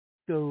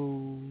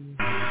go.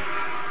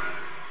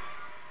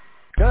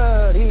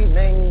 Good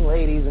evening,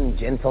 ladies and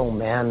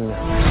gentlemen.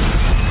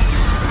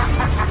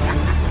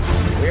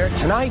 We're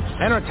tonight's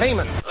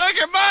entertainment. Look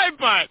at my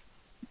butt.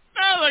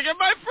 Now look at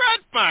my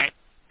front butt.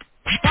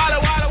 Wada,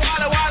 wada,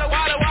 wada, wada,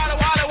 wada, wada,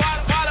 wada,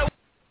 wada, wada.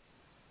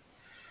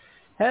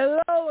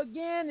 Hello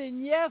again,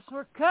 and yes,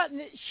 we're cutting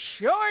it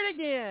short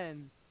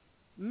again.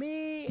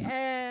 Me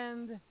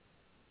and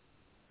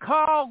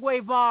Carl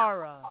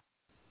Guevara,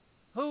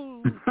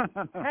 who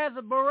has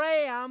a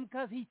beret on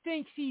because he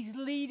thinks he's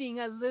leading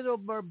a little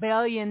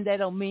rebellion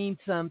that'll mean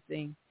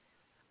something.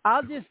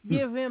 I'll just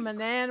give him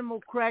an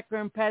animal cracker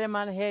and pat him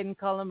on the head and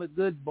call him a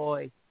good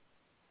boy.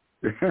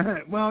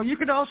 Well, you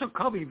could also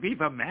call me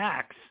Viva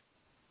Max.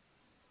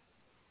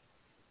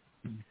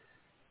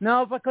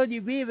 No, if I called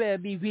you Viva,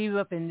 it'd be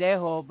Viva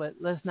Pendejo, but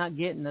let's not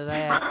get into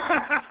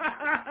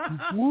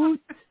that.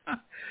 Woot.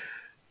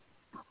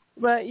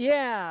 But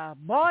yeah,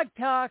 Blog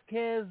Talk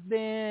has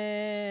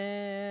been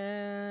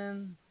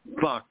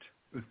fucked.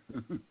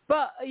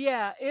 But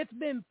yeah, it's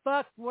been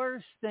fucked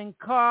worse than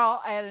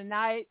Carl at a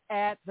night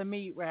at the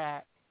meat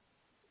rack.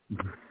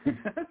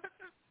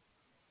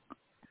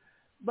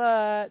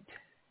 But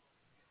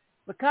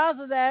because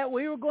of that,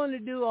 we were going to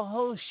do a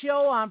whole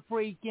show on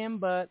friedkin,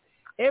 but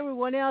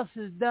everyone else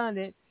has done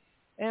it.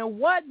 And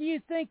what do you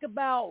think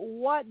now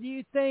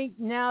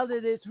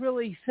that it's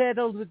really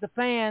settled with the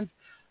fans,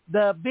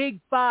 the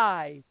Big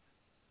Five?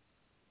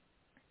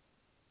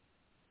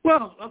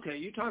 Well, okay,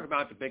 you talk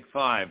about the Big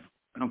Five.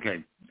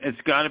 Okay,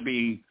 it's got to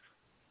be,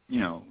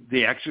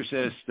 The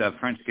Exorcist,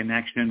 French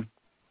Connection.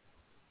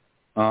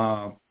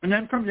 And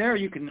then from there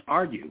you can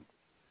argue.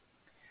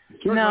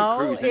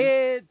 No,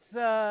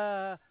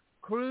 it's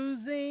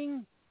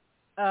Cruising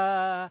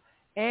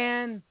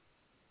and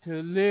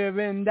To Live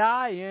and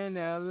Die in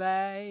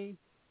L.A.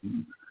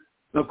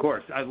 Of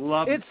course, I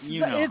love it.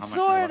 It's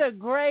sort of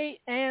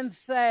great and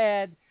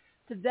sad.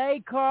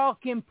 Today, Carl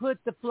can put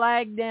the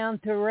flag down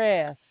to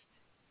rest.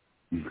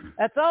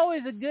 That's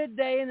always a good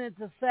day, and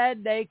it's a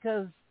sad day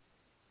because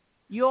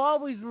you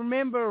always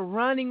remember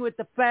running with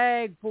the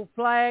flag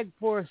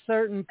for a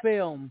certain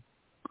film.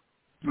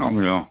 Oh,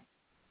 yeah.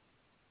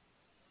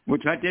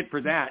 Which I did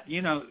for that.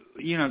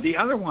 The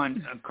other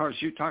one, of course,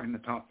 you're talking the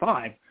top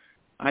five.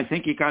 I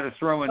think you got to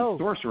throw in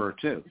Sorcerer,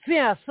 too.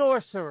 Yeah,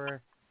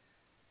 Sorcerer.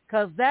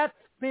 Because that's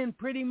been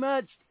pretty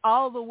much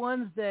all the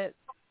ones that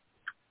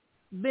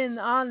been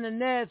on the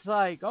net. It's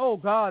like, oh,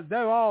 God,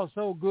 they're all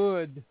so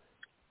good.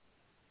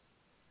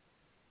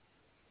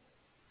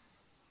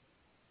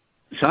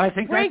 So I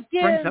think that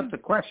brings up the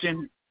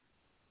question.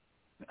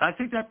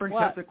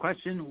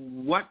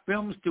 What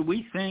films do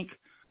we think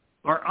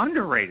are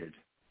underrated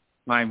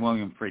by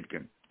William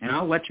Friedkin? And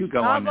I'll let you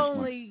go on this one. I've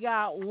only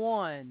got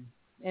one,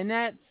 and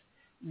that's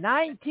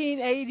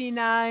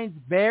 1989's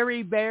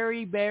Barry,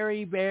 Barry,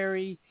 Barry,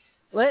 Barry.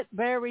 Let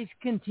Barry's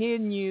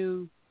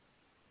continue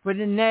for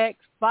the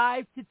next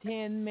 5 to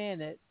 10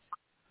 minutes.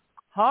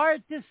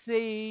 Hard to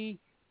see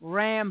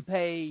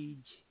Rampage.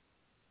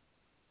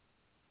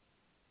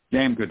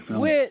 Damn good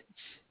film. Which,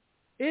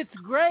 it's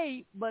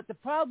great, but the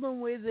problem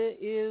with it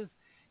is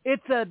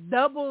it's a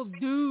double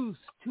deuce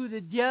to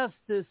the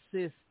justice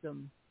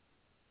system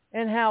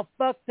and how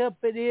fucked up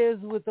it is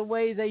with the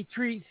way they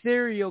treat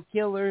serial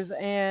killers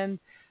and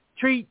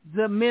treat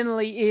the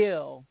mentally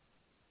ill.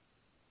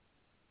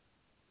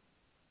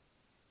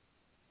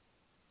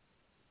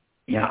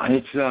 Yeah,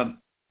 it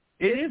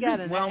isn't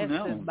got an well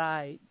known.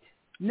 Bite.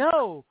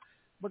 No,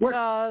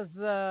 because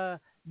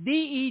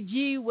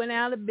DEG went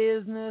out of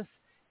business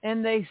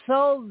and they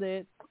sold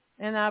it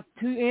to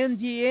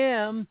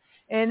MGM,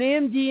 and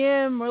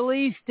MGM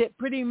released it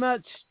pretty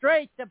much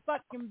straight to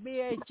fucking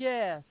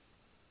VHS.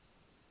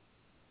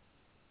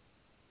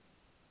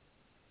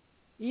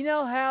 You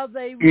know how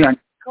they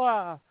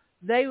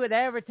would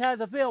advertise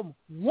a film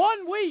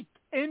 1 week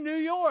in New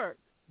York,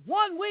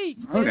 1 week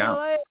in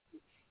LA,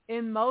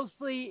 and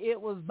mostly it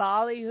was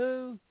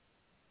ballyhoo.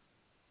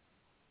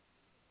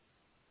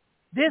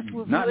 This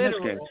was Not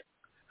literal. in this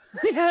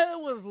case. Yeah, it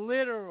was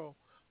literal.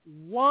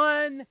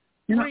 1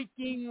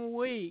 freaking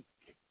week.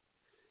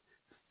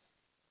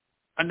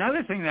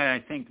 Another thing that I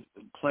think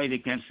played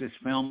against this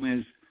film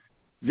is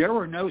there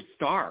were no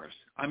stars.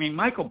 I mean,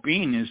 Michael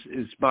Biehn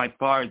is by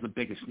far the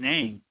biggest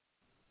name,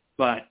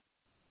 but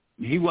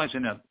he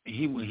wasn't a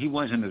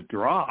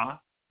draw.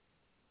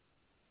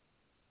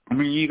 I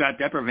mean, you got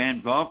Deborah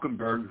Van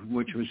Valkenburg,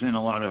 which was in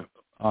a lot of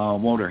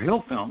Walter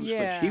Hill films,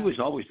 but she was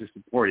always a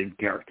supporting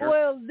character.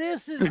 Well, this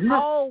is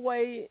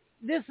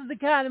the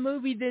kind of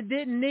movie that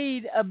didn't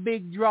need a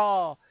big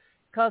draw,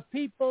 because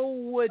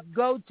people would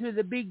go to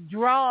the big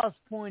draw's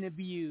point of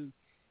view.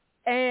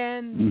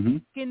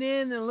 And looking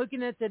in and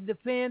looking at the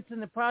defense and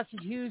the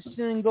prosecution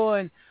and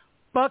going,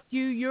 fuck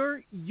you,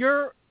 you're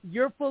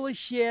full of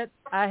shit,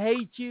 I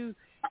hate you.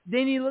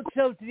 Then he looks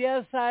over to the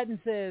other side and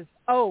says,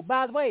 oh,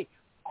 by the way,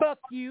 fuck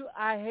you,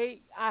 I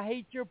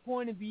hate your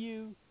point of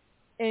view,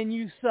 and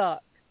you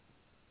suck.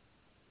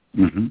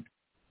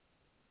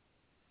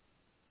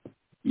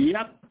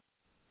 Yep.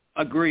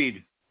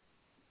 Agreed.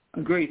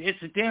 Agreed.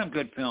 It's a damn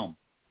good film.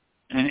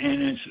 And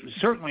it's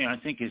certainly, I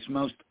think, his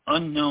most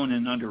unknown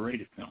and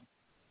underrated film.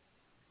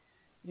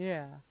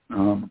 Yeah.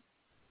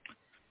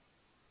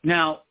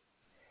 Now,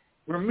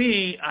 for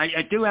me,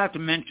 I do have to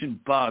mention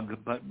Bug,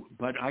 but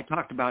I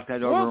talked about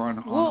that over on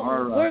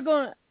our... We're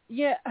going to...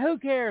 Yeah, who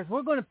cares?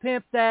 We're going to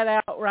pimp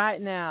that out right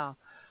now.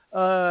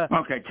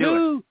 Okay,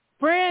 two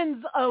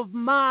friends of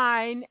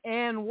mine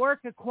and work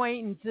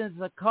acquaintances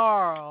of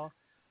Carl,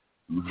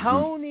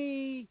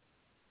 Tony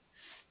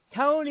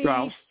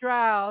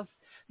Strauss,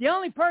 the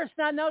only person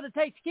I know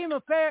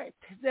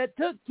that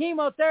took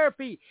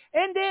chemotherapy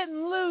and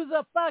didn't lose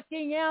a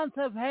fucking ounce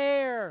of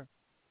hair.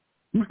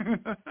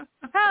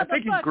 How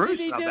the fuck did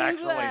he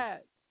do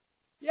that?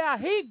 Yeah,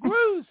 he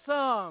grew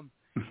some.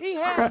 He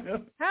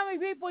had, how many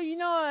people you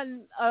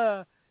know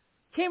on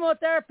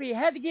chemotherapy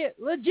had to get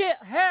legit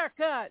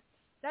haircuts?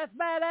 That's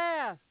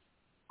badass.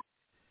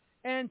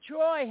 And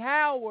Troy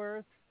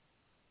Howarth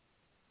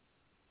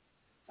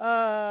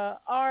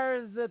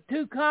are the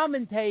two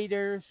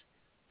commentators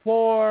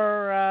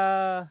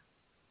for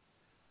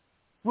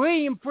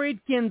William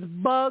Friedkin's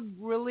Bug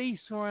release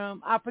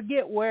from, I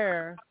forget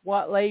where,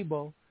 what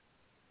label,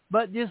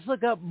 but just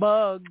look up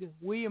Bug,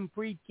 William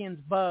Friedkin's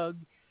Bug,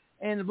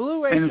 and the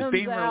Blu-ray comes out. And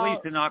it's being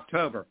released in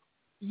October.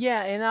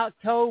 Yeah, in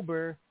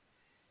October.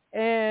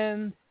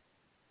 And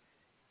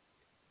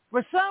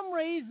for some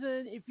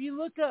reason, if you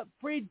look up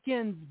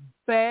Friedkin's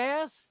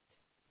best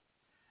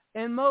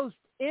and most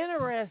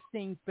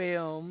interesting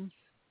films,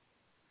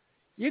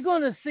 you're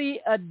going to see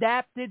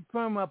adapted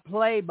from a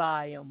play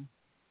by him.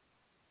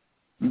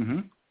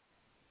 Mm-hmm.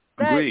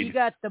 Agreed. You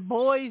got The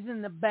Boys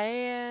in the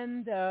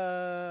Band,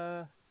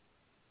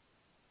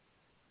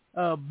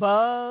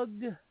 Bug.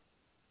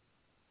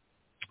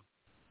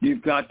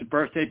 You've got The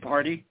Birthday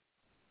Party.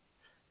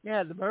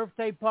 Yeah, The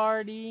Birthday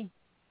Party.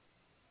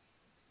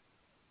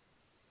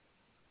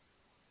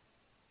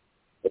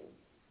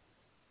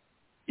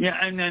 Yeah,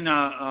 and then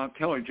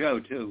Killer Joe,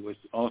 too, was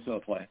also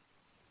a play.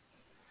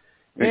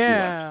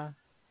 Yeah,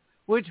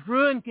 which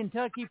ruined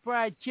Kentucky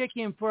Fried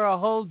Chicken for a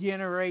whole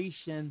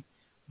generation.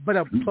 But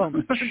a bump.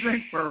 I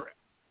think for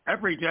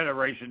every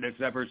generation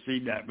that's ever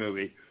seen that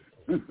movie.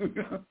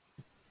 There's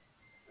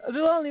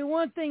only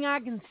one thing I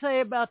can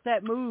say about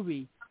that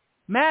movie.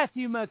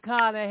 Matthew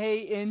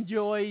McConaughey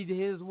enjoyed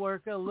his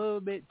work a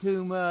little bit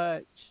too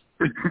much.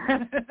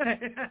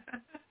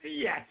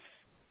 Yes.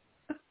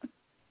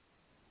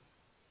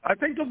 I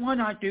think the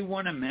one I do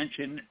want to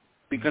mention,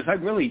 because I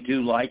really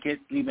do like it,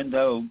 even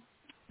though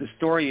the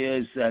story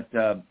is that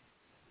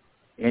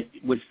it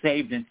was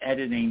saved in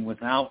editing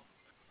without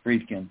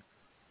Friedkin.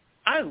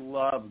 I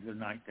love The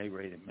Night They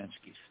Raided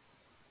Minsky's,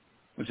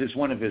 which is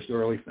one of his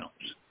early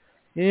films.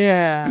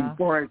 Yeah.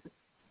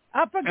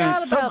 I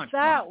forgot about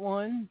that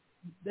one.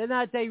 The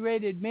Night They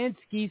Raided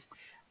Minsky's.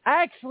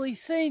 I actually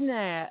seen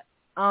that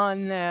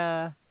on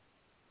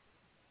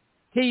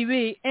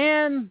TV.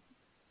 And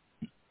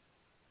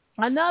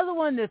another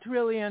one that's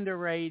really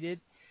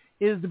underrated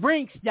is The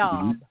Brink's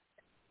Job. Mm-hmm.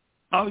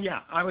 Oh,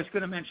 yeah. I was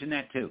going to mention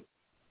that, too.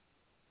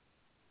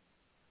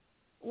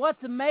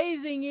 What's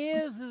amazing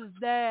is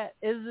that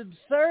as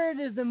absurd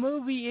as the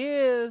movie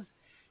is,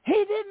 he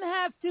didn't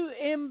have to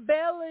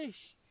embellish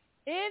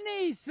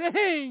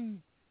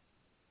anything.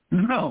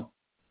 No.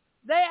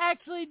 They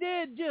actually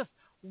did just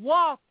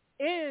walk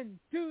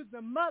into the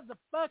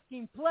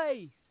motherfucking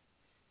place.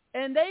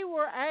 And they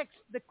were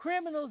the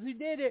criminals who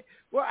did it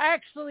were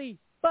actually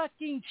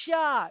fucking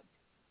shocked.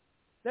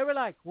 They were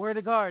like, where are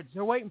the guards?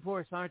 They're waiting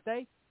for us, aren't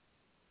they?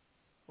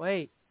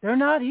 Wait, they're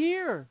not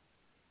here.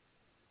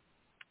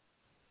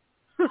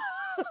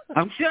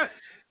 Oh, shit.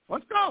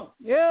 Let's go.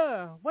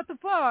 Yeah, what the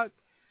fuck?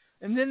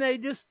 And then they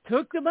just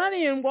took the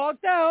money and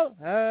walked out.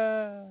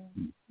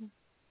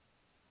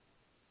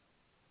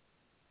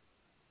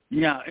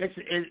 Yeah,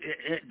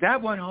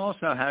 that one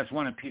also has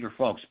one of Peter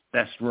Falk's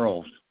best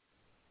roles.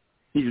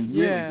 He's really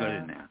good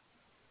in that.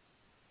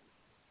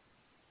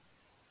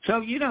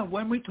 So,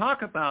 when we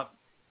talk about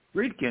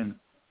Friedkin,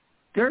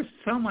 there's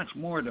so much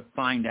more to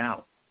find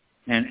out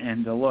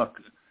and to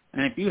look.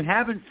 And if you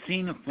haven't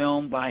seen a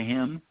film by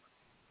him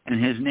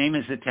and his name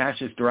is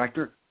attached as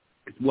director,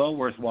 it's well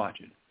worth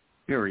watching,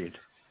 period.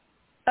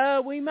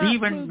 We might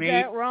prove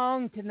that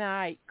wrong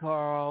tonight,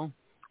 Carl.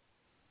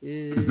 Well,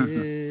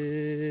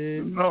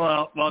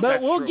 but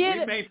that's we'll true. Get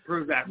we it, may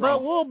prove that but wrong.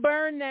 But we'll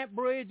burn that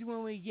bridge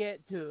when we get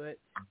to it.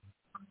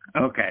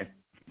 Okay.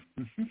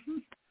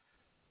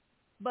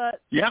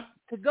 But yep.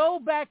 To go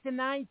back to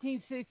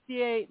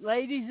 1968,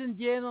 ladies and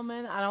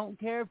gentlemen, I don't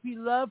care if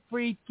you love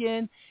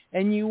Friedkin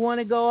and you want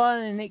to go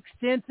on an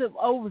extensive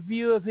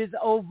overview of his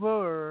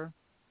oeuvre,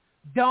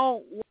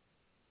 don't.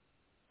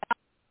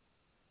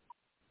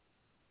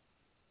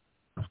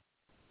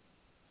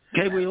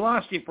 Okay, we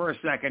lost you for a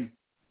second.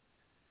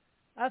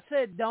 I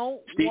said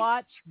don't Steve?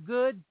 Watch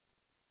Good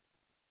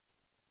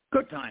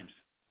Times.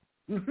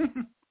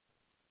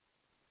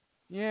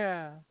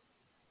 Yeah.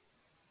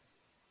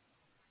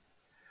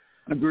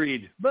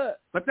 Agreed. But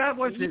that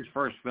was his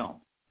first film.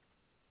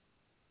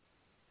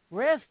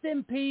 Rest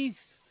in peace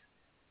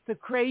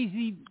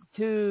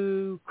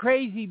to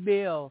Crazy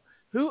Bill,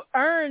 who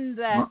earned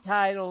that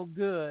title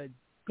good.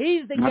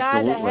 He's the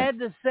guy that had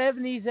the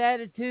 70s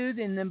attitude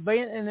and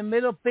the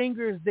middle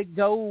fingers that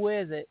go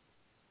with it.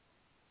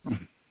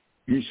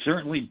 He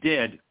certainly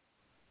did.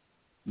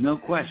 No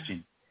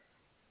question.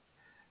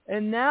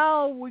 And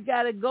now we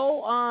got to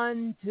go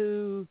on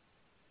to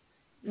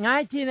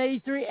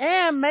 1983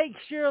 and make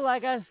sure,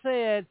 like I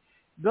said,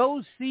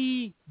 go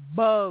see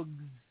Bugs.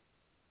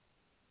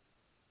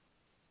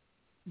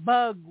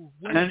 Bug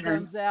when it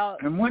comes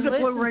out. And when the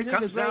Blu-ray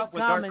comes out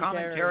with our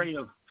commentary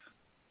of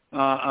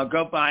I'll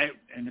go by,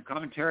 and the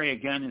commentary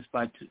again is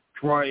by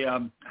Troy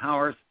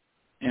Howarth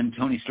and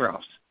Tony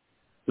Strauss.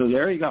 So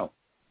there you go.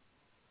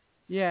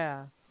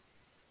 Yeah.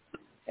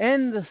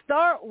 And to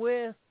start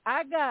with,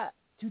 I got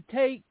to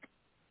take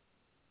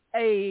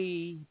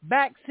a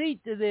back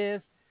seat to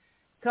this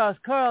because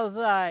Carl's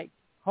like,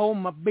 hold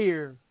my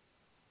beer.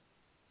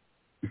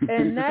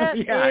 And that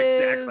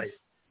exactly.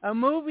 A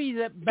movie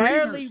that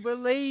barely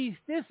released.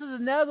 This is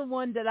another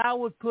one that I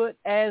would put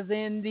as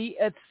in the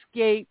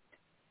escaped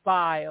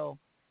file.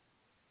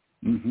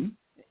 Mm-hmm.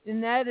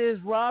 And that is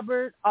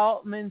Robert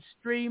Altman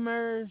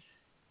Streamer's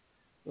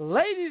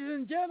Ladies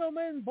and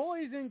Gentlemen,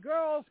 Boys and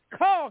Girls,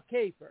 Call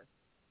Caper.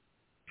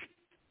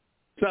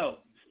 So,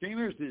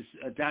 Streamers is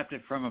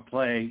adapted from a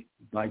play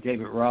by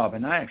David Robb,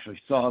 and I actually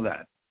saw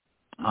that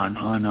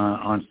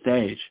on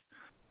stage.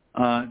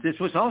 This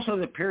was also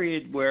the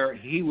period where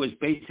he was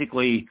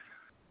basically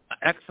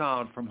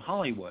exiled from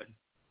Hollywood.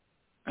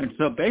 And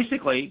so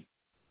basically,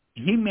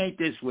 he made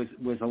this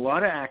with a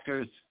lot of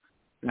actors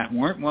that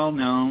weren't well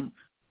known,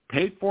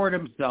 paid for it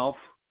himself.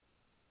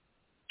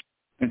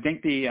 I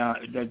think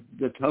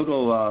the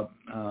total,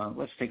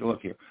 let's take a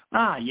look here.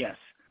 Yes.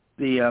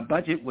 The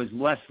budget was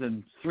less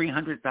than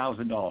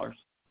 $300,000.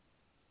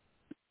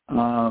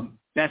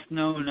 Best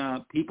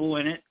known people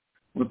in it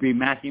would be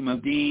Matthew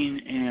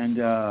Modine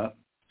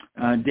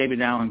and David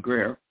Alan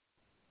Grier.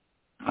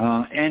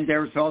 And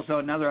there was also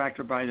another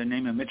actor by the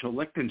name of Mitchell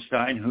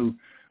Lichtenstein who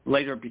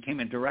later became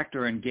a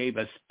director and gave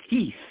us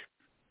Teeth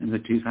in the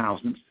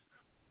 2000s.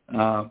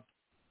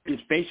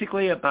 It's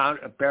basically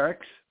about a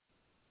barracks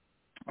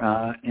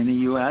in the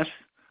U.S.,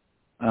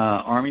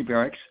 Army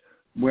barracks,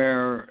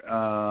 where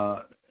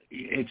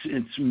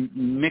it's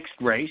mixed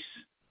race,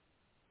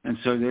 and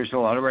so there's a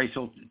lot of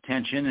racial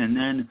tension. And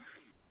then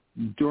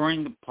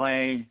during the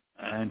play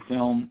and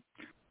film,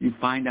 you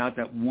find out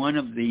that one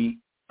of the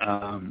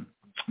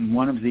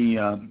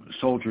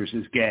soldiers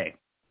is gay,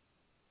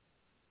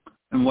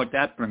 and what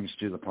that brings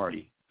to the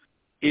party.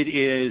 It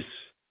is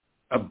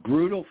a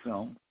brutal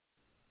film.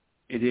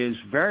 It is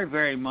very,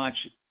 very much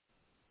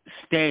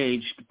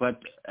staged, but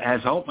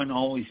as Altman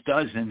always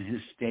does in his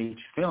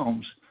staged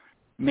films,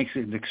 makes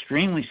it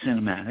extremely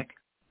cinematic.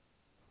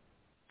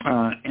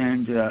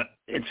 And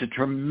it's a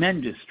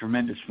tremendous,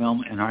 tremendous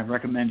film, and I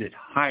recommend it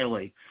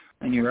highly.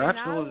 And you're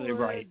absolutely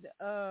right.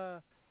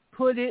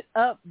 Put it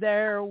up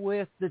there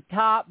with the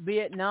top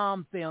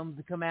Vietnam films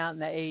to come out in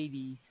the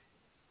 80s.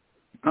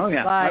 Oh,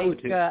 yeah, I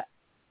would too.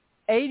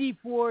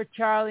 84,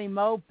 Charlie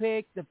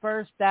Mopic, The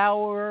First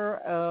Hour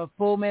of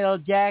Full Metal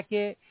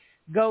Jacket,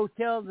 Go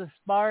Tell the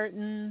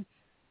Spartans,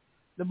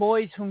 The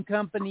Boys from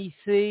Company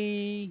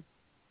C.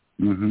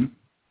 Mm-hmm.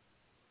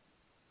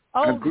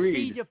 Oh, Agreed.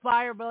 The Siege of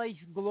Firebase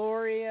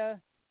Gloria.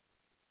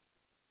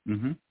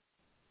 Mm-hmm.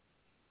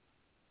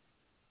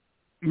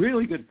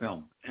 Really good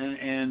film.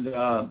 And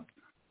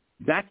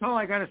that's all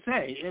I got to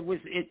say.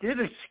 It did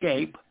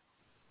escape.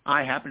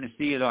 I happened to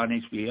see it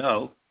on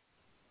HBO.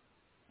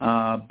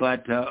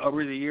 But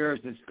over the years,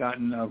 it's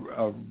gotten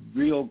a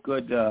real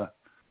good,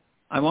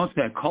 I won't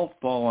say a cult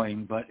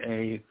following, but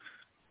a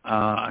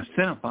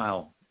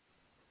cinephile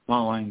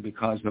following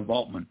because of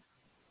Altman.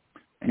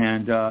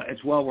 And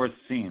it's well worth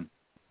seeing.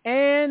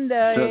 And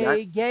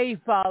a gay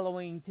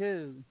following,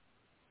 too.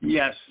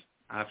 Yes,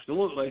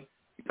 absolutely.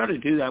 You got to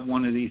do that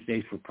one of these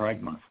days for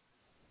Pride Month.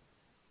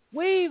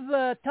 We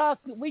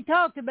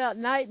talked about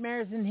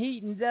Nightmares in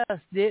Heat and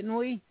Dust, didn't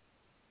we?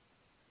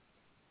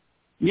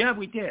 Yeah,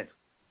 we did.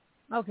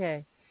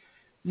 Okay.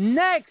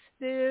 Next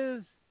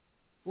is,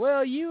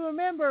 well, you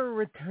remember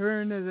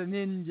Return of the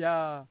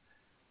Ninja.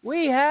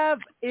 We have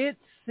its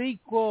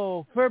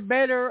sequel, for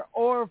better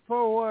or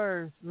for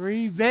worse,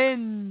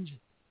 Revenge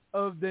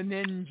of the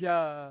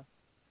Ninja.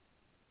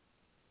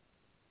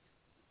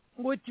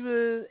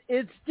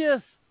 It's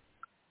just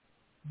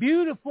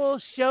beautiful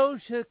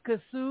Shosha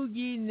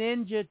Kasugi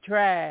ninja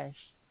trash.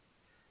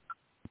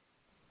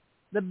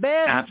 The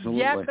best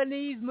Absolutely.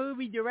 Japanese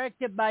movie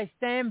directed by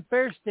Stan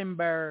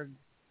Furstenberg.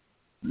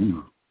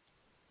 Mm.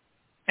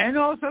 And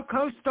also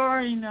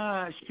co-starring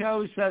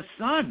Sho's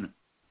son,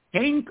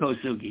 Kane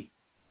Kosugi.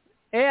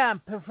 Yeah,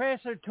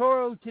 Professor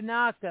Toru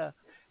Tanaka,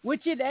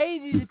 which it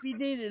aided if you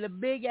needed a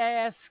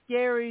big-ass,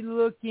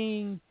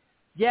 scary-looking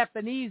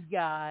Japanese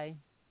guy.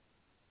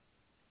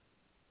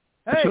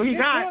 Hey, so you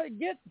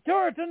get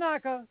Toru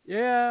Tanaka.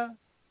 Yeah.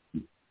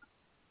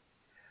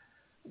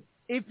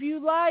 If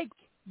you like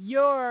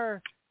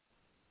your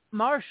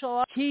martial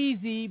arts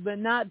cheesy, but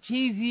not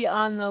cheesy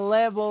on the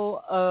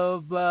level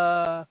of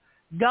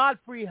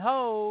Godfrey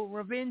Ho.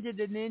 Revenge of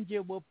the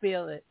Ninja will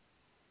feel it.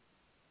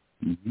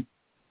 Mm-hmm.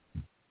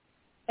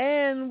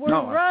 And we're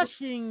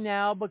rushing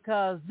now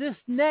because this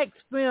next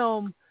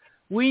film,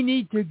 we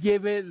need to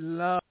give it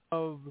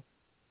love.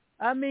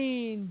 I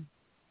mean,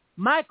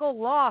 Michael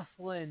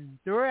Laughlin,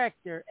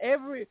 director.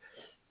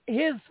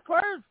 His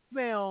first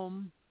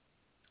film,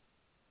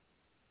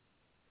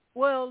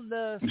 well,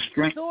 the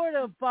sort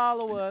of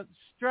follow-up,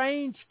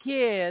 Strange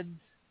Kids,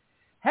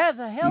 has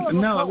a hell of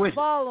a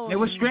following. It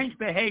was Strange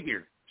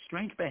Behavior.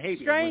 Strange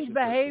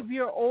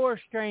Behavior or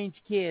Strange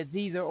Kids,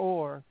 either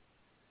or.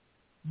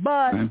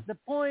 But the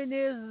point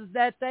is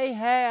that it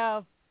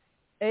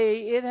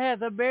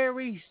has a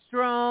very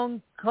strong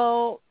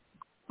cult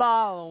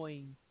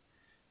following.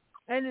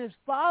 And his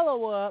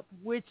follow-up,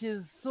 which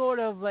is sort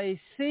of a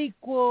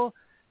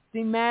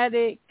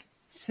thematic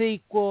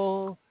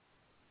sequel.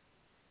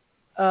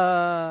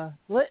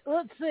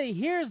 Let's see.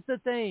 Here's the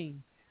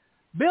thing.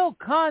 Bill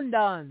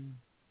Condon,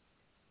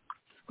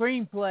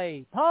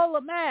 screenplay. Paul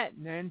LeMat,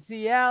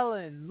 Nancy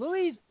Allen,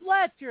 Louise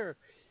Fletcher,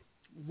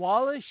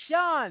 Wallace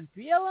Shawn,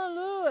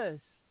 Fiona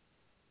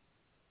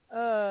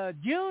Lewis,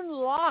 June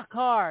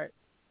Lockhart.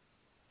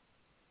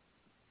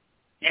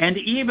 And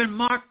even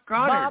Mark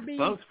Goddard,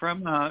 both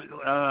from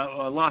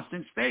Lost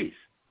in Space.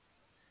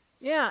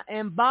 Yeah,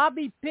 and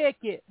Bobby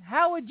Pickett.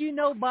 How would you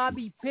know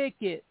Bobby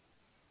Pickett,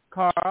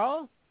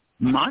 Carl?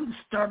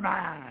 Monster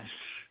Mash.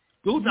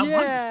 Do the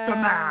Monster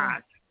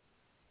Mash.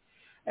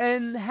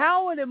 And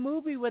how would a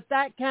movie with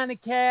that kind of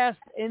cast,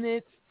 and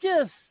it's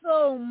just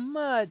so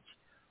much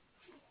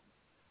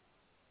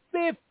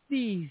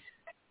 50s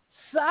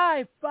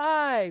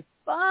sci-fi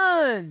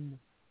fun.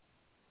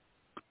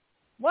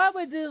 Why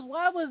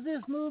was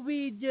this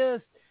movie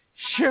just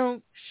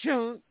shunk,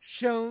 shunk,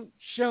 shunk,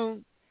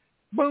 shunk,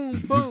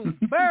 boom, boom,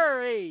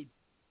 buried?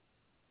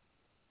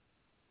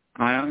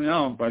 I don't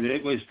know, but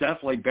it was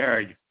definitely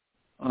buried.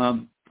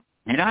 And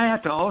I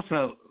have to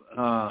also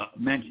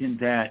mention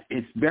that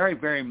it's very,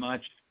 very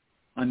much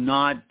a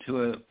nod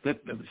to a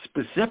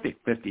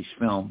specific 50s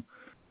film.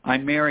 I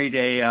Married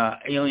a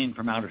Alien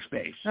from Outer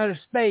Space. Outer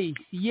Space,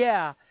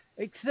 yeah.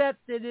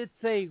 Except that it's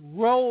a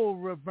role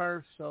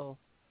reversal.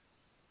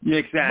 Yeah,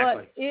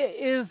 exactly. But it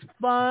is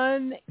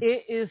fun.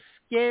 It is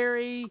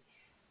scary.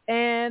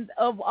 And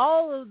of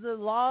all of the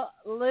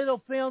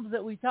little films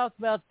that we talked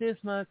about this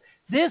month,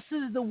 this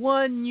is the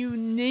one you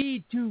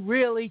need to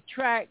really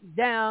track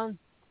down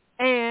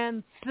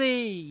and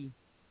see.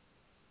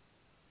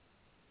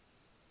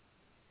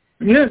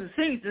 You know,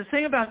 the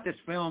thing about this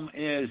film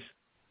is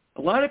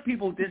a lot of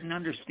people didn't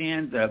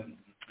understand the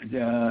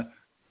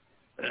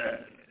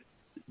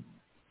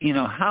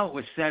how it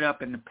was set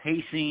up and the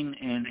pacing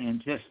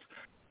and just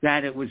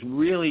that it was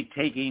really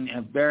taking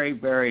a very,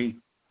 very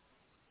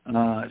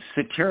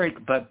satiric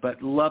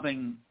but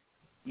loving,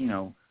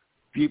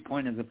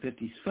 viewpoint of the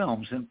 50s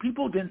films. And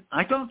people didn't,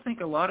 I don't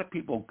think a lot of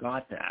people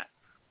got that.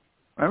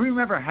 I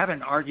remember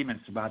having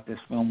arguments about this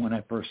film when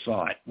I first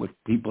saw it with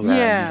people that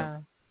I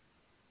knew.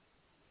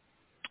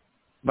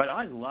 But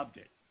I loved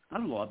it. I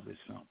love this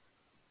film.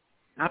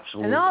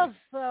 Absolutely. And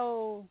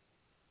also,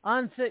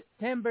 on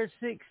September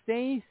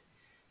 16th,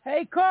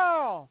 hey,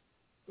 Carl,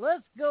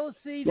 let's go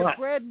see the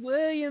Fred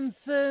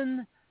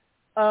Williamson,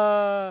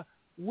 Joe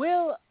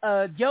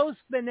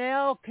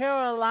Spinell,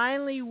 Carol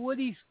Linley,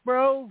 Woody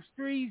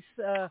Sprovstre's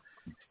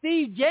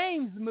Steve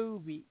James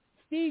movie.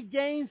 Steve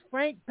James,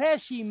 Frank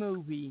Pesci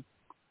movie.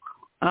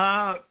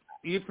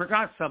 You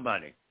forgot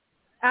somebody.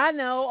 I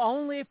know,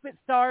 only if it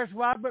stars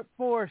Robert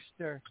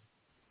Forster.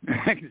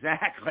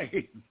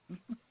 Exactly.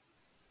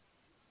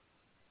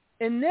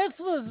 And this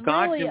was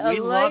really we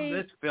love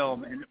this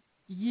film. And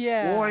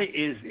boy,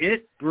 is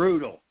it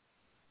brutal.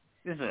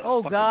 This is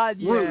a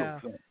brutal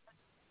film.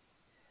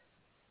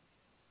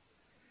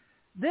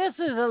 This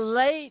is a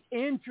late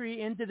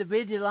entry into the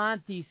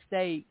Vigilante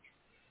stakes.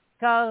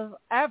 Because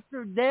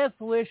after Death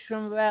Wish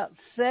from about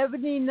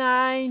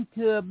 79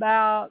 to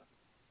about,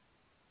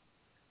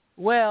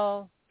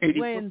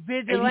 when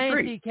Vigilante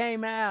 83.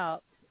 came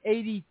out,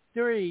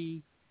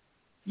 83,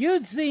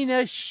 you'd seen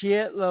a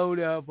shitload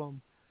of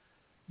them.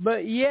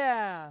 But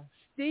yeah,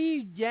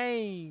 Steve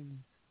James,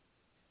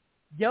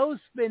 Joe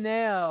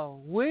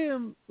Spinell,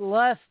 William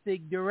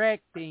Lustig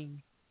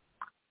directing.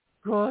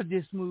 God,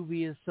 this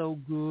movie is so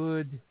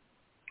good.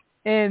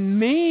 And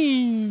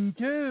mean,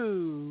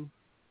 too.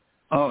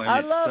 Oh,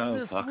 I love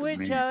the switch,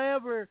 mean.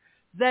 however,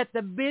 that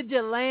the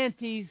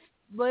Vigilantes,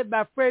 led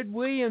by Fred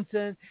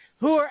Williamson,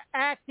 who are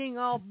acting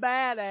all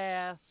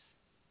badass,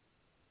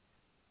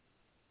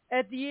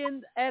 at the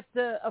end, at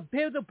the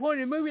pivotal point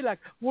in the movie, like,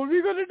 what are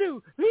we going to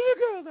do? Who's the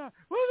girl now?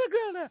 Where's the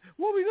girl now?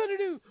 What are we going to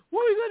do?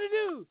 What are we going to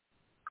do?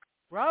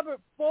 Robert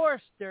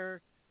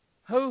Forster,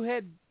 who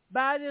had,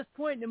 by this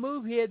point in the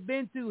movie, had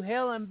been through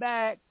hell and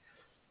back,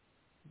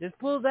 just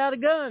pulls out a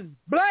gun.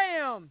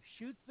 Blam!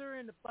 Shoots her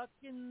in the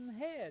fucking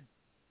head.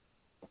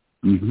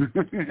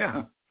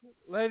 Yeah.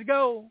 Let's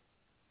go.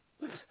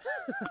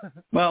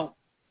 Well,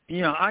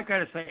 I got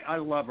to say, I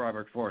love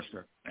Robert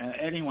Forster.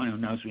 Anyone who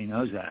knows me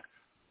knows that.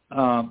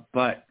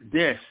 But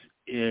this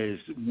is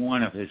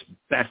one of his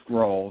best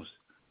roles,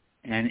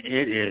 and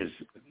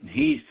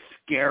he's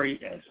scary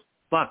as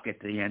fuck at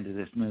the end of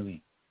this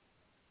movie.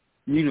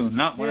 You do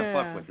not want to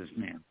fuck with this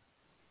man.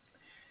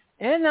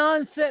 And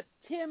on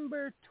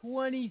September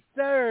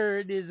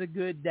 23rd is a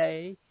good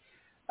day.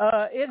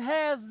 It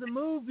has the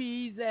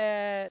movie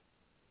that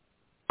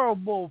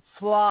horrible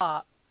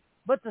flop,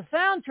 but the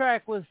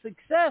soundtrack was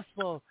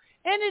successful,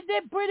 and it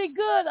did pretty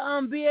good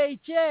on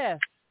VHS.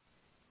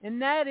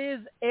 And that is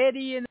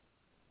Eddie and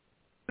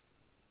the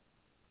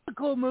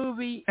musical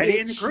movie. Eddie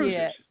and the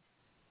Cruisers.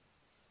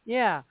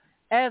 Yeah,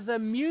 as a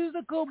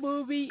musical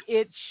movie,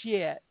 it's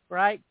shit,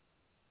 right?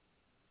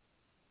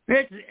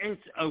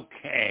 It's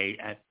okay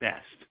at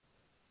best.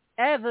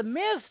 As a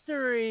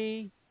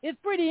mystery, it's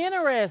pretty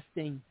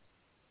interesting.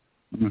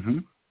 Mm-hmm.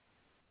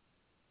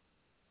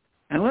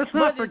 And let's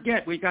not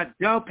forget, we got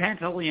Joe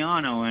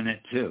Pantoliano in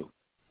it, too.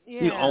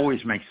 Yeah. He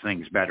always makes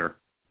things better.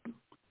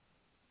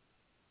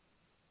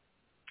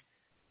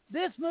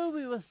 This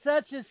movie was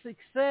such a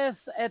success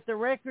at the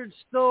record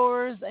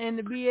stores and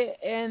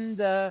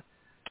the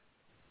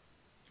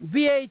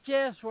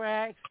VHS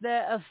racks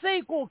that a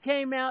sequel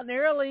came out in the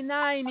early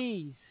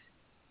 90s.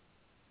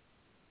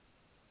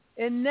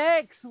 And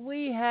next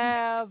we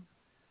have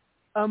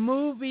a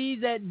movie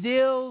that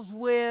deals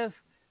with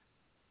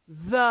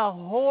the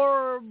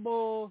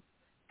horrible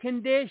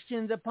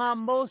conditions upon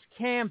most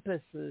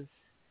campuses.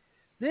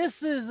 This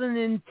is an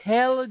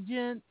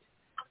intelligent,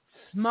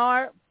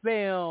 smart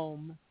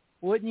film.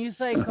 Wouldn't you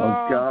say,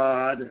 Carl? Oh,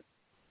 God.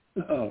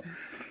 Oh,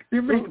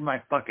 you're making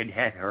my fucking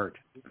head hurt.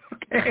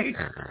 Okay.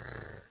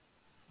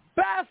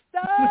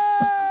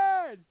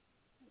 Bastard!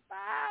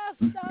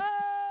 Bastard!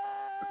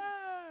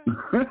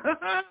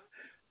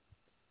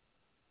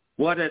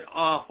 What an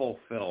awful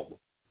film.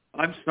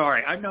 I'm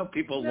sorry. I know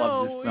people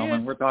love this film,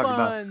 and we're talking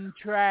about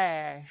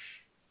trash.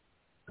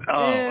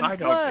 Oh, and I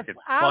don't think it's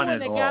fun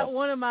at all. I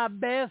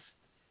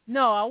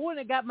wouldn't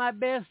have got my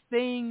best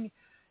thing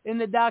in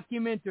the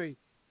documentary.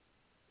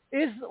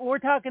 We're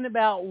talking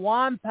about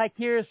Juan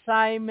Paquir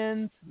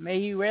Simons. May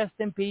he rest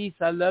in peace.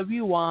 I love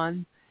you,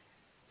 Juan.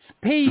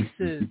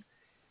 Pieces.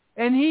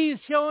 And he's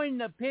showing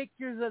the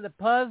pictures of the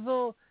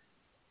puzzle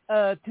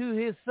to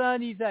his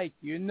son. He's like,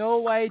 you know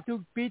why I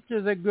took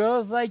pictures of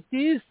girls like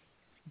this?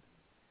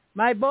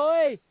 My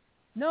boy?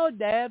 No,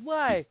 Dad.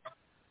 Why?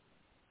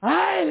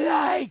 I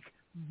like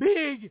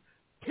big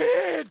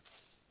tits.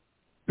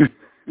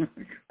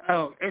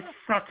 Oh, it's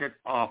such an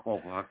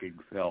awful fucking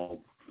film.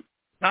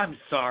 I'm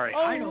sorry.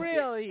 Oh, I don't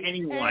really? think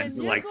anyone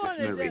likes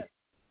this movie.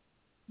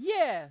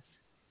 Yes.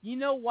 You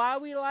know why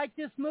we like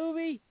this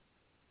movie?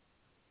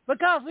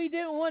 Because we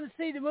didn't want to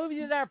see the movie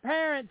that our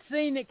parents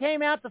seen that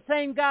came out the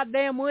same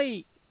goddamn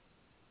week.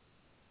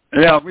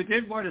 Yeah, we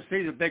did want to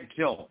see The Big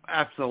Chill.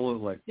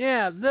 Absolutely.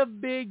 Yeah, The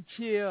Big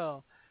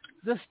Chill.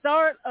 The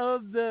start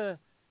of the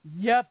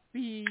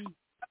yuppie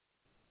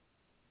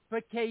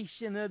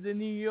vacation of the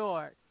New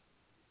York.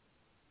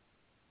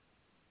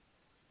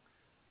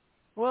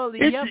 Well, the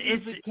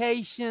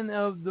yuppification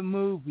of the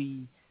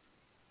movies.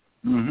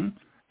 Mm-hmm.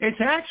 It's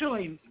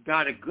actually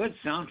got a good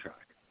soundtrack.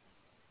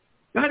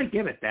 Got to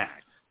give it that.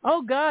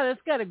 Oh, God,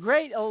 it's got a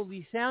great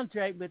oldie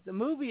soundtrack, but the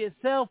movie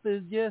itself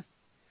is just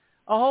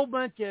a whole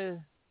bunch of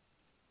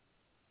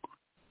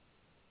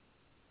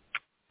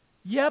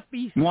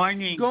yuppies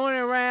going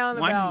around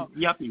about...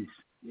 Yuppies.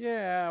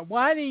 Yeah,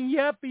 whining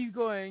yuppies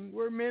going,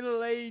 we're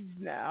middle-aged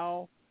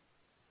now.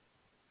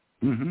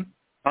 Mm-hmm.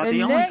 But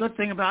the only good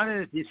thing about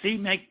it is you see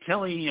Meg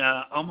Tilly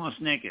almost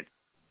naked.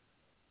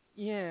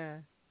 Yeah.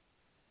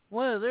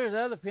 Well, there's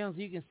other films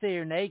you can see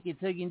her naked,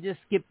 so you can just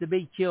skip the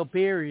Big Chill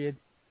period.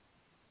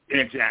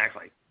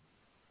 Exactly.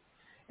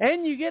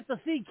 And you get to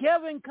see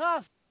Kevin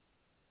Costner.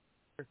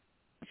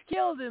 He's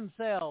killed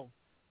himself.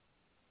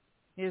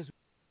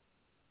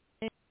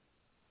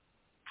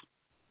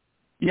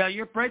 Yeah,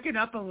 you're breaking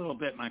up a little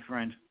bit, my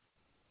friend.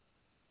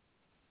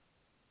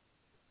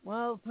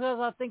 Well, because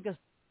I think it's...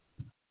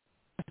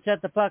 Shut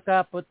the fuck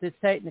up with this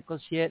technical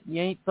shit.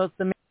 You ain't supposed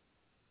to make...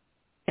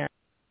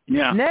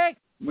 Yeah, next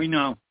we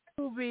know.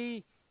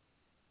 Movie.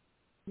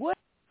 What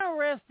an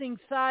interesting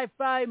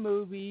sci-fi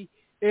movie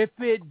if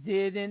it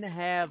didn't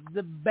have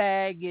the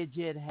baggage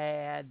it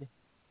had.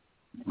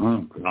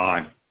 Oh,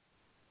 God.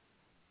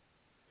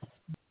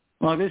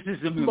 Well, this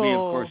is the movie, of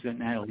course, that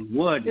Natalie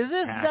Wood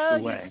passed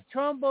away. Is this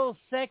Trumbull's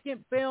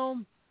second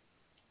film?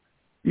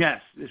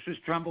 Yes, this was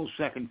Trumbull's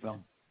second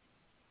film.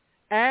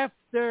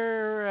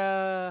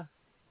 After...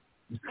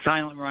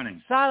 Silent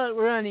Running. Silent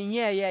Running,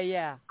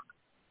 yeah.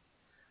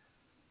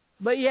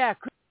 But yeah,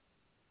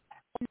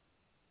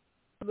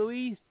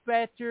 Louise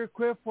Fletcher,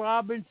 Cliff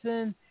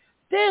Robinson,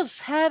 this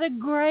had a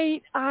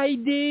great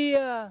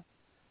idea.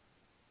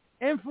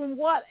 And from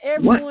what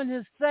everyone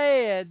has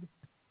said,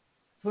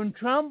 from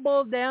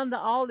Trumbull down to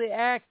all the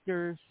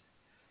actors,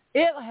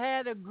 it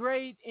had a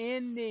great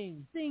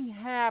ending. Thing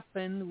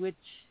happened, which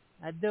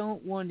I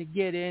don't want to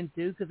get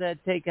into because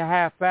that'd take a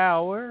half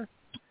hour.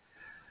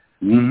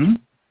 Mm-hmm.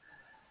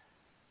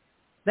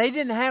 They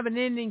didn't have an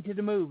ending to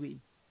the movie.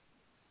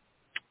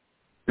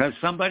 Because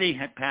somebody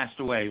had passed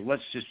away.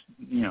 Let's just,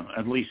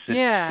 at least say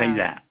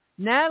that.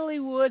 Natalie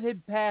Wood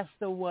had passed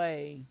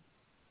away.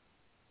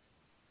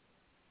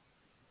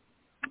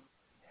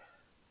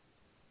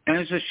 And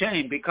it's a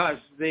shame because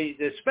the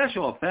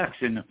special effects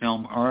in the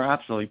film are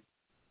absolutely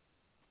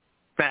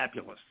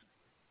fabulous.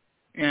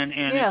 And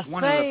it's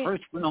one of the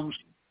first films.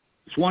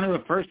 It's one of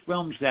the first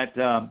films that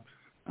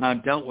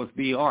dealt with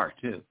VR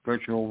too,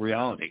 virtual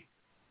reality.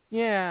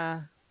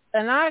 Yeah,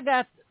 and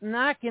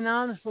I can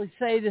honestly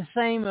say the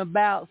same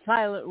about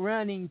Silent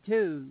Running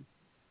too.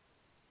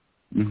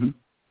 Mhm.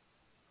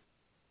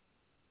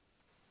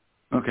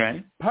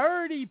 Okay.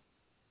 Purdy,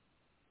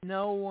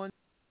 no one.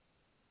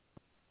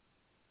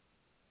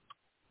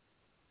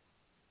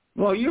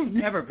 Well, you've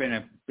never been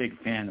a big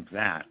fan of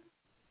that,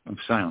 of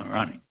Silent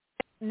Running.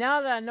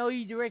 Now that I know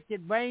you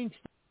directed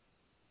Brainstorm,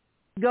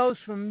 it goes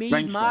from me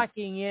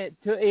mocking it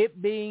to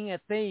it being a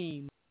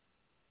theme.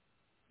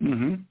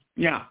 Mhm.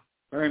 Yeah,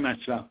 very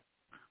much so.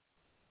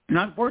 And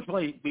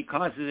unfortunately,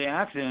 because of the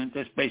accident,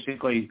 this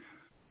basically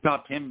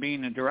stopped him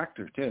being a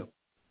director too.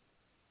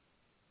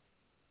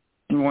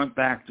 He went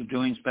back to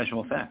doing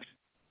special effects.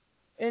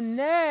 And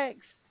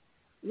next,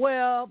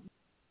 well,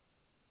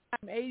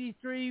 I'm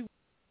 83.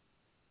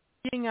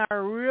 Getting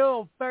our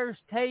real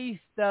first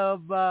taste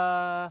of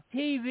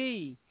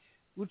TV,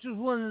 which was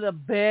one of the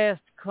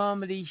best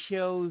comedy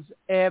shows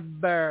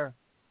ever.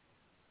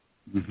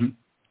 Mm-hmm.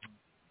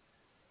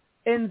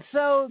 And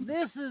so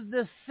this is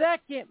the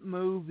second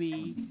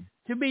movie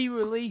to be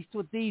released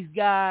with these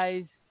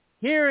guys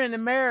here in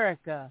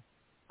America.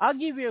 I'll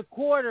give you a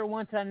quarter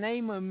once I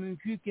name them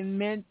if you can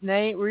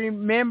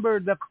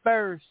remember the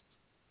first.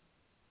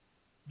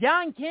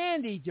 John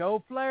Candy,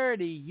 Joe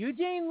Flaherty,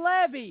 Eugene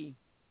Levy.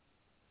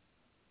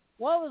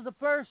 What was the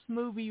first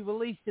movie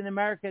released in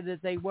America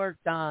that they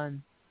worked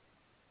on?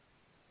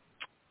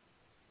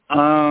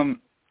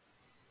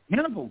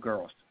 Hannibal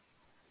Girls.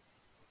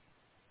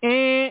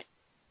 And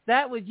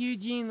that was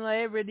Eugene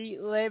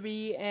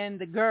Levy and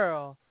the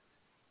girl.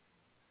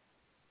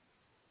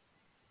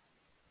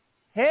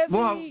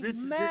 Heavy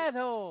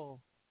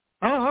Metal.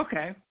 Oh,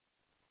 okay.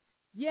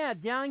 Yeah,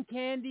 John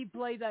Candy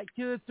played like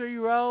 2 or 3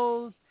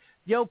 roles.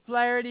 Joe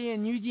Flaherty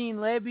and Eugene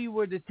Levy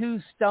were the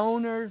 2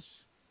 stoners.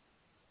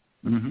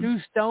 Mm-hmm. 2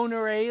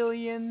 stoner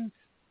aliens.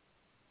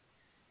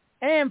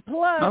 And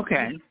plus,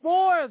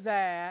 before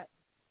that,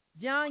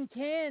 John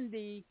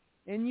Candy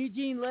and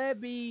Eugene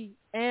Levy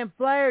and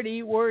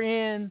Flaherty were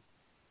in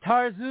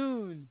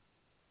Tarzan.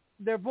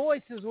 Their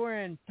voices were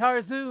in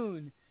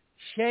Tarzan,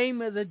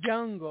 Shame of the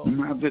Jungle.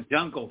 Shame of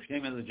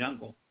the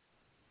Jungle.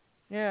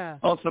 Yeah.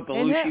 Also,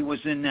 Belushi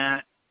was in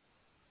that.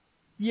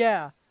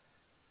 Yeah.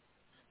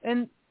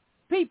 And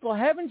people,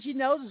 haven't you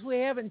noticed we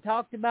haven't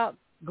talked about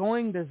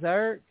Going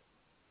Berserk?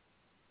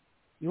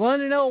 You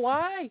want to know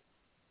why?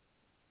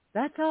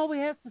 That's all we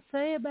have to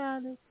say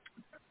about it.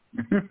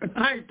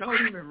 I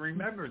don't even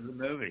remember the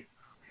movie.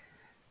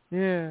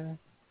 Yeah.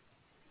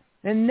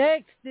 And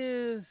next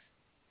is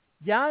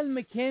John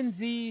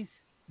Mackenzie's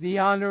The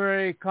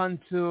Honorary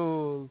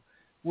Consul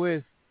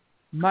with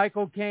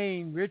Michael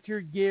Caine,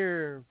 Richard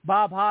Gere,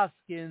 Bob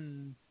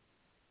Hoskins.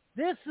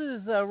 This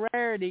is a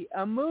rarity.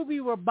 A movie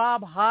where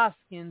Bob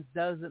Hoskins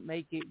doesn't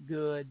make it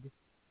good.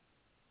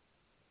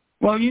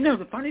 Well,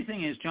 the funny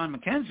thing is John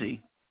Mackenzie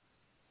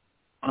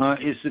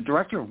is the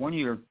director of one of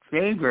your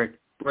favorite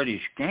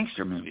British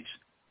gangster movies.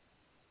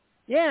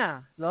 Yeah,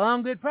 The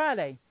Long Good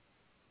Friday.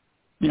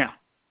 Yeah.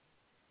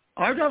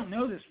 I don't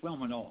know this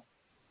film at all,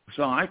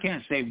 so I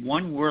can't say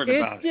one word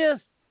about it. It's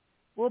just,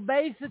 well,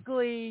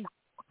 basically,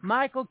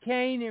 Michael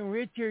Caine and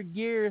Richard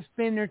Gere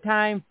spend their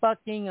time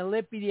fucking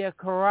Olivia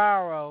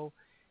Carraro,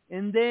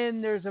 and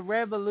then there's a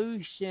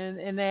revolution,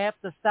 and they have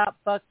to stop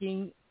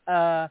fucking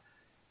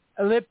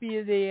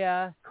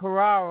Olivia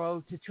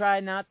Carraro to try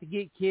not to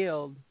get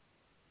killed.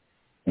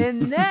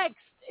 And next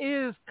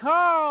is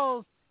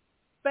Carl's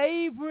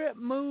favorite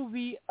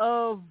movie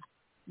of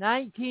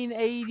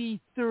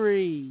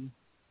 1983.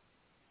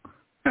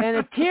 And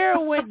a tear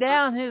went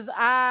down his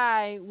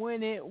eye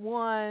when it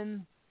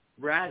won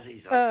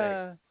Razzies,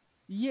 I think.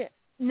 Yeah.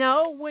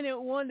 No, when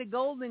it won the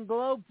Golden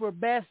Globe for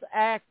Best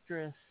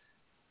Actress.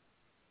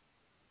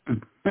 It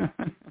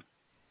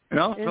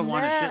also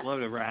won a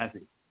shitload of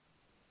Razzies.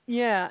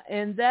 Yeah,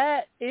 and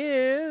that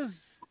is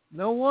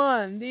the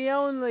one, the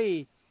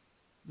only,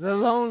 The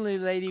Lonely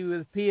Lady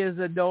with Pia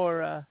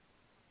Zadora.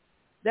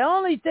 The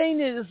only thing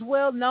that is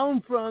well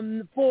known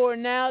for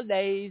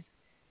nowadays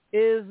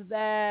is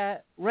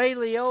that Ray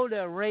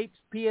Liotta rapes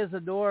Pia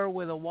Zadora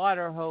with a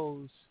water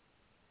hose.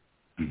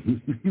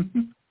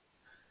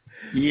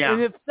 Yeah.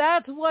 And if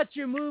that's what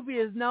your movie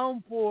is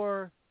known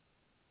for,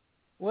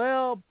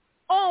 well,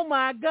 oh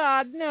my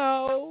God,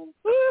 no.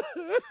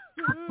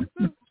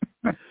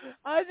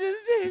 I just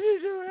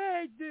needed to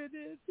react to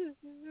it.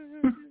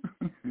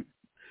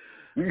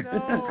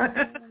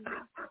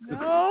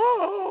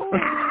 No.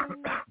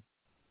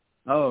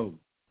 Oh.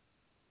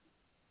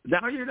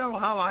 Now you know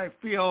how I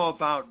feel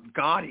about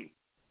Gotti.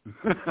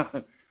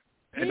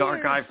 And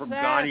our guy from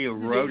Gotti who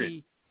wrote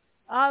it.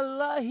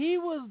 He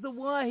was the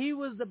one. He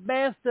was the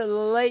best of the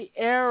late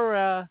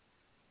era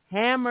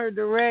Hammer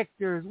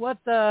directors. What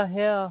the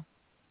hell?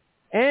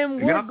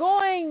 And we're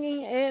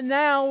going, and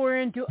now we're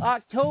into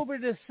October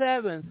the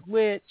 7th,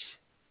 which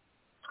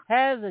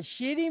has a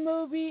shitty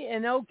movie,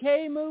 an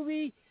okay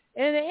movie,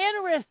 and an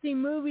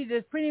interesting movie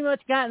that's pretty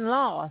much gotten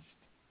lost.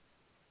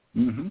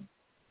 Mm-hmm.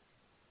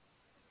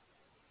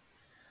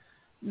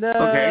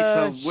 Okay,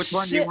 so which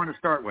one do you want to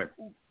start with?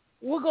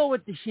 We'll go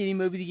with the shitty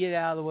movie to get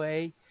out of the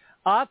way.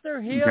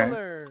 Arthur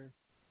Hiller. Okay.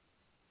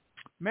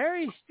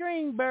 Mary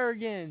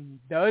Steenburgen,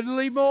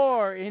 Dudley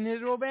Moore in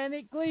his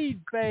romantic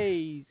lead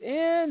phase,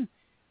 in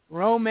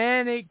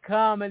romantic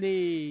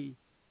comedy.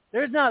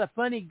 There's not a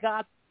funny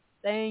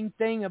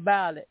thing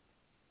about it.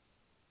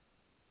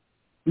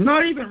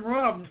 Not even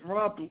Ron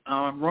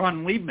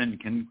Liebman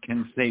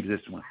can save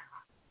this one.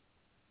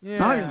 Yeah.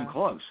 Not even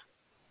close.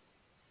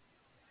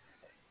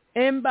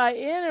 And by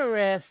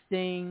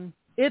interesting,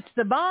 it's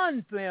the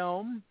Bond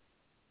film.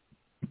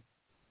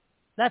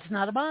 That's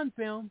not a Bond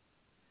film.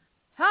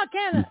 How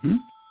can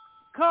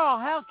Carl?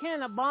 How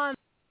can a Bond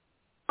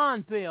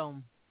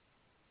film?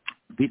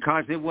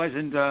 Because it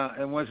wasn't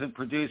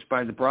produced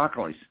by the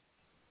Broccolis.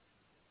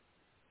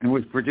 It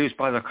was produced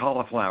by the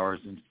Cauliflowers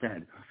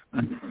instead.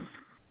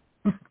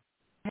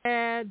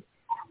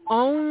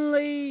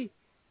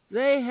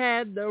 They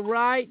had the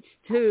rights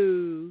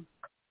to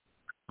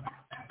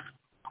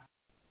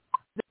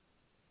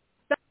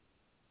the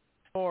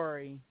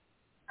story.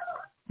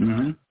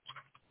 Mm-hmm.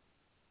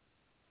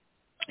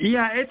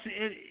 Yeah,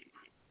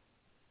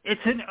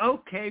 it's an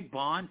okay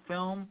Bond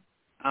film.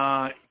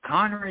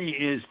 Connery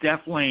is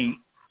definitely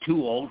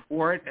too old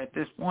for it at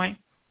this point.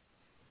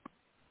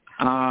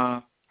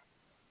 And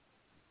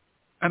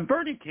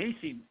Bernie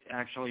Casey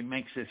actually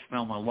makes this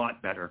film a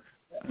lot better,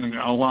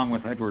 along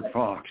with Edward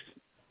Fox.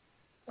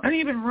 And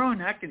even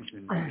Rowan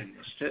Atkinson is in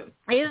this, too.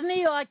 Isn't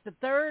he like the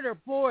third or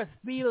fourth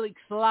Felix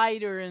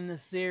Leiter in the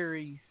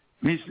series?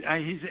 He's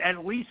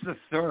at least the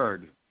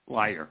third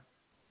Leiter,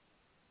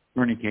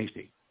 Bernie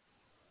Casey.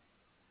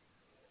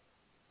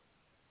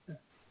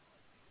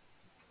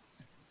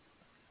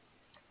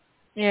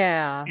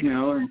 Yeah. You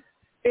know,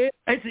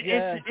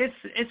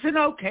 it's an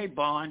okay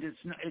Bond.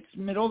 It's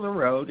middle of the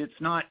road. It's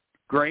not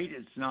great.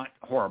 It's not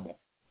horrible.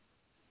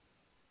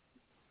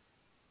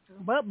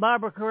 But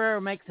Barbara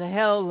Carrera makes a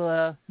hell of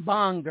a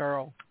Bond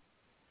girl.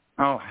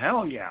 Oh,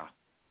 hell yeah.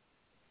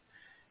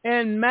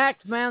 And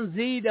Max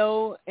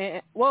Manzito,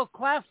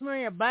 Klaus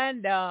Maria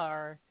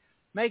Bandar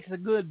makes a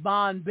good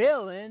Bond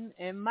villain,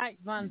 and Max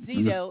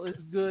Manzito is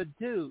good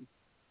too.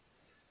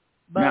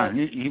 But,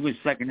 yeah, he was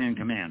second in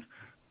command.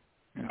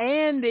 Yeah.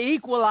 And the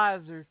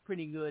Equalizer's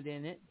pretty good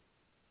in it.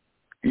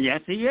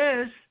 Yes, he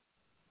is.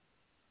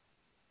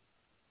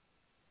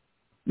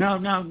 No,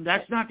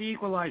 that's not the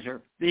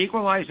Equalizer. The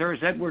Equalizer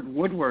is Edward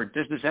Woodward.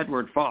 This is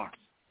Edward Fox.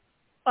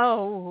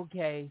 Oh,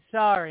 okay.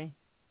 Sorry.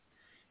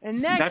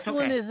 And next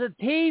one is a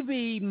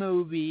TV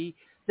movie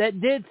that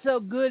did so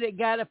good it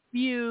got a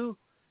few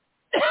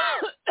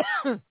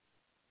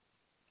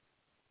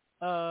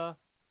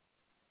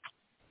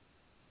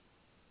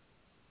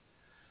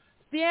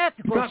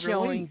theatrical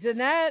showings, and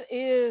that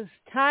is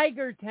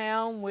Tiger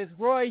Town with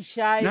Roy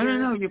Scheider.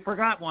 No, you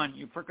forgot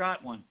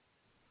one.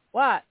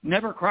 What?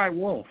 Never Cry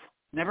Wolf.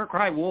 Never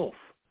Cry Wolf.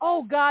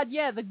 Oh, God,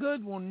 yeah, the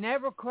good one,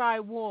 Never Cry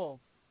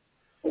Wolf.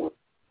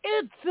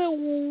 It's a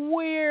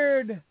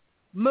weird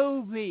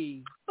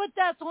movie, but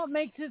that's what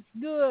makes it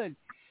good.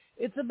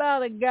 It's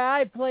about a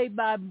guy played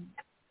by...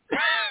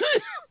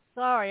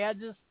 Sorry, I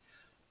just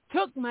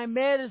took my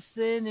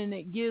medicine, and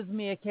it gives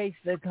me a case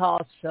of the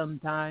cough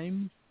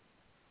sometimes.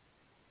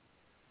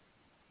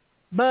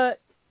 But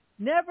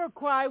Never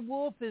Cry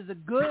Wolf is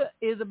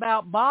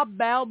about Bob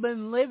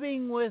Baldwin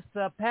living with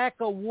a pack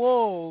of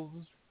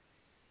wolves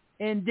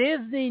and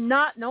Disney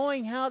not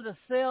knowing how to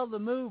sell the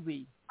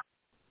movie.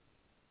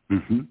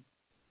 Mm-hmm.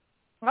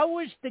 I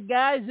wish the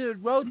guys who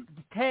had wrote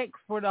the text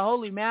for The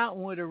Holy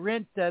Mountain would have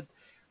written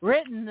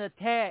the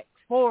text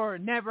for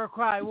Never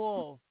Cry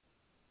Wolf.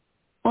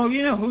 Well,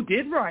 you know who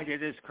did write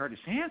it is Curtis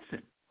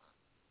Hanson.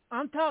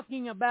 I'm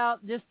talking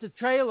about just the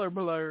trailer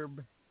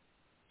blurb.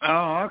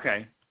 Oh,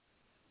 okay.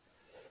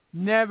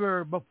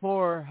 Never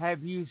before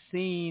have you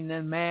seen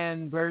a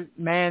man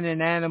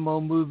and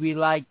animal movie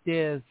like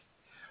this.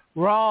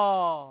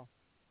 Raw,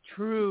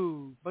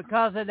 true,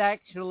 because it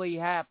actually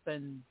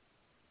happened.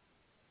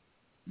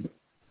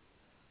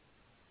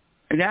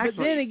 But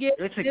then again,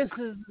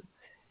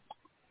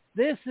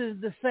 this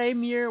is the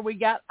same year we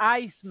got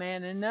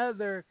Iceman,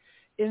 another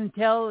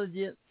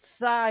intelligent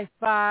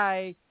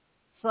sci-fi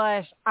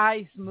 /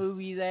 ice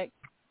movie that...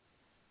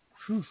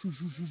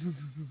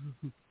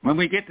 When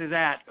we get to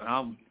that,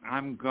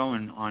 I'm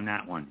going on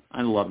that one.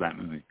 I love that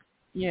movie.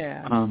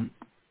 Yeah.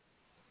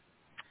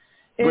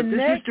 But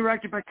this is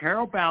directed by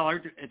Carol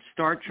Ballard. It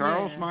starred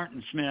Charles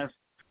Martin Smith,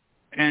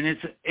 and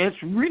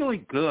it's really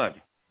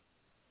good.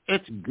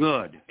 It's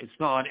good. It's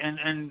solid,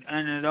 and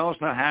it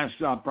also has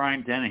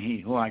Brian Dennehy,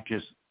 who I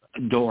just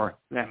adore,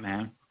 that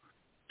man.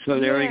 So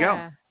there you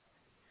go.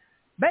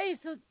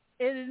 Basically,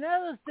 and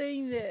another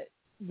thing that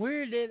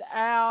weirded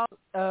out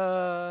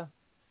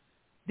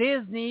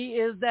Disney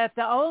is that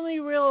the only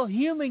real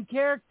human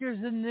characters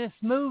in this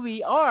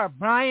movie are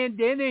Brian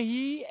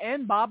Dennehy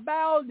and Bob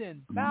Balaban.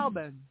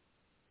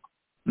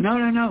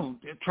 No.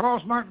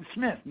 Charles Martin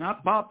Smith,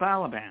 not Bob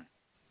Balaban.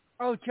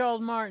 Oh,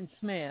 Charles Martin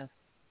Smith.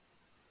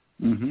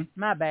 Mm-hmm.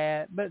 My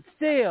bad. But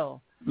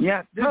still.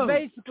 Yeah,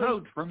 basically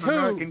Toad from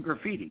American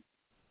Graffiti.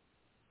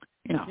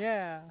 Yeah.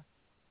 Yeah.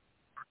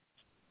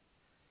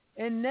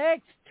 And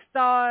next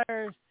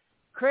stars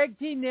Craig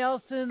T.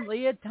 Nelson,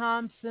 Leah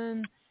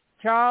Thompson,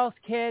 Charles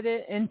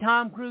Kedit, and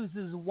Tom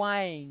Cruise's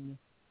Wang.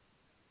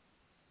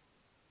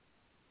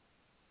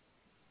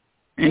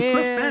 And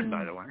Chris Penn,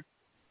 by the way.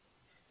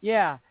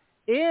 Yeah.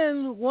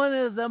 In one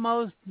of the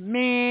most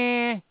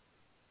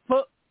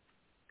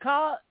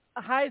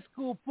high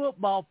school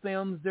football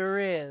films there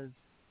is.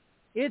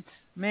 It's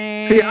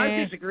See,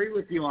 I disagree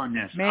with you on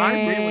this. I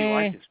really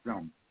like this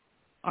film.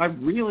 I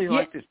really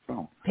like this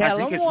film. I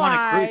think it's one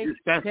of Cruise's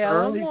best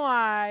early.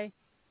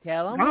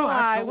 Tell them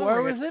why. Absolutely.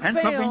 Where was it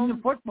Pennsylvania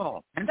filmed?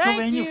 football.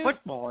 Pennsylvania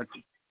football.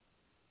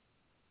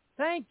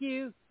 Thank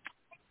you.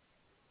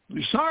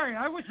 Sorry,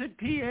 I was at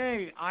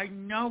PA. I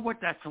know what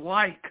that's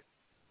like.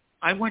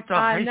 I went to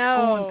high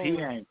school in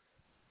PA.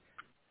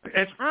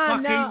 It's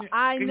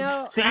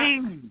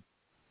insane.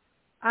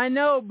 I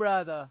know,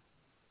 brother.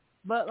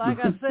 But like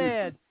I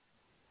said,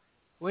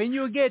 when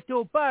you get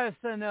too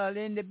personal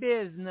in the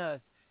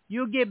business,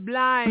 you get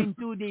blind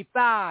to the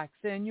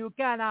facts and you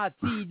cannot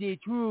see the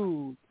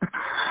truth.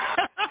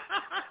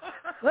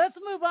 Let's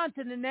move on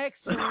to the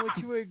next one,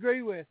 which we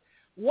agree with.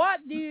 What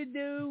do you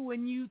do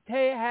when you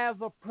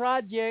have a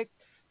project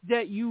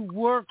that you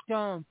worked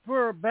on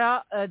for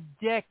about a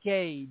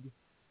decade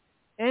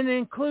and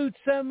include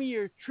some of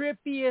your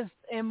trippiest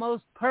and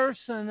most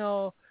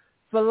personal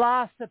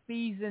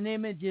philosophies and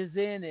images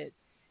in it,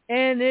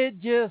 and it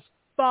just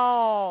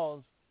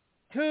falls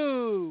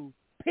to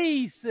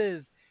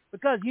pieces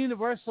because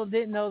Universal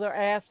didn't know their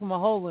ass from a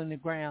hole in the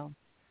ground?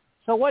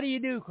 So what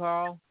do,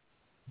 Carl?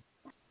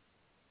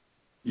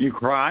 You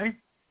cry?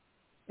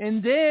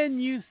 And then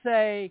you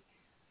say,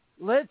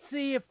 let's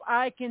see if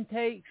I can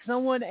take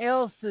someone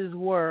else's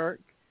work,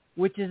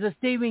 which is a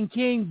Stephen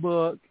King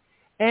book,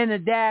 and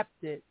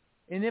adapt it.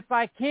 And if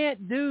I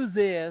can't do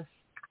this,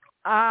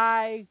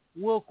 I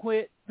will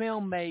quit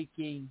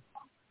filmmaking.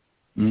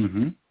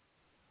 Mm-hmm.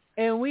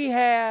 And we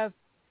have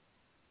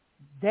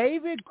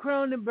David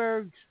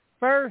Cronenberg's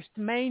first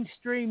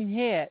mainstream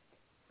hit,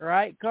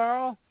 right,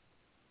 Carl?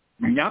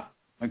 Yep,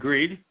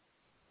 agreed.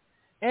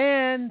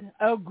 And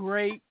a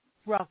great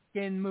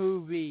fucking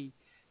movie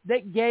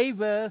that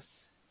gave us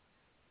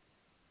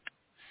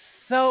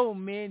so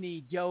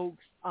many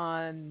jokes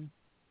on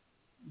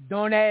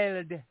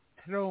Donald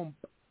Trump.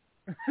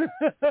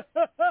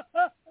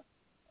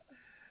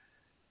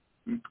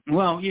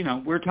 Well,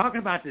 we're talking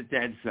about The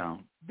Dead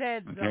Zone.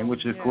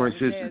 Which of course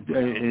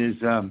is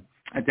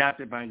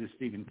adapted by the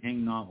Stephen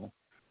King novel.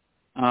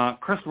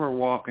 Christopher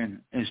Walken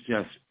is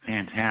just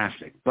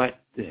fantastic, but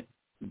the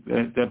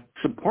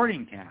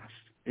supporting cast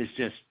is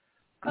just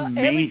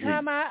amazing.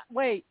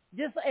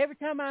 Every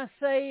time I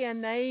say a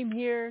name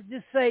here,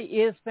 just say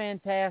is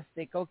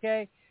fantastic,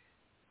 okay?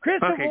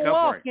 Christopher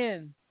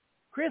Walken.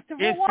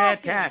 Is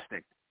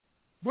fantastic.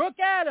 Brooke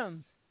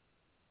Adams.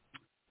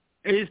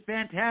 Is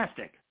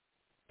fantastic.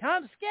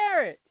 Tom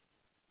Skerritt.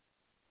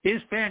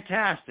 Is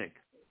fantastic.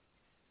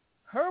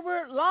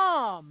 Herbert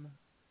Lom.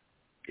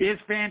 Is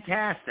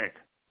fantastic.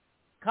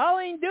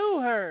 Colleen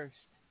Dewhurst.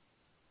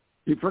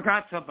 You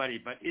forgot somebody,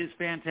 but is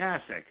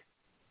fantastic.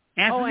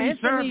 Anthony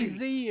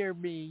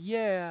Zerbe,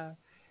 yeah.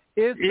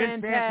 Is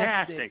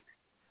fantastic.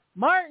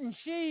 Martin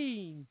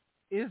Sheen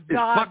is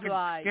godlike.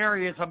 Fucking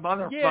scary as a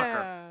motherfucker.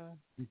 Yeah.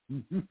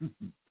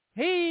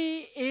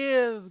 He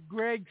is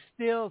Greg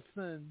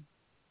Stilson.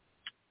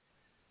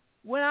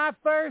 When I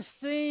first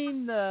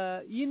seen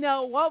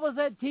what was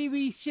that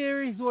TV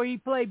series where he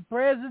played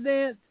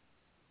president?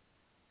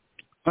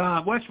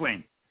 West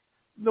Wing.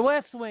 The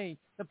West Wing.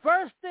 The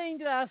first thing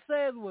that I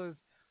said was,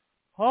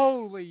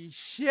 holy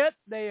shit,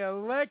 they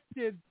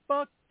elected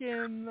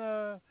fucking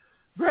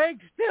Greg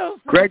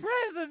Stilson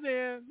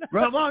president.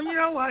 Well, you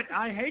know what?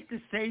 I hate to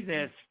say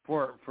this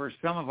for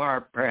some of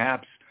our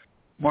perhaps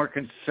more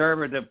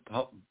conservative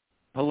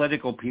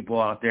political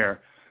people out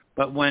there,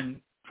 but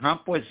when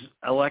Trump was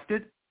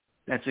elected,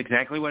 that's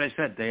exactly what I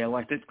said. They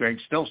elected Greg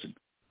Stilson.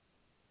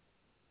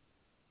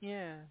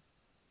 Yeah.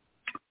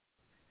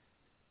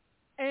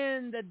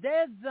 And The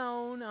Dead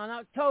Zone on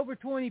October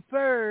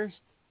 21st.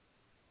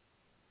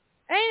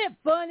 Ain't it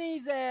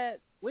funny that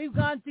we've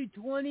gone through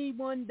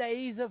 21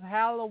 days of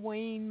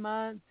Halloween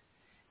month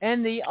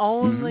and the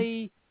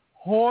only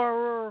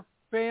horror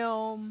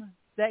film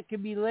that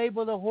can be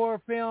labeled a horror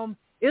film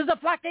is the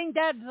fucking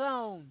Dead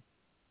Zone?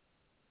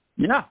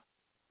 Yeah.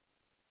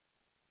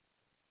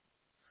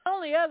 The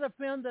only other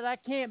film that I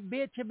can't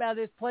bitch about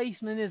its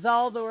placement is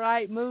All the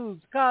Right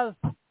Moves, because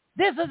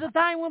this is the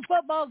time when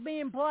football's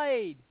being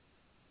played.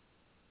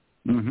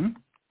 Mm-hmm.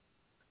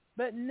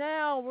 But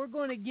now we're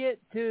going to get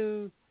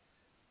to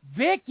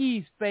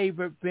Vicky's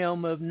favorite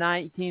film of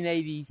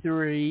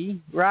 1983,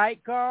 right,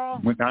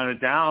 Carl? Without a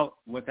doubt.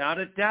 Without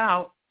a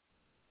doubt.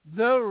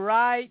 The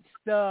Right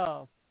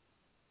Stuff.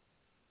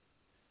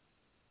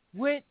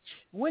 Which,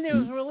 when it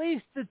was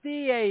released to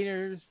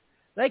theaters,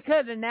 they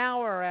cut an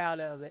hour out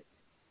of it.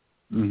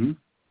 Mm-hmm.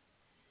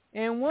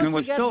 And once it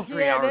was we got still to see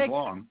 3 that hours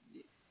long.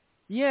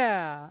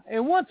 Yeah.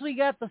 And once we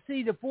got to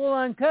see the full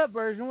uncut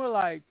version, we're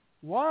like,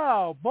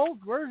 wow, both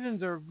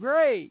versions are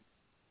great.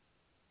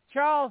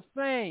 Charles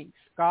Banks,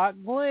 Scott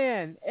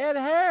Glenn, Ed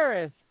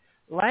Harris,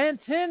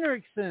 Lance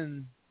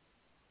Henriksen,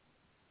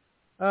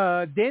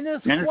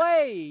 Dennis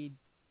Quaid,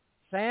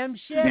 Sam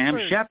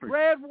Shepard,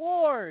 Fred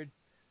Ward,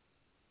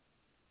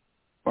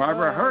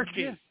 Barbara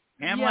Hershey,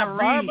 Pamela Reed,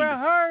 Barbara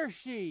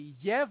Hershey,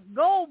 Jeff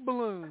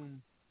Goldblum,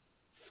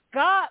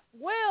 Scott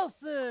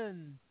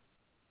Wilson,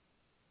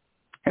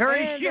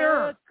 Harry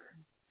Shearer.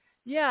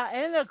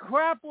 And a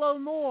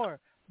crapload more.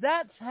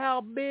 That's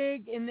how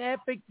big and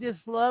epic this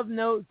love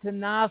note to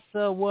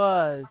NASA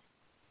was.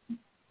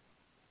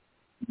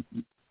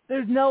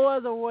 There's no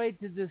other way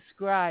to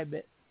describe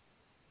it.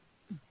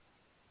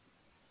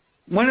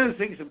 One of the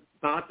things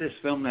about this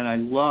film that I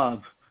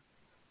love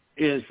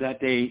is that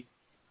they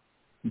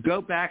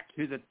go back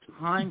to the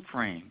time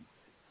frame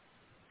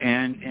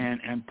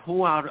and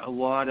pull out a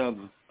lot of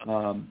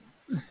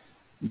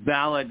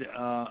valid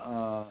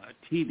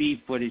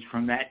TV footage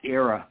from that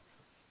era.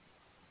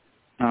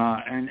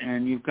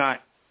 And you've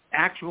got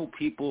actual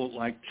people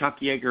like Chuck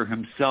Yeager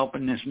himself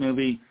in this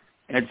movie,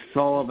 Ed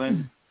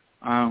Sullivan.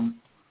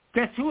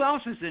 Guess who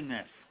else is in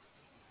this?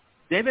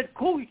 David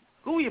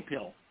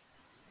Guglielmo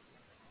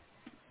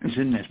is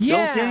in this.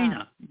 Yeah. Bill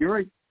Dana.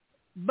 Yuri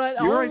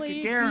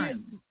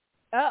Gagarin.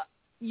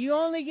 You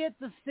only get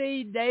to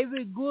see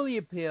David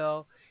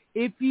Guglielmo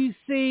if you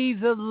see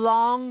the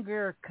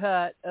longer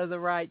cut of The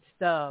Right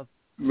Stuff.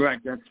 Right,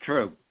 that's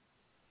true.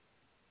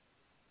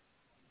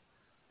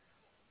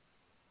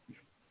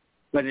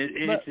 But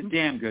it's a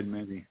damn good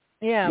movie.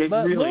 Yeah,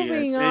 but really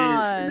moving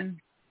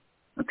on.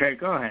 Okay,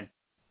 go ahead.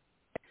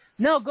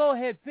 No, go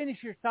ahead.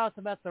 Finish your thoughts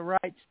about The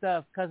Right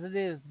Stuff, because it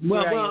is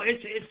Well, great.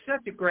 it's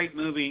such a great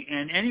movie,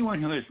 and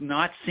anyone who has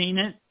not seen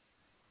it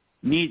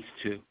needs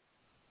to.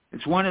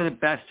 It's one of the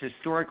best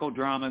historical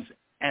dramas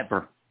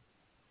ever.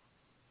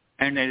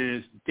 And it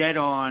is dead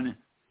on,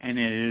 and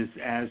it is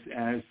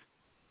as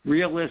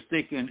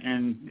realistic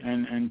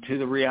and to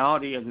the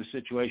reality of the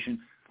situation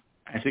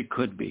as it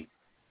could be.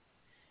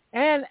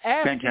 And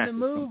after Fantastic the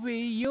movie,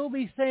 you'll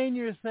be saying to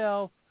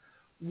yourself,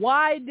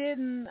 why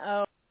didn't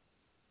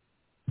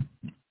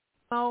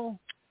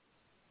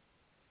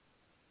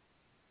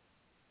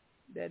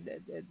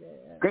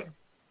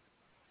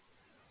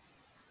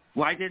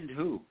Why didn't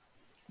who?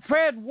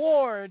 Fred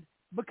Ward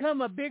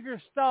become a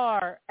bigger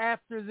star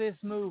after this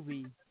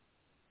movie?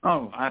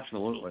 Oh,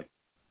 absolutely.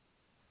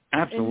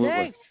 Absolutely. And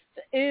next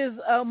is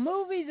a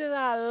movie that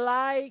I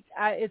like.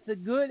 It's a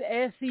good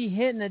S.E.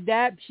 Hinton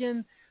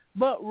adaptation,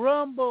 but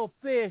Rumble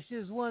Fish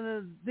is one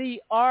of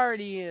the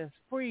artiest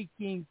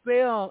freaking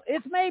film.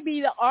 It's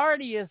maybe the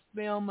artiest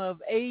film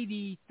of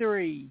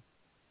 83.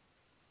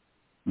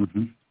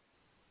 Mm-hmm.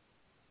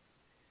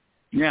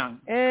 Yeah,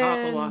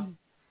 Coppola.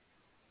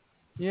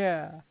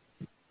 Yeah.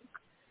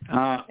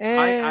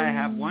 I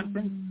have one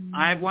thing.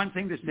 I have one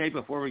thing to say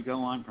before we go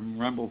on from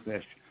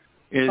Rumblefish,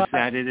 is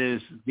that it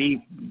is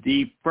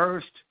the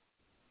first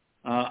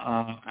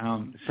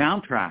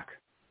soundtrack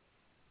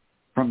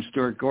from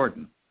Stuart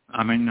Gordon.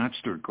 I mean, not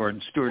Stuart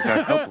Gordon, Stuart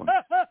Copeland.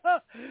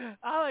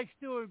 I like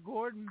Stuart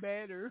Gordon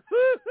better.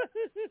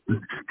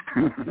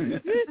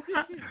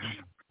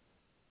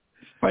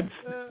 But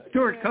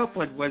Stuart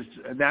Copeland was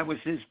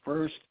his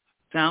first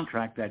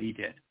soundtrack that he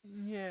did.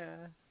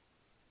 Yeah.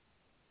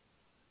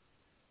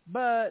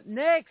 But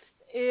next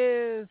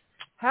is,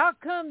 how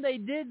come they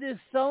did this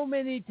so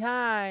many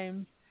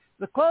times?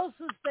 The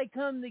closest they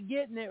come to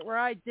getting it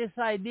right, this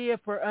idea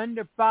for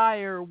Under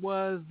Fire,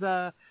 was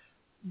the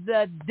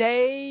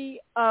day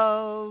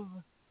of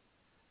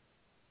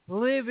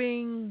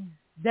living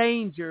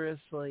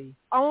dangerously.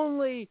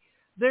 Only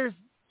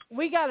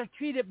we got to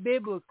treat it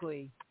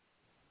biblically.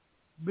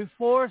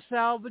 Before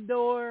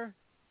Salvador,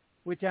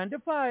 which Under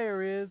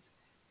Fire is,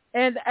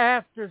 and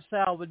after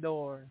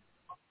Salvador.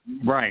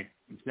 Right,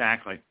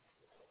 exactly.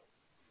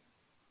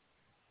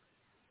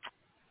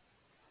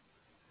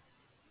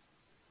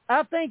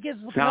 I think it's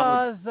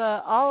because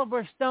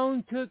Oliver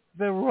Stone took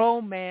the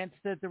romance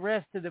that the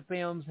rest of the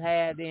films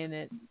had in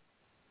it.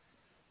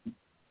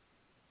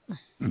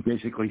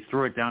 Basically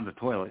threw it down the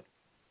toilet.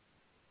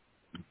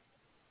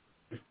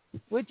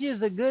 Which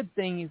is a good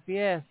thing if you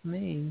ask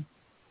me.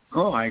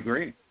 Oh, I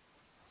agree.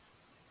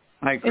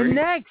 And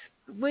next,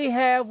 we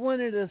have one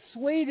of the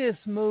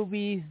sweetest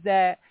movies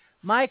that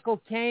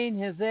Michael Caine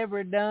has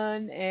ever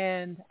done,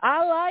 and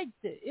I liked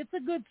it. It's a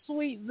good,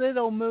 sweet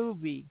little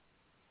movie.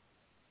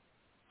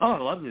 Oh, I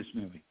love this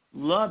movie.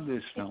 Love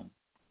this film.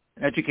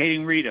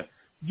 Educating Rita.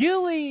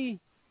 Julie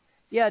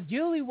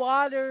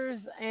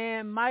Waters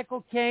and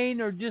Michael Caine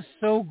are just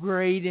so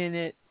great in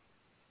it.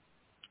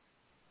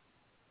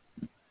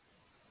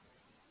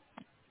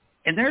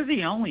 And they're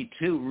the only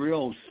two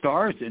real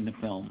stars in the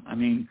film. I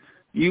mean,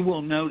 you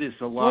will notice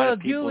a lot of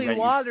people Julie that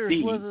Waters you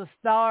see. was a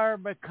star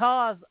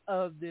because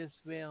of this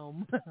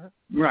film.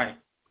 Right.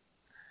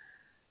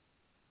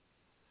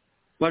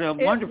 But a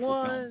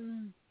wonderful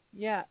film.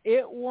 Yeah,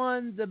 it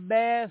won the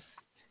best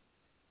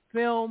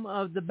film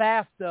of the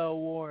BAFTA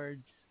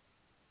Awards.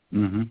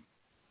 Mm-hmm.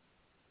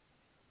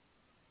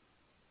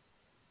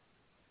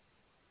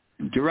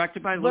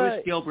 Directed by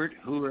Louis Gilbert,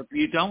 who, if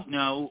you don't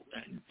know,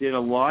 did a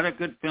lot of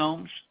good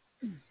films,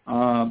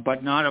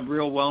 but not a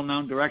real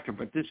well-known director.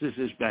 But this is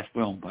his best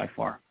film by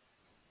far.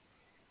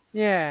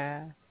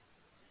 Yeah.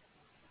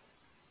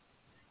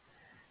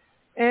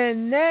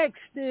 And next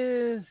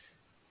is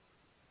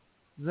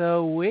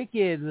The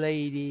Wicked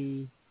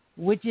Lady,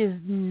 which is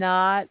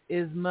not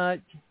as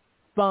much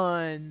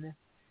fun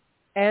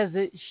as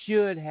it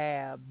should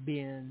have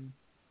been.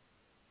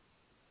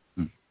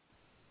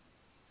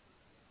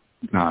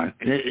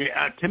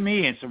 To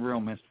me, it's a real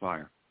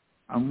misfire.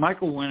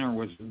 Michael Winner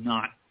was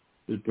not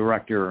the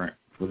director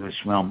for this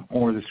film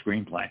or the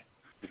screenplay.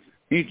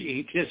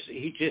 He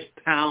just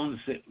pounds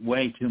it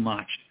way too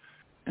much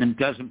and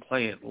doesn't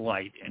play it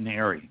light and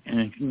airy, and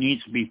it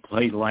needs to be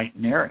played light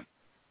and airy.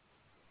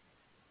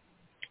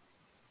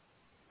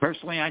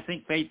 Personally, I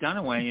think Faye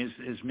Dunaway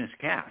is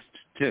miscast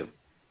too.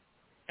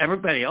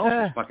 Everybody else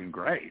is fucking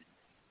great.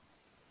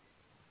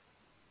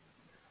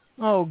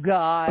 Oh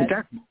God.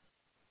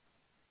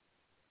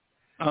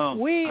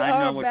 We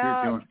are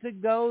about to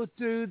go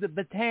through the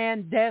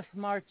Bataan Death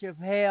March of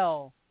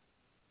Hell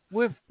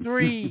with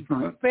 3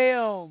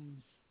 films.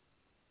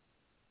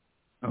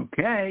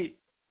 Okay.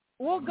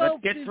 We'll go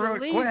Let's get through through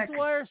the it least quick.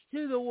 worst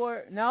to the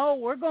worst. No,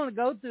 we're going to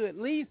go through it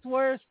least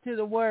worst to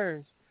the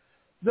worst.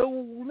 The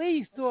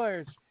least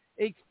worst.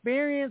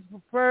 Experience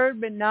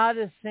preferred but not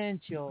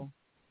essential.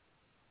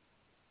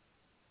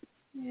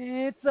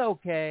 It's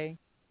okay.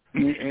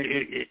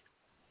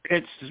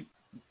 It's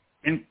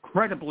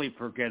incredibly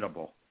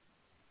forgettable.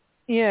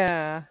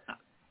 Yeah.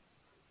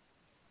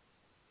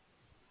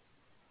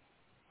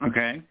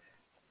 Okay.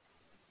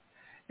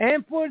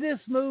 And for this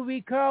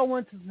movie, Carl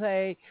wants to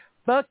say,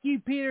 fuck you,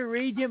 Peter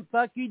Regent,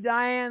 fuck you,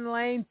 Diane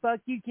Lane, fuck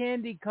you,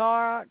 Candy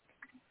Cock,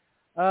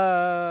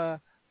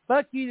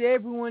 fuck you to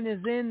everyone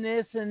is in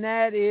this, and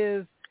that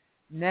is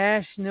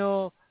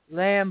National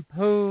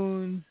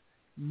Lampoon's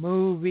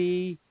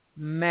Movie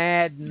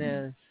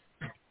Madness.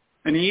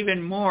 And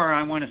even more,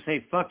 I want to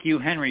say fuck you,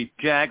 Henry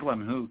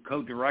Jaglom, who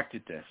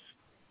co-directed this.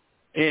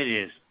 It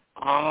is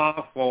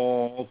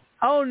awful.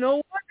 Oh,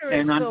 no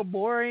wonder it's so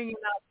boring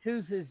and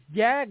obtuse. It's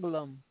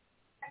Jaglom.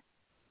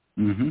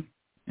 Mm-hmm.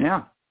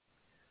 Yeah.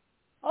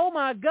 Oh,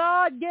 my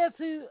God, guess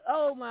who?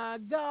 Oh, my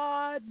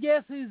God,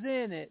 guess who's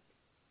in it?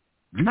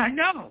 I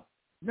know.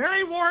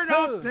 Mary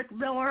Warnock, Dick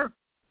Miller,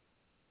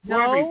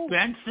 Harvey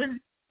Benson.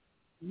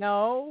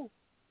 No.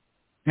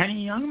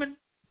 Penny Youngman.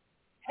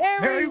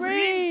 Harry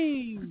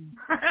Reid.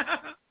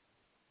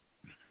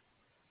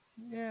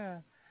 Yeah.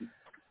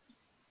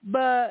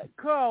 But,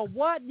 Carl,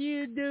 what do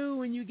you do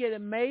when you get a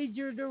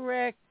major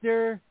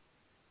director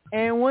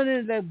and one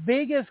of the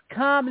biggest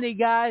comedy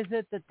guys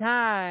at the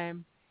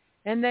time,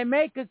 and they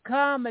make a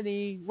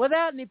comedy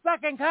without any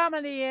fucking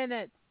comedy in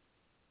it?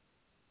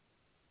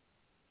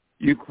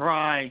 You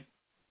cry.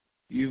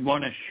 You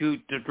want to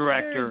shoot the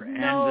director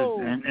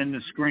and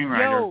the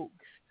screenwriter. Jokes.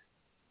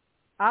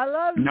 I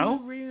love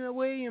you,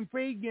 William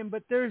Friedkin,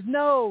 but there's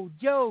no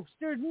jokes.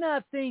 There's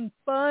nothing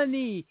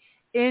funny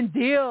in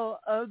Deal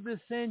of the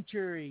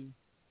Century.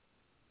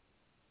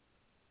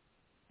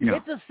 Yeah.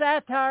 It's a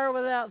satire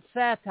without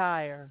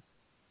satire.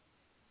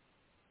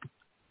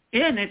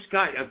 And it's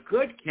got a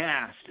good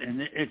cast,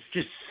 and it's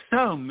just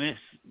so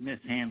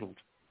mishandled.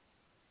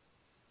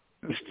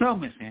 It's so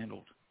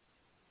mishandled.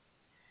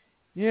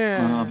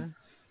 Yeah.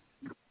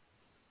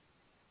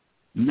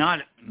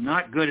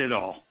 Not good at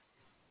all.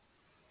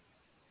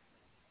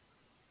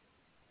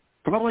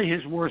 Probably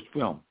his worst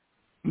film,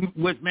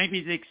 with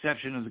maybe the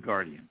exception of The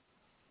Guardian.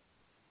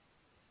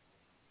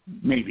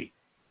 Maybe.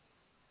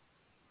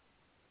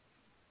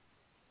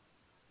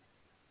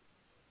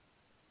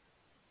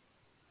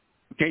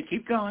 Okay,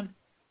 keep going.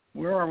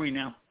 Where are we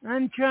now?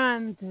 I'm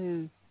trying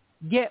to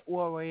get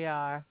where we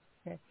are.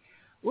 Okay.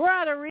 We're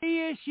at a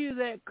reissue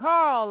that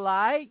Carl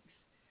likes.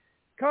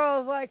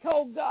 Carl's like,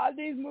 oh, God,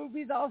 these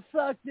movies all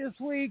suck this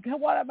week.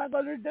 What am I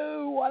going to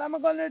do? What am I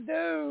going to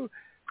do?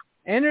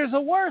 And there's a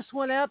worse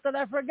one out that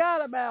I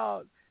forgot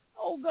about.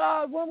 Oh,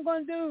 God, what am I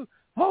going to do?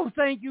 Oh,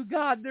 thank you,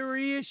 God, they're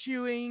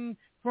reissuing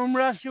From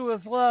Russia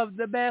With Love,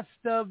 the best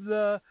of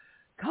the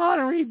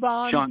Connery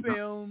Bond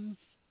films.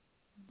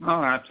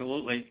 Oh,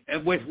 absolutely.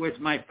 With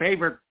my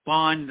favorite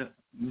Bond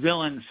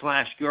villain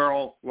 /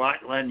 girl,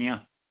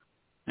 Lenya,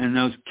 and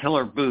those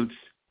killer boots.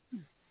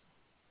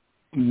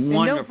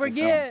 Wonderful and don't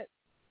forget film.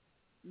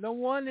 The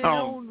one and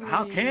only.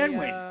 How can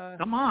we?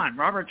 Come on,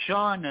 Robert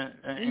Shaw and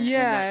that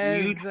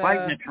huge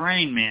fight in the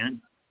train,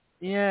 man.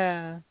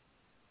 Yeah.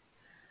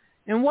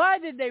 And why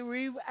did they,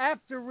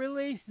 after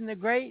releasing the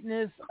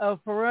greatness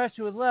of For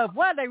Russia With Love,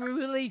 why did they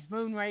release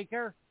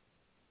Moonraker?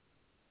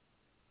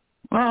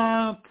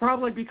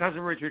 Probably because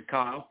of Richard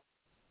Kyle.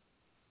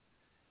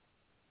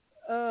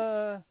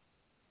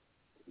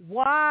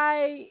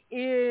 Why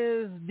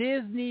is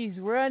Disney's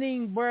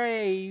Running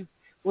Brave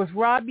with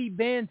Robbie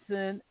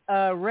Benson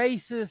a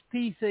racist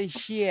piece of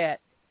shit?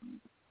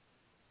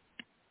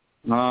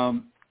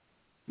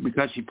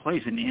 Because she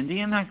plays an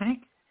Indian, I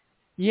think.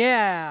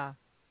 Yeah,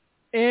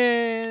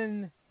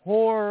 in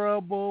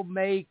horrible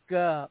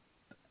makeup.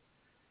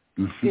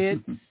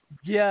 It's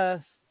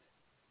just,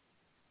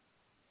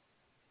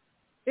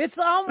 it's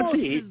almost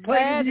as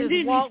bad as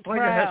Walt He's played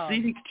Proud. a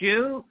Hasidic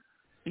Jew.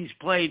 He's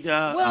played.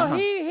 Well,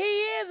 he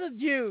is a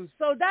Jew,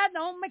 so that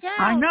don't count.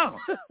 I know.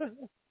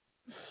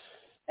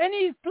 And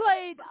he's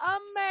played a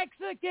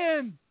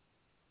Mexican.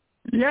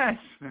 Yes.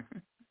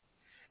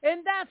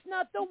 And that's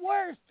not the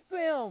worst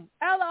film.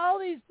 Out of all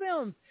these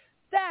films,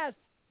 that's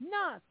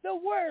not the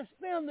worst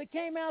film that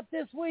came out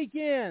this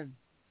weekend.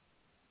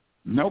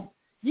 Nope.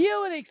 You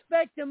would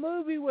expect a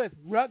movie with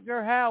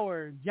Rutger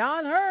Hauer,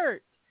 John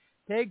Hurt,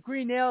 Ted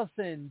Cree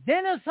Nelson,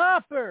 Dennis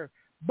Hopper,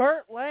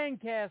 Burt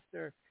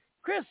Lancaster,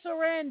 Chris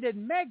Sarandon,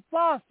 Meg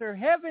Foster,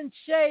 Heaven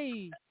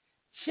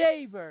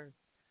Shaver.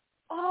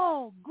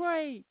 All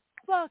great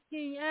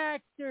fucking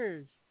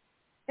actors.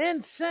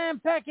 And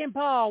Sam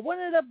Peckinpah, one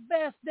of the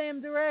best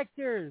damn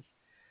directors.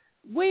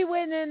 We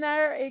went in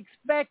there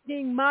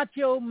expecting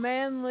macho,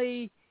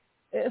 manly,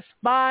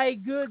 spy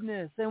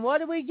goodness. And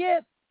what do we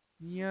get?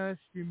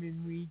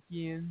 Yesterman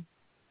Weekend.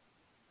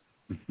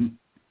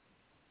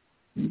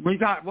 We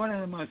got one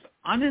of the most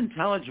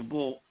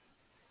unintelligible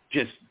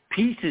just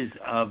pieces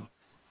of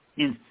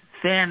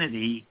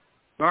insanity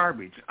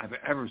garbage I've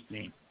ever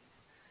seen.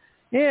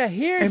 Yeah,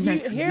 here's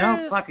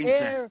no fucking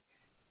sense.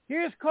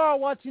 Here's Carl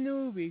watching the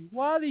movie.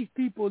 Why are these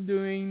people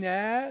doing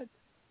that?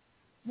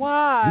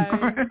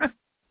 Why?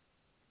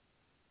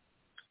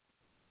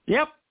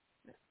 Yep.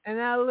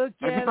 And I look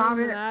at him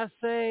and I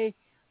say,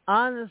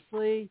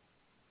 honestly,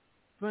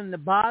 from the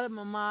bottom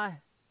of my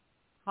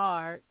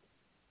heart,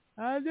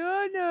 I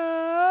don't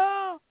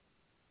know.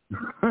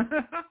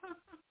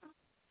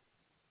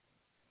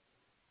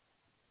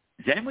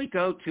 Then we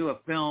go to a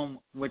film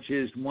which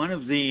is one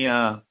of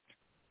the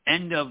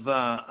end of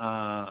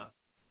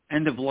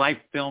life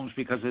films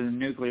because of the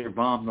nuclear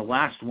bomb. The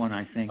last one,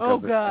 I think. Oh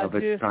of God, of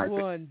its this type.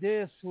 one.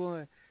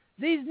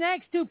 These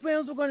next two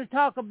films we're going to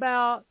talk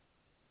about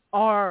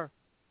are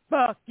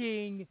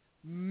fucking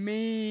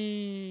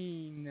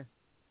mean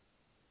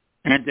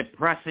and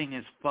depressing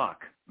as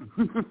fuck.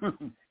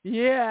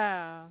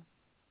 Yeah.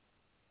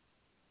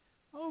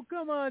 Oh,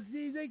 come on,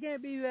 Steve. They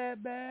can't be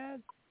that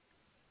bad.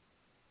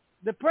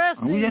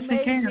 Depressing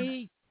made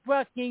me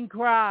fucking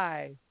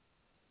cry.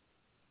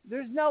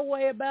 There's no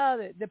way about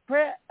it.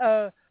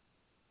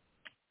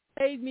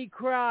 Made me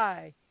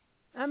cry.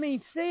 I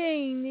mean,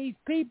 seeing these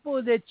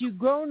people that you've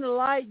grown to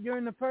like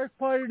during the first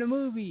part of the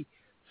movie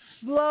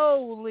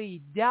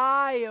slowly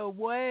die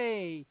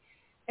away.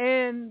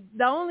 And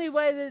the only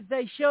way that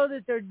they show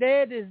that they're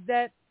dead is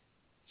that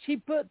she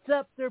puts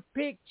up their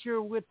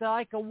picture with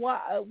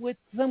with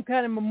some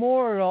kind of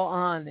memorial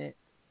on it.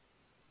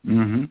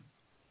 Mm-hmm.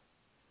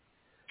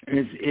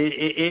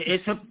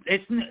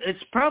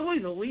 It's probably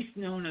the least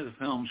known of the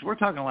films. We're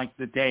talking like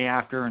The Day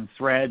After and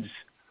Threads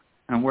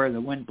and Where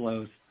the Wind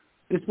Blows.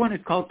 This one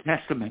is called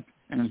Testament,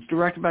 and it's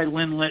directed by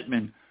Lynn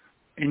Littman,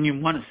 and you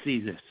want to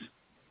see this.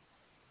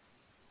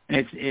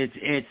 It's good.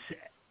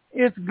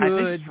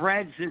 I think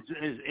Threads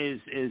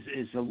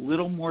is a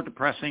little more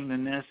depressing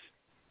than this,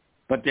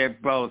 but they're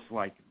both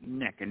like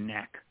neck and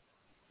neck.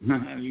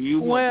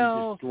 You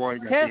want to destroy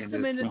at the end of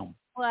this film. Testament is a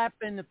slap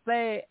in the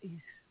face.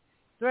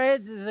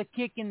 Threads is a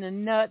kick in the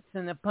nuts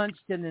and a punch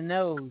to the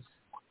nose.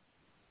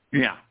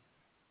 Yeah.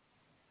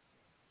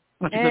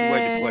 That's a good way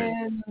to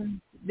put it.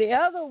 The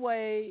other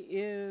way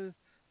is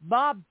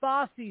Bob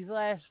Fosse's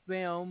last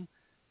film,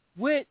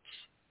 which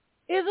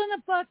isn't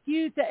a fuck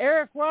you to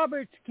Eric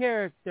Roberts'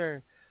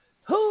 character.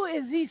 Who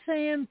is he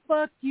saying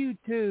fuck you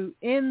to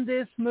in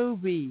this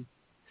movie?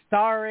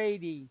 Star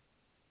 80.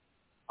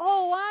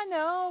 Oh, I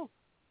know.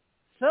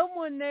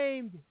 Someone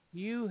named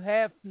Hugh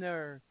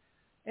Hefner.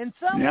 And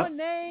someone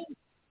named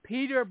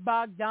Peter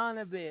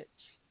Bogdanovich.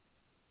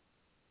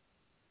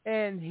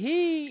 And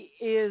he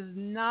is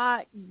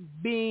not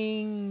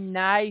being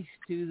nice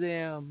to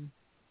them.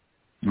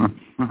 Not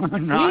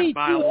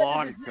by a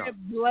lot of stuff. He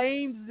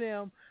blames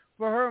them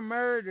for her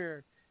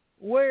murder.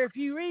 Where if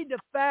you read the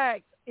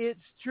facts, it's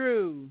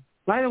true.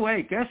 By the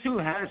way, guess who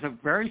has a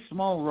very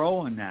small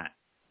role in that?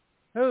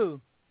 Who?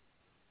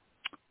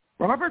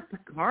 Robert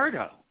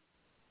Picardo.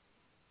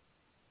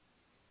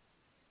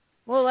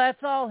 Well,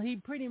 that's all he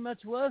pretty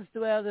much was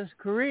throughout his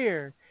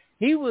career.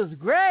 He was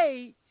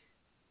great,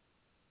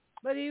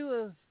 but he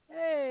was,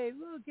 hey,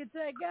 look, it's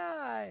that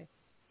guy.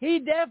 He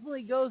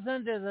definitely goes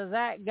under the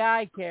that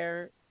guy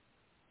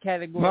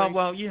category.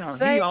 Well, you know,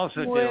 he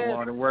also did a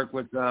lot of work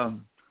with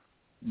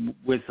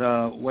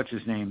what's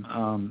his name,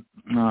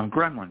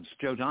 Gremlins,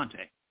 Joe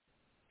Dante.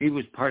 He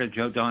was part of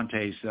Joe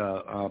Dante's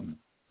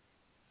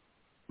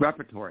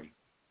repertory.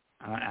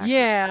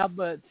 Yeah,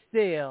 but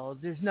still,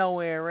 there's no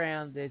way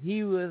around it.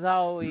 He was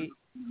always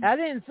I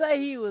didn't say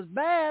he was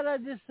bad. I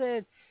just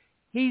said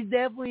he's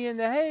definitely in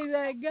the hey,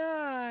 that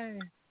guy.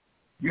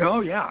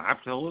 Oh, yeah,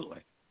 absolutely.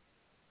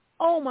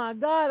 Oh, my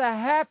God,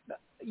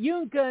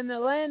 Yunka in the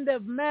Land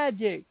of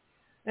Magic.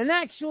 An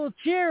actual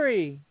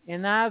cherry.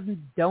 And I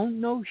don't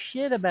know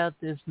shit about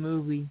this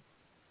movie.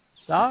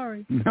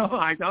 Sorry. No,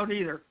 I don't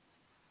either.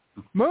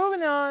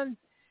 Moving on.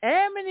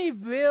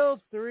 Amityville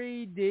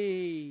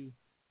 3D.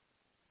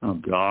 Oh,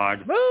 God.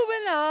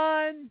 Moving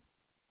on.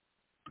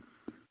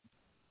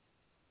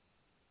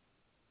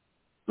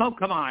 Oh,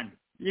 come on.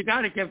 You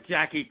got to give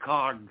Jackie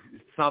Cog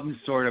some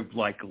sort of,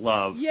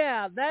 love.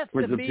 Yeah, that's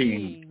the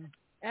being.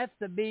 That's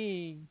the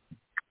being.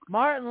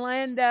 Martin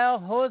Landau,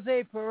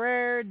 Jose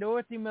Ferrer,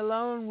 Dorothy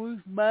Malone,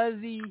 Ruth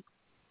Buzzy,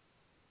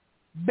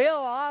 Bill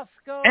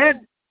Osco.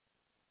 And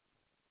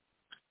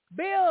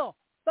Bill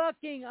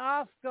fucking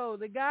Osco,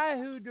 the guy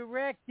who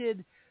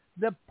directed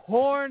the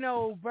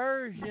porno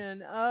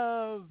version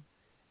of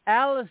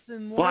Alice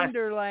in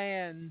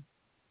Wonderland.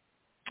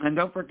 And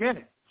don't forget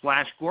it,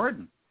 Flash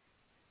Gordon.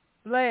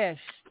 Flash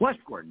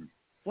Gordon.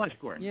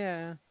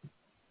 Yeah.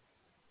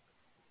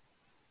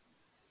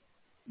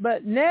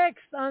 But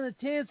next on the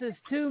 10th is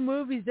two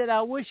movies that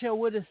I wish I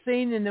would have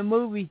seen in the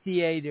movie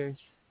theaters.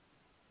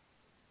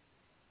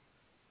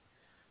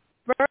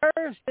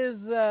 First is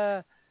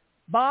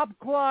Bob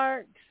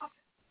Clark's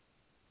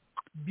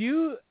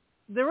The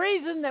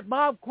reason that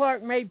Bob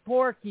Clark made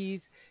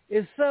Porky's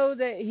is so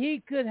that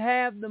he could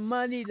have the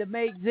money to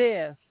make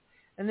this.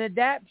 An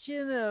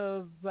adaptation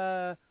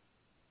of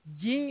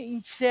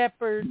Gene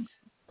Shepard's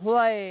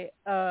book,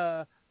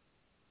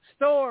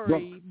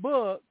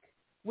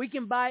 We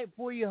Can Buy It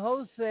For You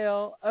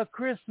Wholesale, A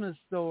Christmas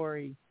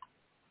Story.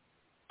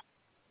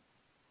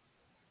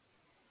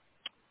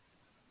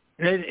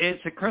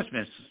 It's a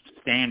Christmas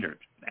standard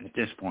at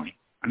this point.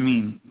 I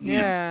mean,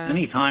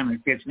 anytime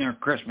it gets near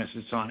Christmas,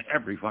 it's on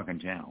every fucking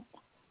channel.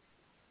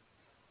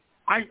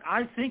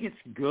 I think it's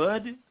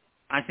good.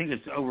 I think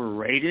it's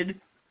overrated,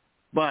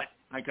 but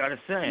I gotta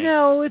say,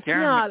 no, it's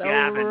Darren not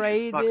McGavin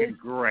overrated. is fucking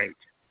great.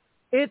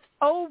 It's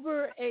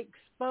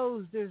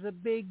overexposed. There's a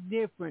big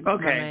difference, my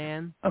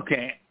man.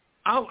 Okay,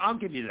 I'll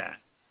give you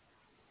that.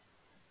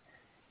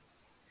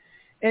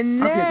 And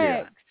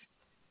next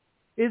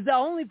is the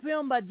only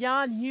film by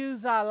John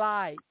Hughes I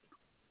like.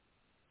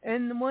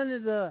 And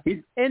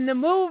in the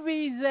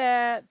movies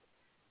that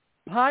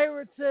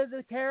Pirates of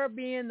the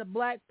Caribbean, The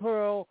Black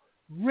Pearl,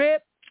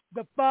 ripped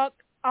the fuck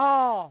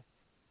off.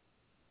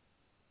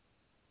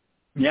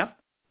 Yep.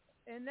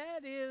 And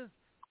that is,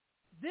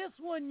 this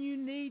one you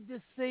need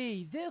to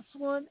see. This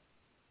one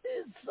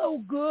is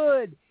so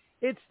good.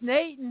 It's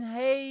Nathan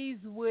Hayes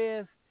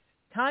with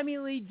Tommy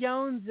Lee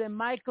Jones and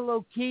Michael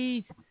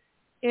O'Keefe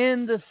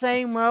in the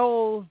same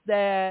roles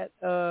that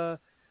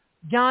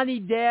Johnny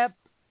Depp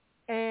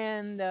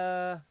and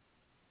the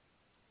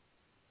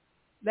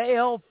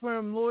elf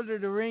from Lord of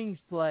the Rings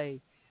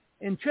play.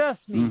 And trust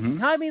me,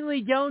 Tommy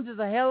Lee Jones is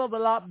a hell of a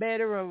lot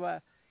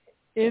better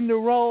in the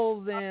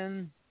role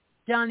than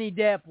Johnny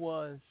Depp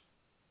was.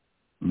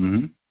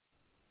 Mm-hmm.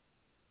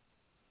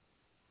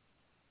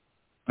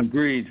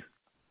 Agreed.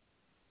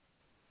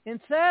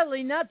 And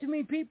sadly, not too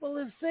many people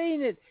have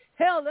seen it.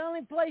 Hell, the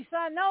only place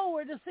I know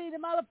where to see the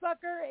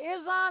motherfucker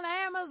is on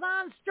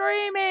Amazon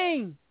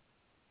streaming.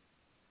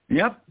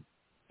 Yep.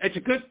 It's a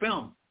good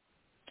film.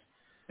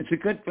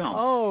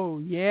 Oh,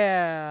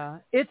 yeah.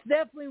 It's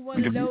definitely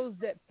one of those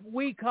that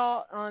we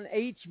caught on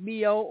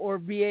HBO or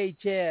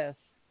VHS.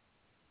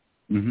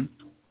 Mm-hmm.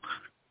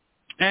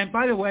 And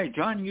by the way,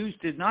 John Hughes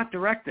did not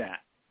direct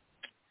that.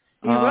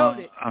 He wrote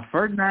it.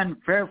 Ferdinand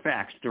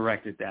Fairfax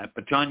directed that,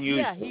 but John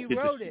Hughes did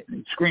wrote it.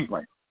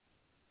 Screenplay.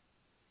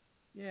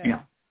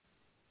 Yeah.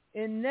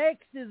 And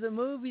next is a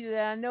movie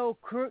that I know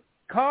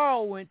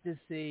Carl went to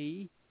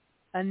see,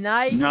 A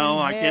Night in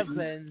Heaven.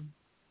 Didn't.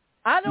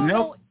 I don't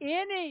know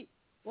any...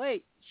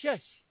 Wait,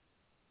 shush.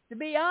 To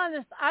be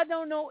honest, I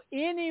don't know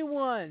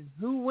anyone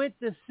who went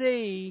to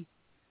see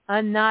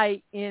A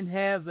Night in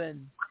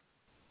Heaven.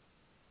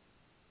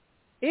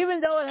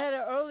 Even though it had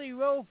an early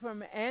role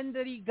from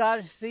Andy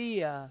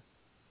Garcia,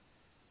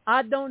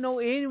 I don't know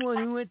anyone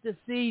who went to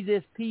see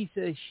this piece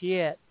of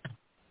shit.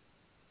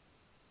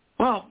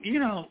 Well,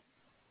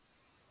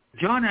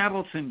 John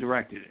Avildsen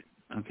directed it,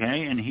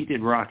 okay, and he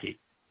did Rocky.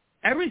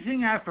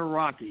 Everything after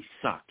Rocky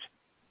sucked.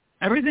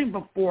 Everything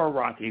before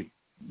Rocky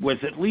was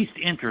at least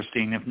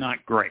interesting, if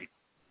not great.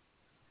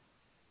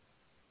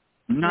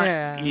 I'm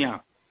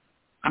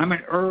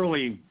an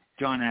early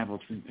John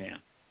Avildsen fan.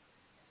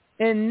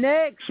 And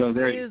next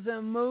is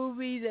a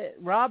movie that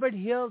Robert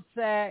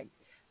Hiltsack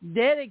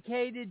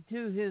dedicated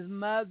to his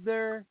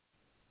mother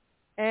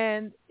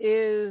and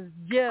is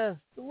just,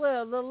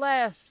 the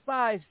last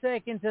 5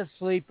 seconds of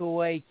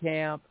Sleepaway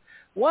Camp.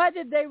 Why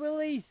did they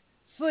release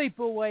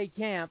Sleepaway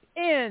Camp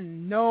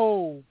in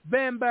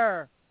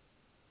November?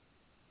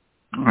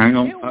 I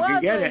don't fucking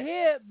get it. It was a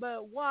hit,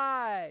 but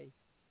why?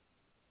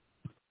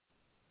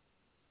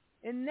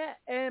 And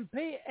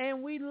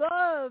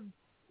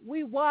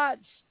we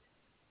watched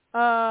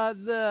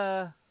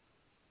the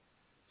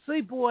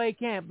Sleepaway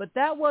Camp, but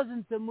that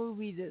wasn't the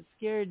movie that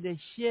scared the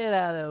shit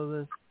out of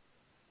us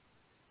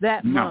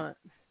that month.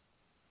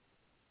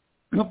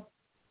 Nope.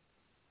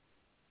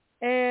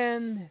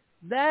 And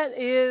that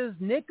is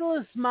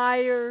Nicholas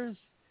Meyer's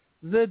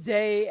The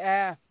Day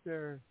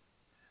After,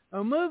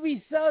 a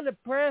movie so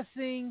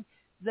depressing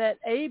that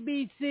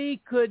ABC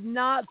could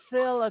not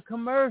sell a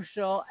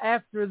commercial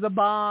after the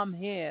bomb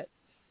hit.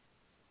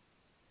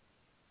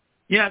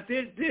 Yeah,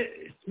 the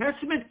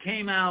Testament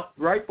came out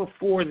right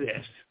before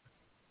this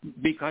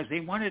because they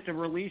wanted to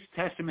release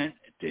Testament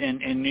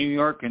in New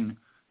York and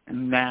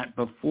that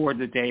before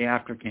The Day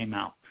After came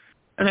out.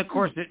 And, of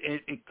course,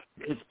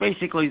 it's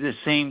basically the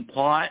same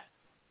plot.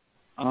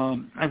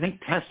 I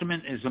think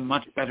Testament is a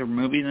much better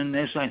movie than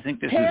this. I think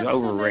this is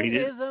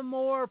overrated. Testament is a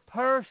more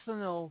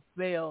personal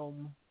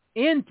film,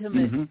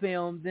 intimate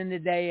film than The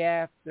Day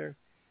After.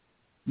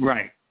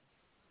 Right.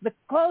 The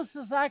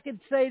closest I could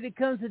say that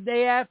comes The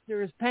Day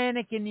After is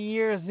Panic in the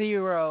Year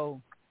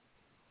Zero.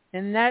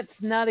 And that's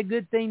not a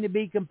good thing to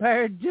be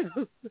compared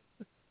to.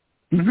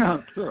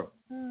 No, true.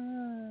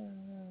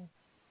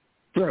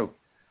 True.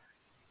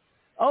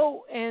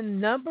 Oh,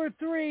 and number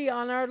 3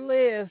 on our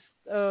list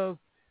of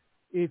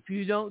if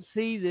you don't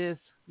see this,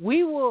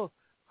 we will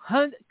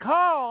hunt.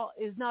 Carl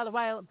is not a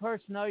violent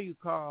person, are you,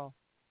 Carl?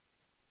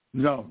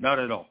 No, not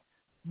at all.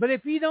 But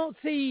if you don't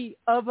see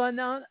of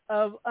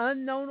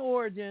unknown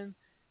origin,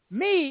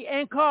 me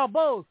and Carl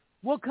both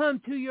will come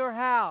to your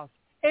house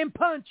and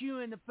punch you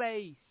in the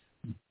face.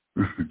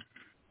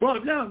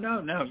 Well,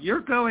 no.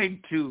 You're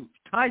going to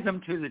tie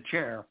them to the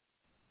chair,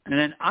 and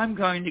then I'm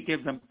going to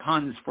give them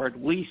puns for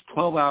at least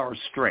 12 hours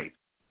straight.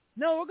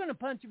 No, we're going to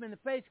punch them in the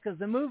face because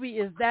the movie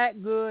is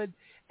that good,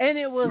 and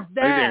it was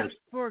that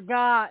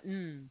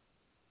forgotten.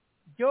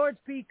 George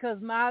P.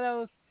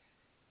 Cosmatos,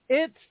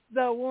 it's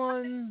the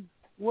one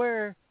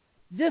where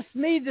just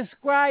me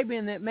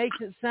describing it makes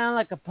it sound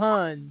like a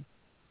pun.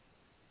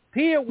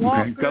 Peter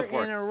Walker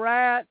and a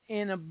rat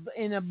in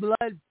a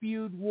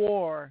blood-feud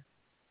war.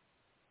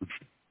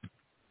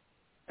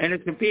 And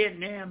it's a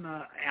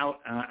Vietnam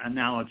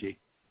analogy.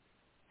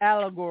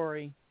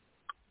 Allegory.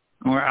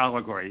 Or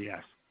allegory,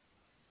 yes.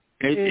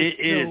 It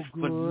is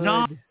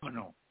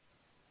phenomenal.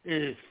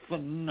 It is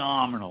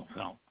phenomenal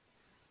film.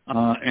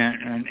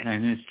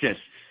 And it's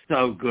just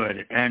so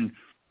good. And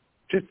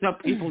just so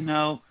people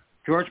know,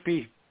 George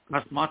P.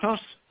 Cosmatos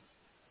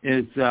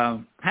is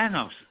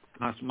Panos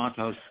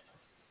Cosmatos'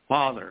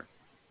 father.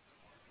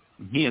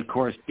 He, of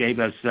course, gave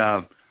us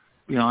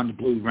Beyond the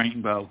Blue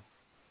Rainbow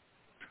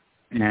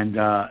and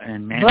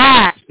Mandy.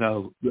 Black.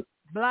 So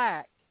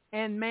Black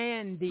and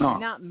Mandy,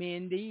 not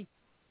Mindy.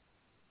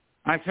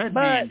 I said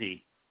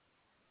Mandy.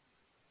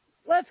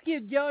 Let's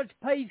give George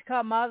P.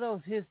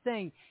 Cosmatos his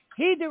thing.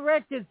 He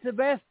directed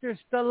Sylvester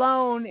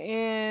Stallone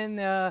in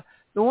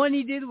the one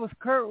he did with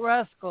Kurt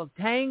Russell,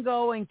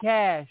 Tango and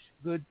Cash.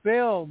 Good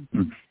film.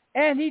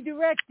 And he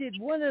directed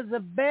one of the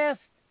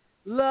best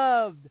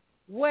loved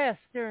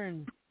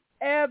Westerns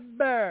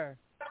ever.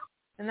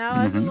 And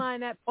I'll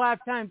underline that 5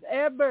 times,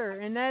 ever,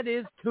 and that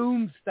is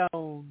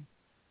Tombstone.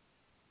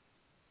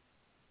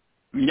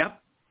 Yep.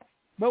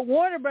 But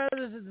Warner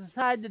Brothers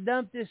decided to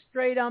dump this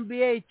straight on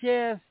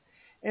VHS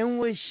and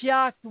was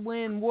shocked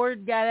when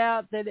word got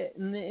out that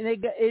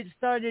it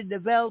started to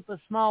develop a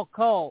small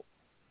cult.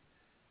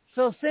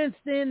 So since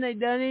then, they've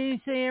done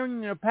anything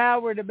in their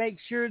power to make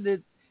sure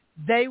that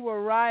they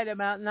were right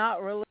about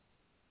not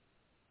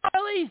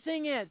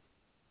releasing it.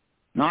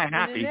 Not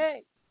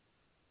happy.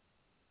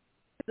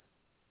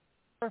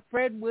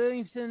 Fred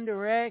Williamson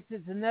directs.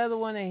 It's another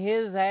one of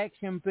his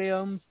action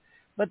films,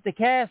 but the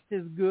cast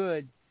is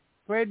good.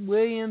 Fred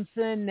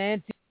Williamson,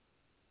 Nancy,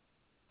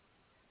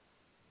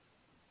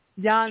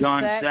 John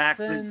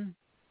Saxon,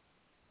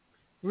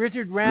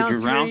 Richard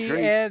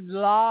Roundtree, Ed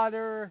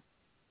Lauder,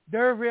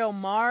 D'Urville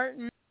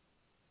Martin,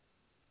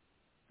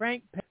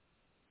 Frank Perry,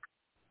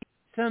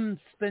 some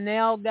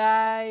Spinell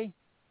guy.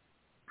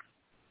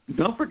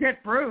 Don't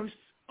forget Bruce,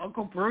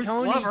 Uncle Bruce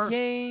Glover. Tony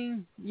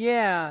King,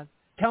 yeah.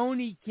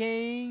 Tony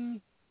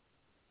King.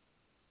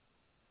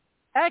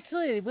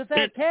 Actually, with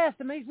that cast,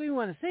 it makes me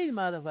want to see the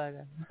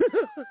motherfucker.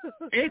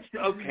 It's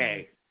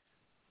okay.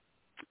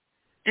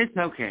 It's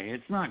okay.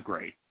 It's not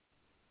great.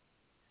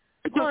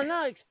 Well, I'm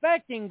not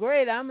expecting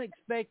great. I'm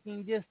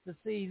expecting just to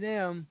see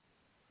them.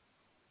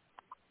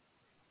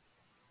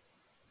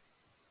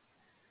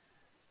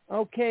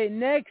 Okay,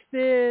 next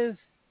is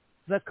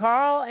the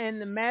Carl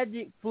and the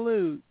Magic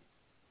Flute.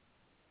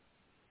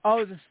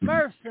 Oh, the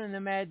Smurfs and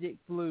the Magic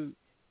Flute.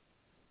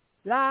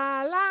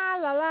 La la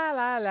la la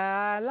la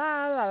la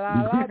la la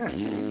la.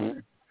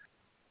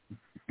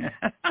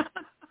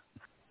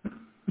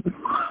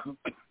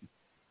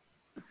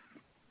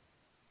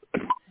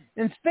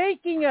 And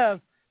speaking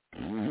of,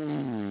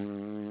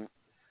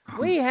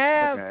 we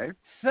have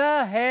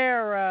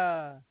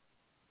Sahara.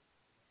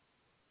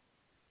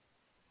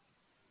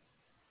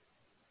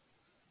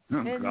 Oh,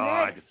 and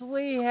God. Next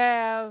we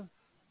have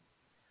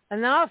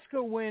an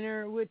Oscar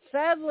winner, which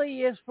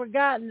sadly is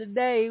forgotten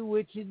today,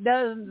 which it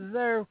doesn't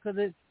deserve because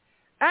it's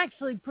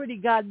actually pretty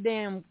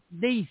goddamn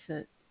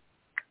decent.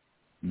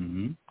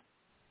 Mm-hmm.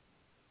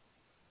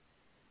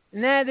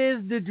 And that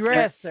is The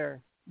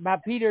Dresser by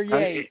Peter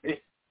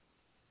Yates.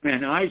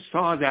 And I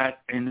saw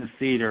that in the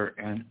theater,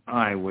 and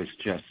I was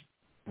just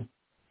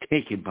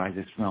taken by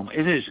this film.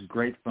 It is a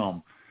great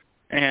film.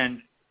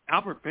 And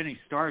Albert Finney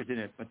stars in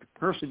it, but the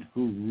person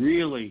who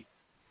really,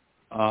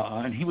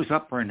 and he was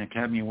up for an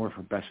Academy Award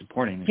for Best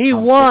Supporting. He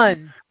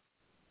won.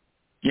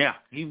 Yeah,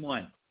 he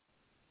won.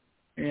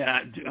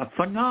 Yeah,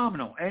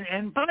 phenomenal.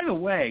 And by the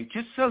way,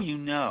 just so you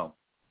know,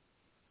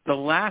 the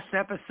last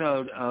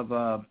episode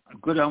of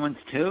Good Omens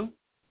 2,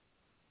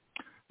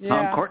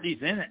 Tom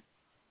Courtenay's in it.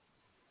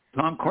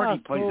 Tom Courtenay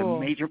plays a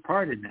major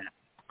part in that.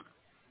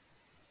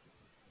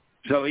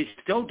 So he's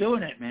still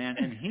doing it, man,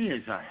 and he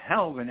is a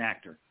hell of an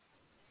actor.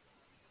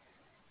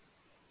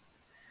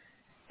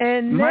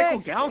 And Michael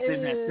Gall's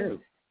in that too.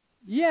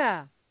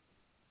 Yeah.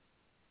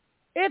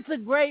 It's a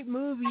great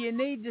movie. You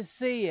need to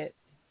see it.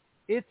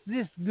 It's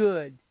this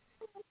good.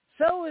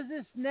 So is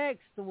this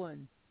next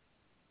one,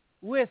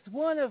 with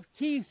one of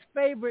Keith's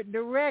favorite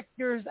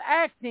directors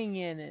acting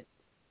in it.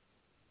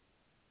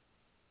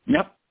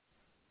 Yep.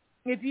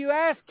 If you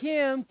ask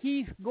him,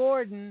 Keith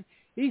Gordon,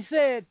 he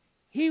said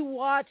he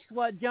watched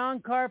what John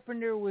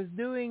Carpenter was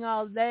doing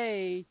all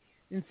day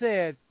and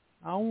said,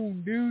 I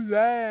won't do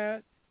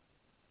that.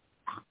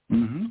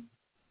 Mm-hmm.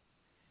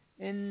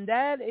 And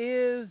that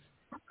is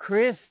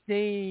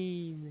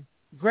Christine.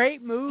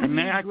 Great movie,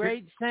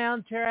 great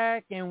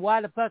soundtrack, and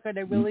why the fuck are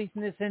they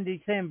releasing this in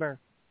December?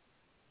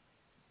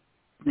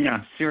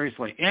 Yeah,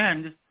 seriously.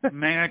 And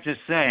may I just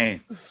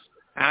say,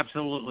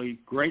 absolutely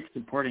great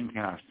supporting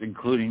cast,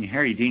 including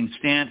Harry Dean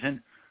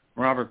Stanton,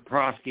 Robert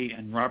Prosky,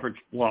 and Robert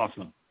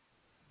Blossom.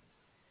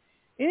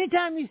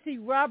 Anytime you see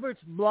Robert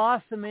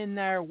Blossom in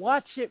there,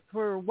 watch it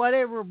for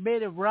whatever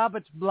bit of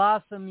Robert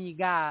Blossom you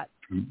got.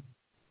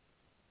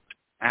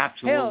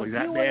 Absolutely.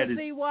 Hell, if you want to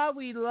see why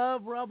we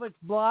love Robert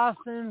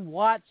Blossom,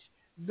 watch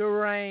The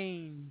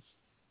Range.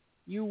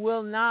 You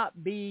will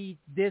not be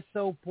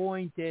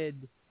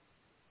disappointed.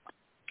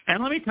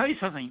 And let me tell you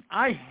something.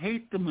 I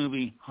hate the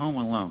movie Home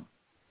Alone.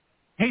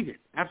 Hate it.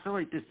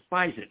 Absolutely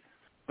despise it.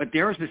 But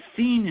there's a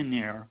scene in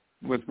there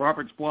with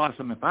Robert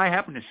Blossom. If I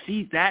happen to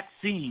see that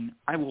scene,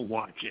 I will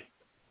watch it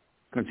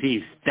because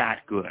he's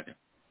that good.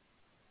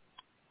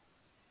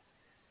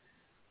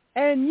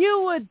 And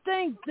you would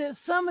think that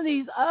some of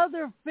these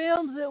other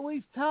films that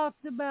we've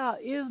talked about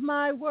is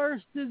my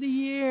worst of the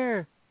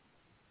year.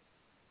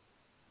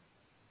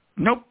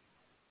 Nope.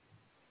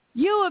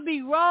 You would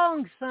be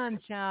wrong,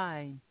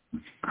 Sunshine.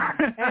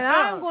 And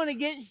I'm going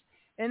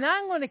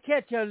to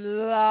catch a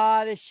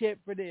lot of shit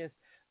for this.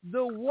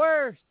 The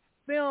worst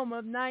film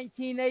of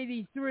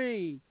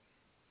 1983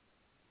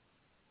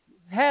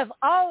 has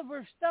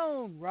Oliver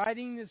Stone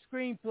writing the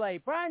screenplay,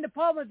 Brian De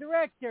Palma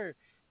director,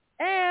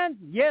 and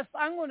yes,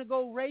 I'm going to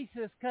go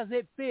racist because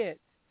it fits.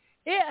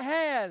 It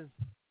has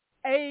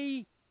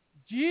a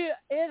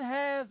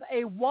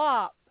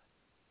wop,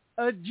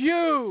 a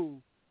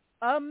Jew,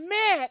 a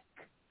Mick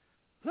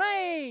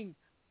playing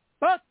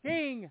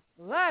fucking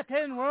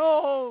Latin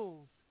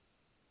roles.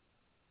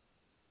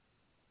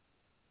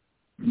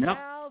 Nope.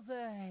 How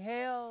the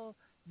hell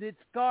did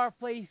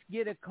Scarface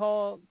get a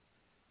call?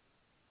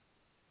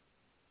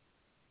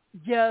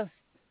 Just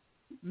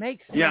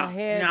makes my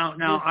head...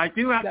 Now, I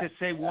do have to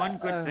say one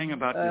good thing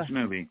about this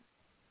movie,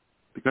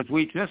 because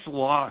we just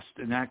lost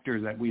an actor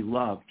that we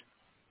loved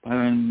by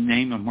the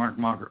name of Mark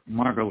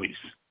Margolis,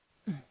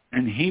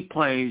 and he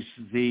plays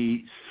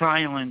the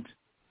silent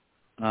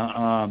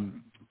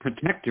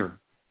protector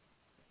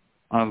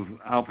of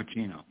Al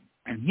Pacino,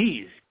 and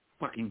he's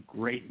fucking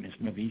great in this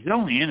movie. He's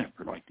only in it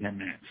for like 10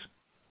 minutes.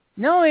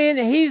 No,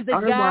 and he's the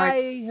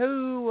guy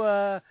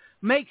who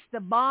makes the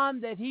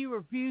bomb that he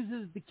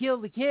refuses to kill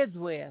the kids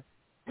with.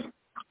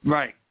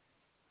 Right.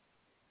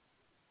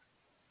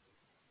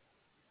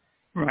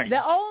 Right.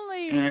 The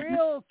only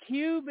real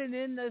Cuban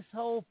in this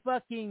whole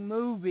fucking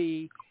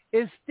movie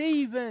is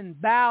Steven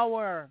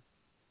Bauer.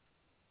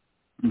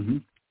 Mm-hmm.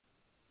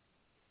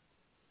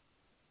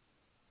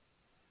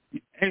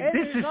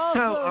 This is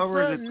so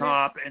over the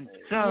top and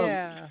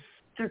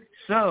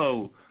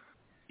so,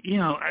 you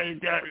know,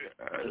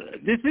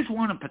 this is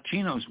one of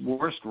Pacino's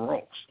worst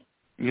roles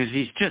because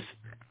he's just,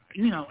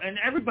 you know, and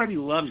everybody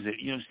loves it.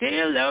 You know, say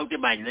hello to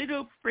my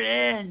little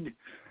friend.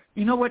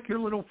 You know what your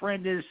little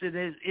friend is?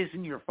 It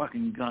isn't your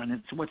fucking gun.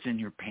 It's what's in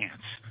your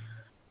pants.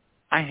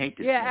 I hate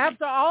this movie.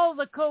 After all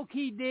the coke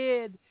he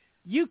did,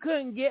 you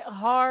couldn't get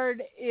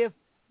hard if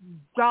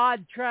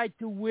God tried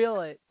to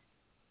will it.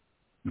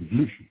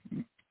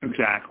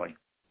 Exactly.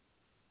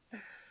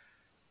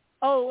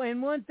 Oh,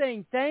 and one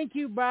thing. Thank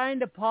you, Brian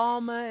De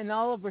Palma and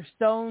Oliver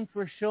Stone,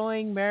 for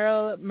showing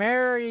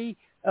Mary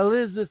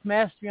Elizabeth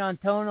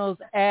Mastriantono's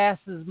ass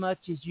as much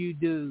as you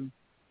do.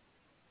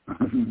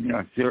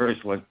 Yeah,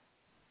 seriously.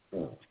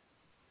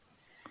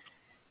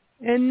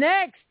 And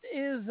next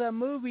is a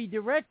movie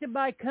directed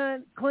by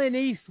Clint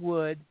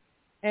Eastwood.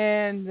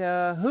 And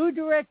who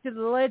directed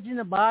The Legend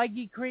of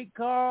Boggy Creek,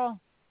 Carl?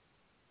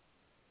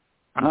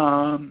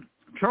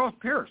 Charles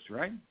Pierce,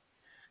 right?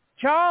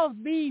 Charles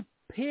B.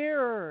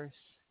 Pierce.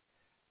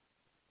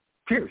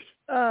 Cheers.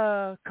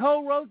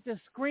 Co-wrote the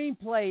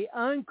screenplay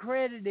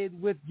uncredited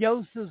with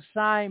Joseph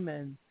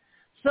Simon.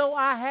 So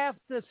I have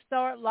to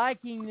start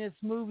liking this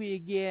movie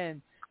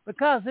again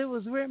because it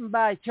was written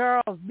by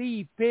Charles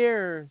B.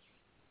 Pierce.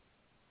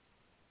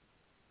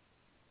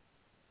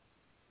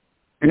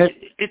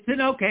 It's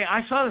an okay.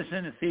 I saw this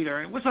in the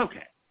theater. It was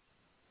okay.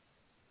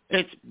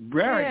 It's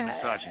very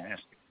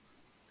misogynistic.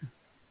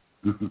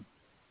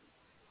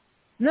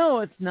 No,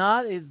 it's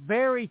not. It's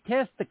very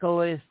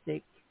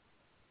testicalistic.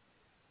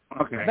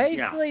 Okay.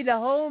 Basically, the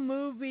whole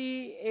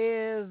movie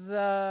is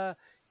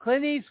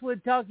Clint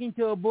Eastwood talking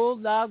to a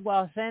bulldog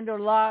while Sandra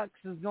Locks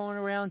is going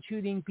around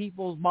shooting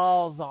people's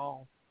balls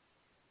off.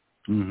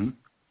 Mm-hmm.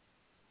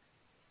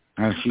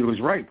 She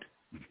was raped.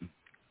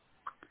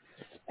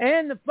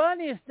 And the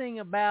funniest thing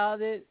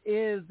about it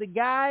is the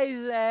guys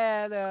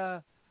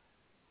at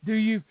Do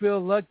You Feel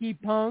Lucky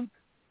Punk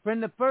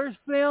from the first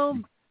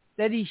film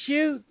that he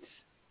shoots.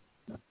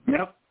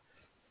 Yep.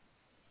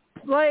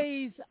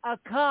 Plays a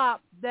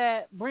cop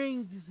that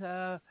brings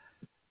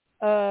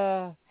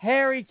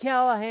Harry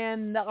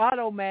Callahan, the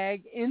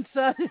Automag, in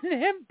Sudden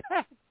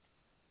Impact.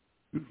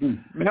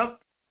 Yep.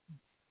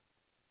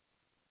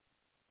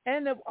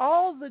 And of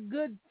all the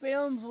good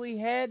films we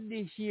had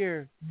this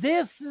year,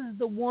 this is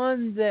the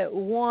one that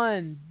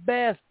won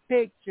Best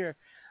Picture.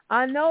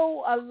 I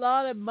know a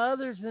lot of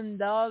mothers and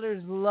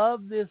daughters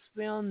love this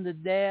film to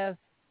death.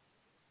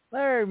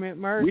 Larry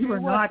McMurphy, we were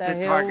not the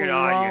target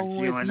audience,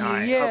 you and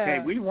I. Yeah. Okay,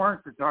 we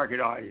weren't the target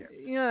audience.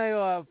 You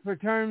know, for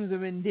terms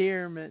of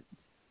endearment.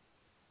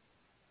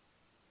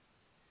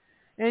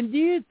 And do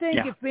you think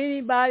if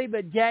anybody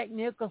but Jack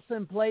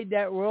Nicholson played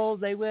that role,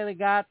 they would have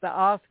got the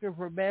Oscar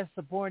for Best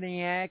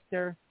Supporting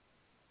Actor?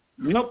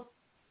 Nope.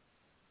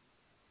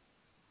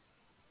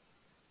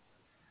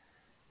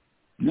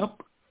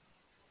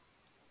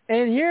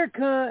 And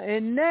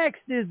and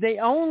next is the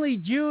only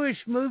Jewish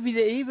movie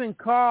that even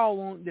Carl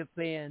won't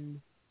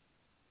defend.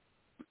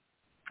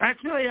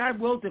 Actually, I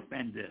will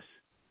defend this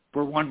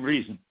for one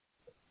reason.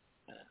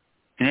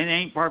 And it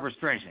ain't Barbara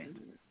Streisand.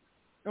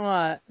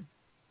 What?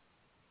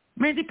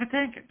 Mandy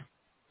Patinkin.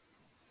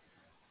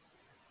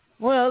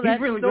 Well,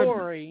 that really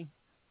story.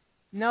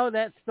 Good. No,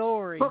 that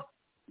story. Well,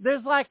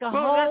 there's like a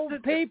whole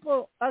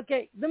people.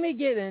 Okay, let me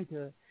get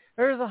into it.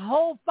 There's a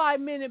whole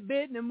 5-minute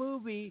bit in the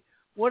movie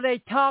where they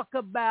talk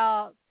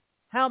about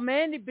how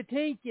Mandy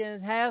Patinkin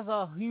has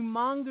a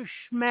humongous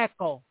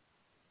schmeckle.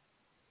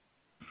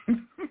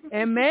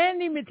 And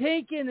Mandy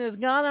Patinkin has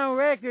gone on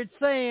record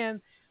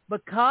saying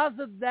because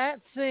of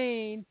that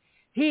scene,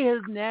 he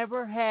has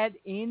never had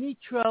any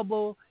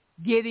trouble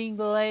getting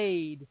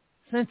laid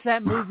since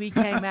that movie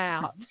came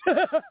out.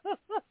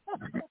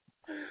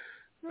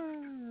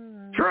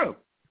 True.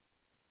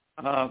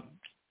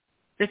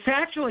 It's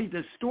actually,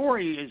 the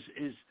story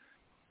is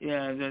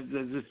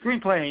the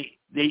screenplay,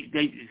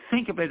 they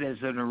think of it as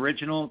an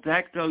original.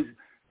 That's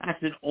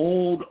an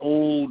old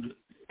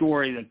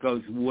story that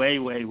goes way,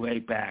 way, way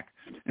back.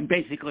 And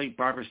basically,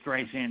 Barbara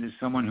Streisand is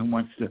someone who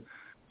wants to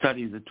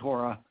study the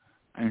Torah,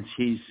 and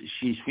she's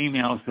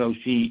female, so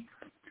she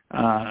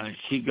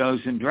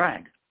goes in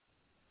drag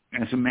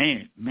as a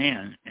man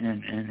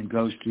and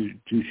goes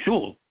to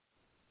shul.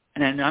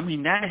 And I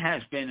mean, that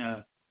has been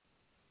a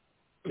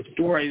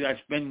story that's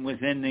been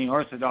within the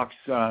Orthodox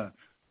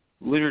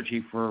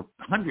liturgy for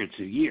hundreds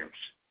of years.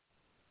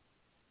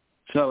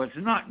 So it's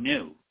not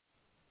new.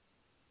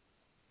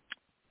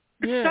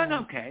 It's done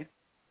okay.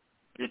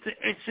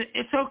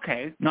 It's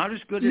okay. Not as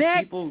good as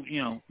people,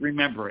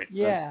 remember it.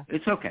 Yeah.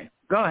 It's okay.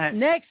 Go ahead.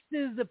 Next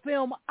is the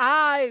film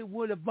I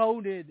would have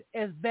voted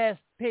as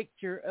Best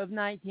Picture of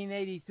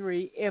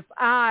 1983 if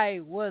I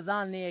was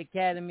on the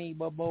Academy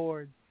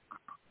board.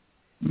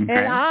 Okay.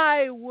 And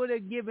I would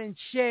have given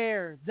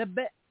Cher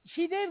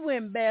she did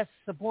win Best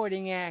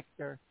Supporting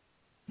Actor.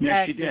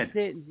 Yes, she did.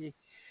 Didn't she?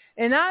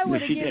 And I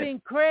would have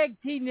given Craig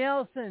T.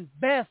 Nelson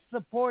Best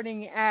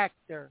Supporting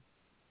Actor.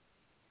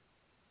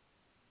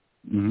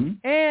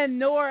 Mm-hmm. And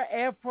Nora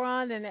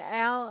Ephron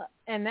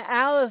and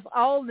Alice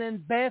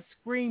Alden Best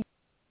Screen.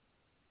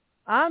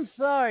 I'm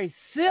sorry,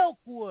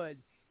 Silkwood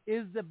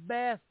is the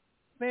best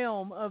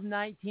film of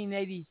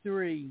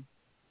 1983.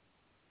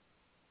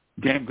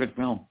 Damn good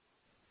film.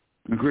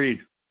 Agreed.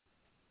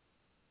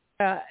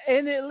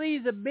 And it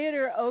leaves a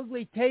bitter,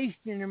 ugly taste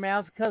in your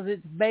mouth because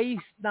it's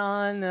based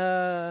on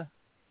a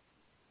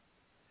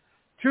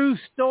true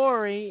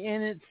story,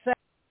 and it's set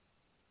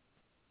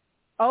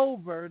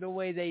over the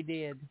way they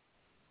did.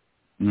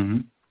 Mm-hmm.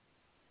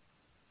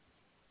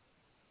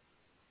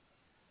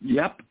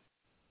 Yep.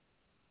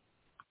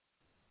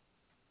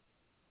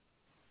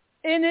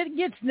 And it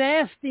gets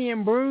nasty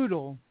and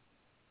brutal.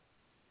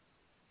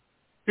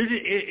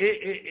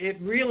 It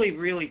really,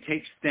 really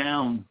takes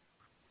down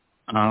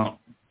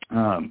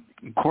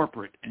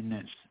corporate in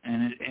this,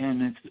 and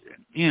it's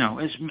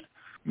it's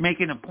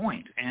making a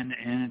point, and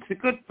it's a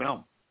good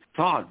film,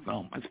 solid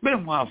film. It's been a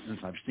while since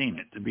I've seen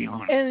it, to be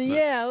honest. And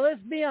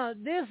let's be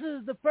honest, this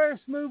is the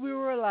first movie where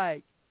we're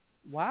like,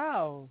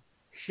 wow,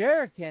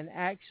 Cher can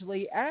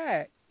actually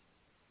act.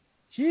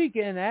 She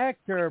can act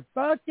her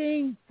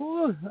fucking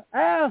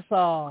ass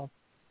off.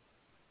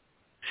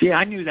 See,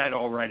 I knew that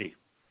already.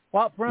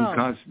 What from?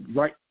 Because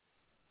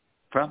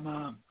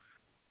from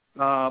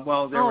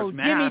well, there was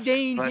Mask.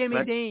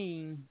 Jimmy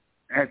Dean.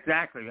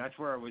 Exactly, that's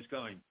where I was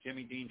going.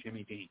 Jimmy Dean.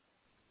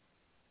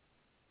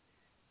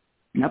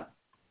 Yep.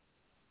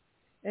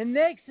 And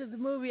next is the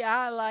movie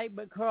I like,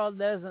 but Carl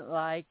doesn't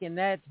like, and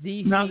that's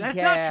DC No, that's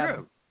Cab. not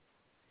true.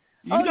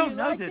 You don't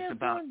know like this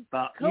about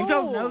cool. You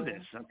don't know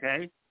this,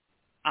 okay?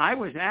 I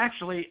was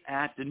actually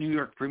at the New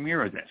York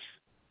premiere of this.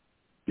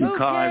 Who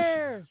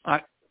cares?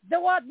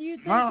 What do you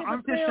think of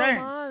I'm the just film, saying.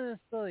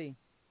 honestly?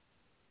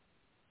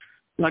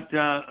 But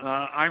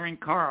Irene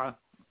Cara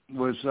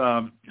was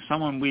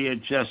someone we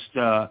had just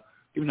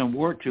given an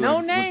award to No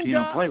at name Latino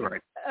drop.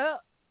 Playwright.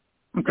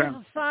 Okay. There's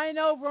a sign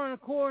over on the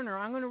corner.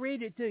 I'm going to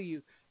read it to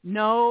you.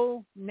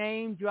 No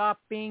name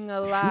dropping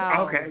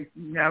allowed. Okay,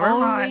 never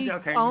mind.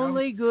 Okay,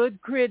 only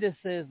good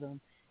criticism.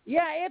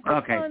 Yeah, it's a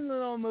Okay. fun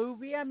little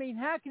movie. I mean,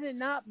 how can it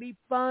not be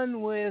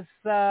fun with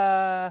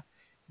Gary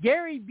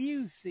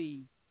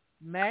Busey,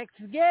 Max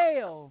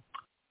Gale,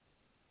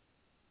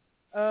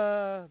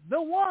 the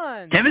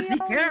one, Timothy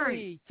the only,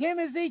 Carey.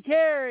 Timothy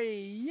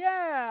Carey,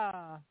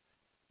 yeah,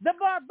 the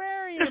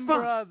Barbarian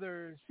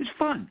Brothers. It's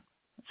fun.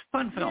 It's a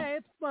fun film. Yeah,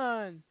 it's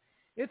fun.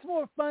 It's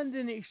more fun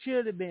than it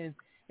should have been.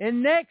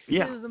 And next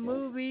is a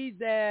movie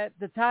that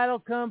the title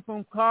comes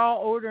from Carl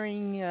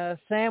ordering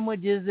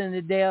sandwiches in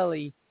the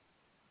deli.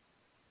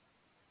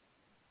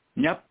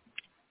 Yep.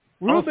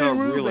 Also a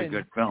really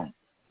good film.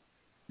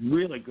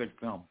 Really good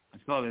film. I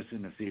saw this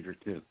in the theater,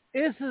 too.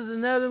 This is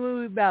another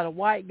movie about a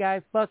white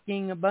guy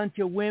fucking a bunch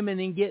of women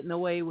and getting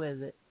away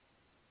with it.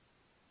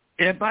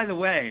 And by the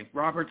way,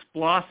 Roberts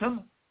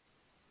Blossom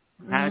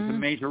has a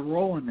major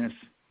role in this.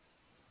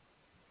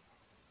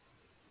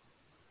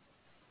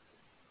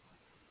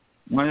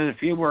 One of the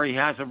few where he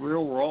has a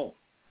real role.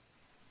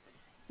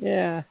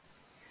 Yeah.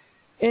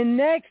 And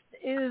next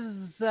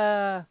is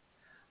a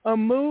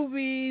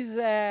movie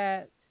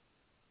that,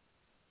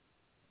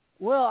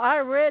 well, I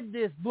read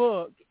this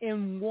book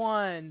in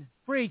one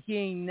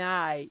freaking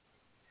night.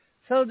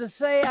 So to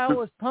say I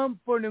was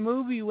pumped for the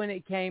movie when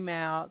it came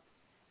out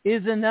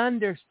is an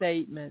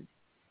understatement.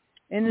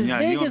 And as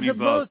big as the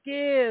book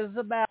is,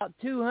 about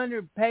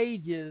 200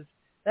 pages,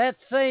 that's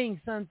saying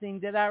something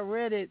that I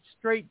read it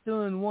straight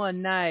through in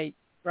one night.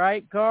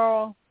 Right,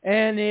 Carl?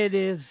 And it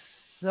is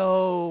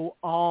so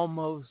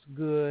almost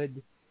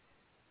good.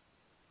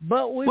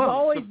 But we've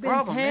always been tantalized. The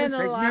problem is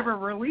they've never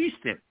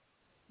released it.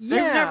 Yeah,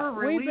 they've never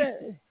released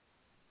it.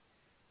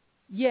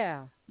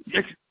 Yeah.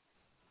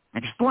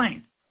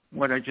 Explain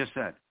what I just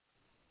said.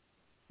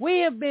 We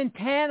have been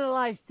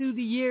tantalized through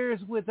the years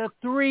with a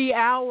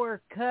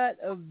 3-hour cut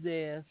of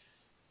this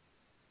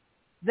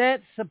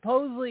that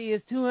supposedly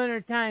is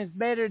 200 times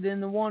better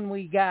than the one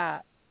we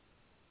got.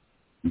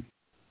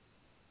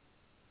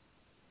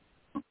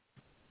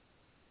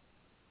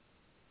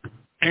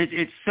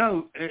 It's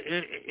so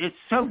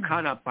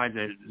cut up by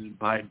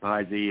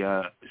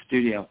the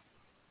studio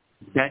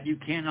that you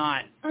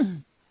cannot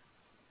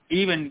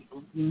even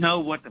know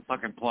what the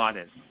fucking plot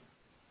is.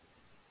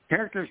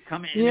 Characters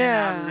come in and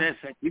out of this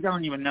that you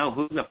don't even know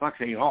who the fuck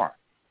they are.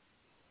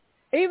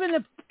 Even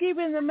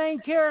the main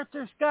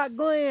character, Scott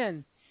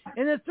Glenn,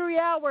 in the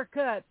 3-hour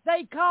cut,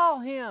 they call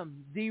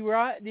him the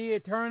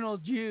Eternal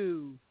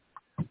Jew.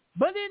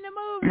 But in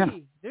the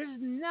movie, there's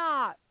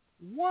not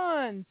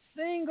one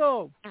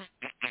single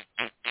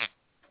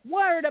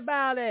word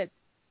about it.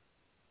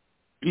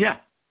 Yeah.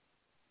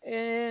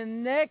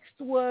 And next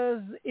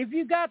was, if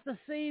you got to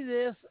see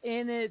this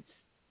in its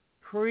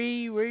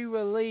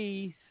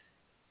re-release,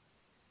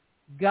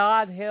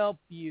 God Help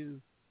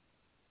You.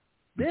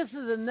 This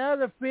is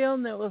another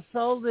film that was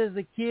sold as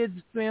a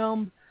kid's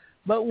film,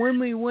 but when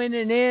we went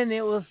in,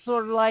 it was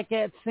sort of like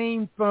that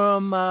scene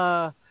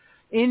from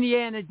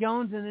Indiana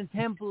Jones and the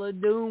Temple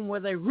of Doom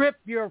where they rip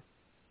your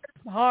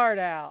heart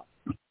out.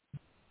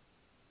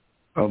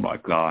 Oh my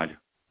God!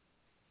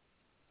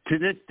 To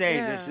this day,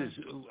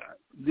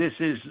 this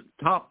is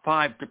top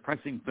 5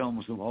 depressing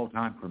films of all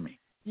time for me.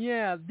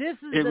 Yeah, this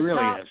is the really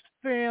top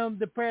film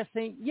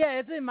depressing. Yeah,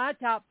 it's in my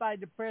top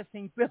 5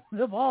 depressing films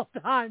of all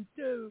time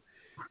too,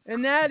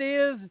 and that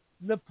is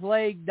The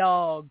Plague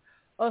Dog,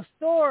 a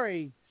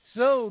story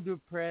so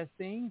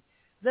depressing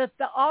that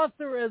the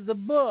author of the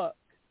book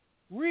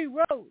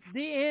rewrote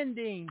the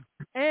ending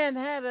and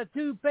had a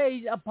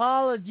 2-page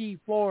apology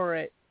for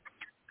it.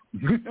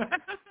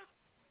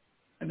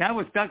 And that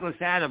was Douglas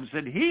Adams,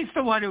 and he's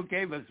the one who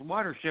gave us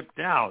Watership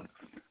Down.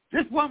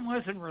 This one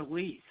wasn't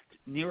released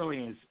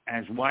nearly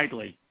as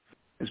widely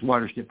as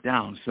Watership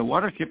Down. So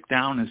Watership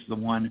Down is the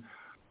one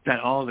that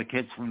all the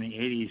kids from the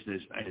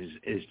 80s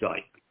is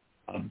like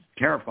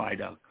terrified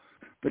of.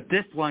 But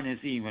this one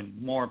is even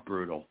more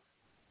brutal.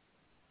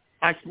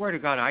 I swear to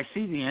God, I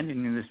see the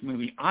ending of this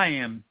movie. I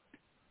am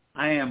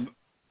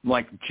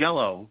like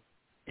Jello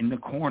in the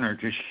corner,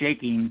 just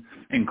shaking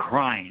and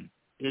crying.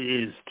 It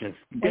is just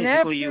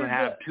basically you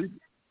have two.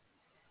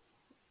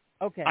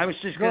 Okay. I was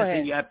just going to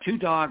say you have 2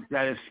 dogs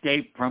that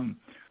escape from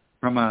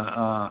from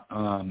a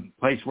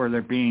place where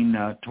they're being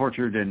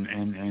tortured,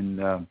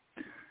 and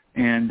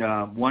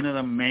one of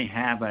them may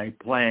have a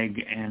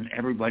plague, and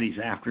everybody's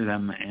after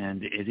them,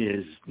 and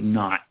it's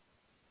not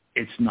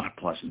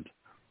pleasant.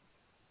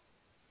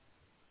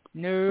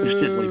 No. Let's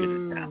just leave it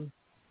at that.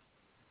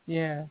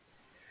 Yeah.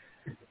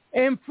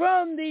 And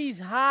from these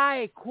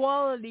high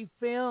quality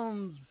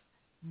films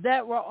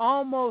that were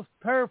almost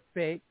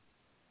perfect,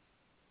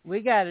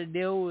 we got to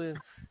deal with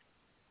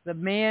the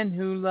man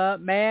who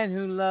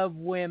loved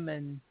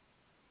women.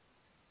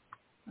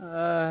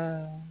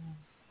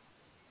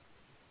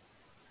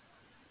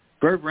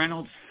 Burt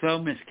Reynolds so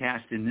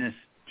miscast in this.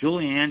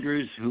 Julie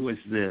Andrews, who was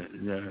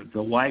the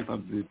wife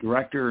of the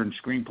director and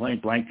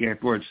screenplay Blank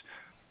Edwards,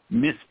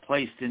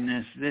 misplaced in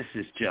this. This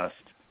is just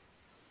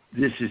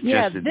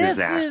a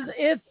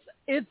disaster.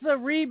 It's a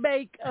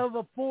remake of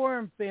a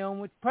foreign film,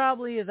 which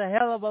probably is a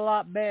hell of a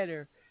lot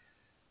better.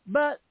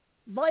 But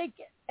Blake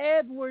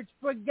Edwards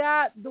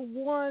forgot the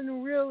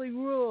one really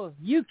rule.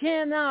 You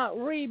cannot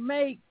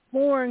remake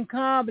foreign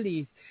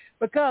comedies,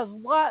 because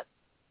what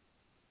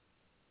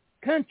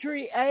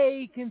country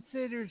A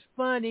considers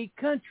funny,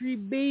 country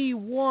B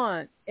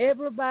wants.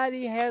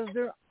 Everybody has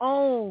their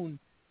own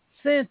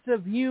sense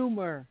of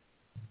humor.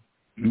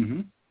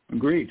 Mm-hmm.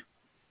 Agreed.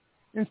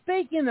 And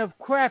speaking of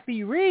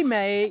crappy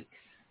remakes,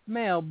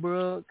 Mel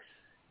Brooks.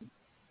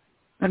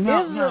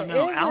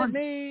 No,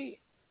 Alan.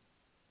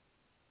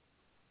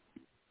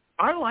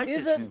 I like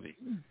this movie.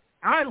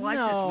 I like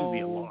this movie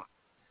a lot.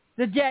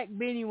 The Jack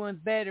Benny one's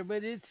better,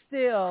 but it's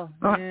still...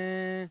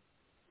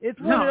 it's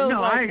one of those...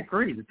 No, I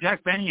agree. The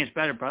Jack Benny is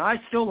better, but I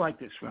still like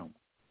this film.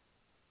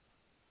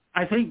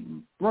 I think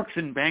Brooks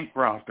and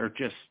Bancroft are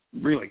just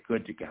really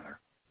good together.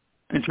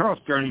 And Charles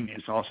Durning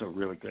is also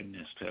really good in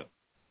this, too.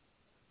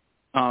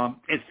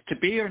 It's To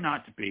Be or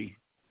Not to Be.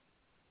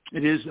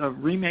 It is a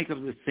remake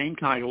of the same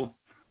title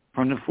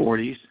from the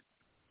 40s.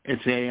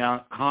 It's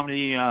a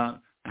comedy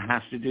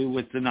has to do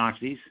with the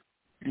Nazis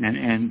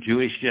and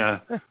Jewish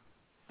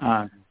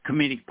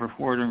comedic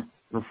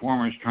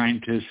performers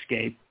trying to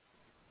escape.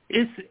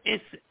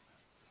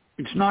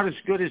 It's not as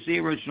good as the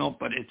original,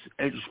 but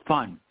it's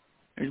fun.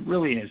 It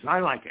really is. I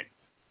like it.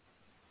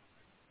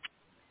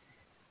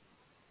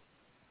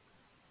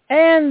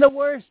 And the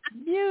worst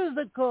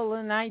musical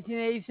in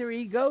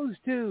 1983 goes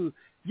to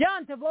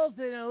John Travolta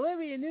and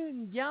Olivia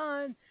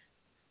Newton-John.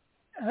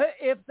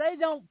 If they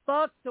don't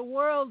fuck, the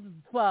world's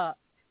fucked.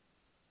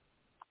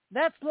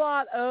 That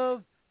plot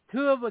of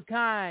Two of a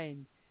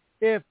Kind.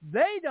 If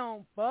they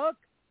don't fuck,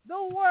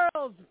 the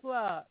world's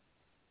fucked.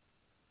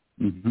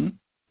 Mm-hmm.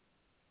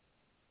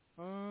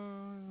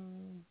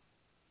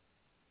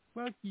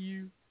 Fuck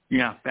you.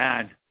 Yeah,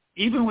 bad.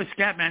 Even with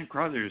Scatman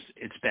Crothers,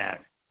 it's bad.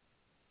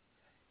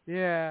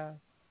 Yeah.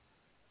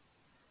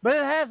 But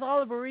it has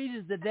Oliver Reed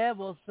as the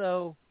devil,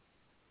 so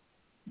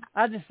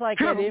I just like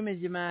that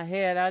image in my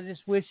head. I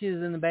just wish he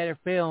was in a better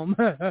film.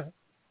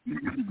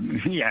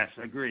 Yes,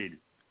 agreed.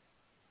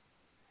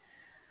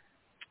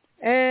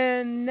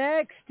 And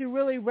next, to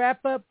really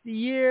wrap up the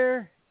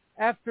year,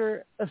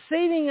 after A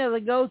Seating of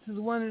the Ghost is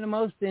one of the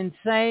most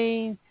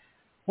insane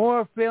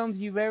horror films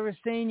you've ever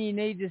seen. You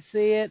need to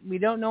see it. We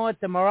don't know it,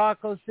 the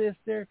Morocco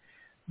Sister,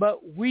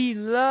 but we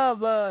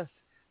love us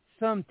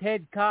some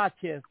Ted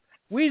Kotcheff.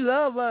 We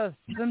love us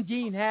some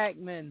Gene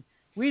Hackman.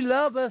 We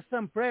love us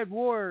some Fred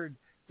Ward,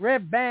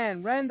 Red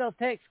Band, Randall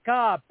Tex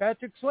Cobb,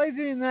 Patrick Swayze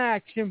in an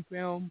action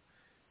film,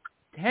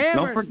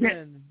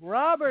 Tamerson,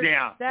 Robert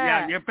Stack.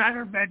 Yeah, you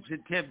better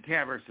mention Tim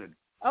Tamerson.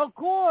 Of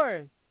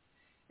course.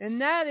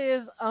 And that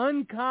is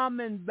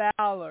Uncommon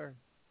Valor,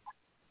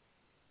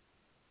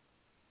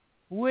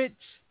 which,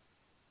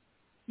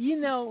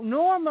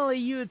 normally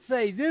you would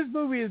say, this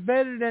movie is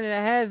better than it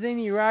has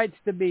any rights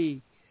to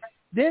be.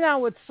 Then I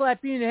would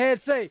slap you in the head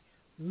and say,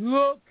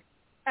 look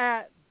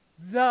at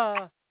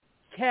the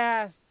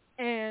cast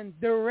and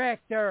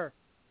director.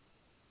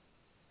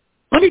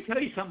 Let me tell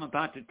you something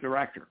about the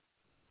director.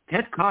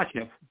 Ted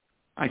Kotcheff,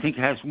 I think,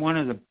 has one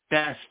of the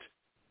best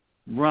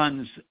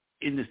runs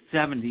in the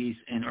 70s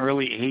and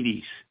early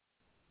 80s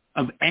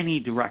of any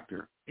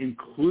director,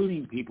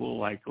 including people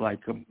like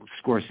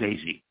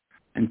Scorsese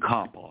and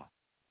Coppola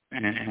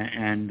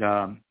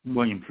and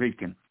William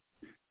Friedkin.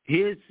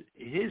 His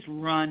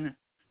run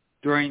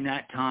during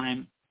that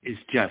time is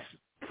just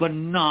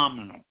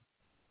phenomenal.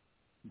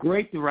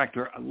 Great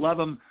director. I love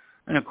him.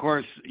 And, of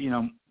course,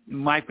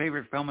 my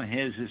favorite film of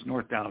his is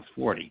North Dallas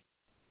 40.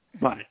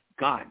 But,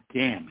 God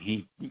damn,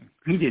 he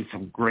did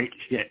some great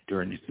shit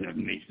during the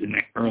 70s and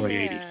the early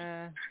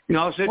 80s. He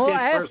also did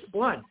First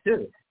Blood,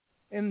 too.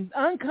 And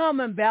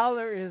Uncommon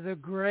Valor is a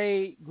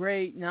great,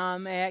 great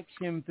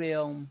non-action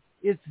film.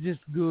 It's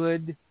just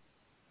good.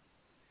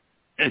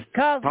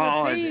 Because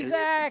with these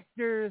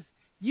actors,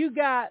 you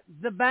got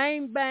the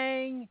Bang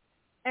Bang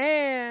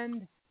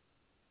and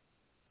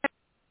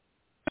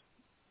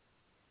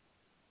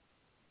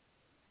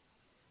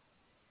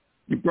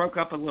you broke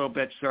up a little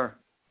bit, sir.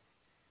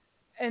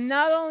 And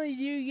not only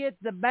do you get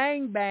the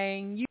Bang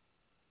Bang, you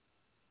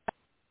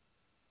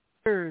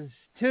get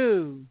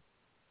too.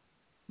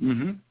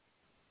 Mm-hmm.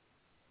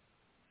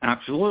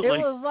 Absolutely.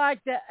 It was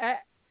like the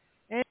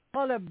and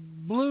called a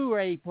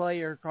Blu-ray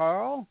player,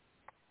 Carl.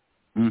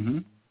 Mm-hmm.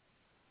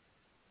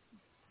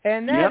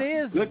 And that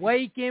is good.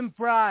 Wake in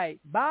Fright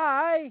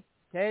by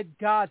Ted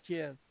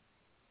Kotcheff.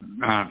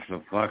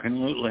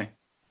 Absolutely.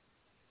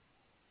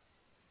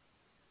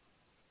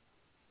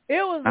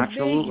 It was a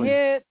big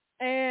hit,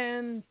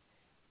 and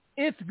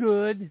it's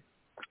good.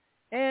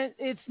 And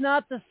it's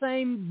not the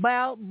same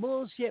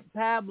bullshit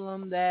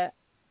pablum that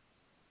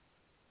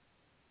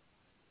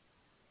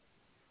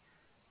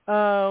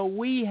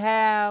we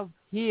have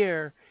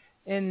here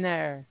and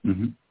there.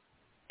 Mm-hmm.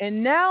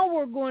 And now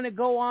we're going to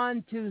go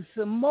on to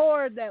some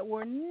more that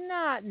were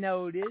not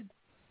noted.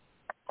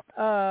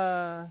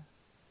 I'm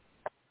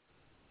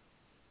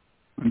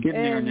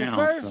getting there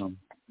now.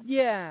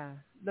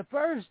 The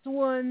first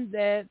one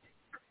that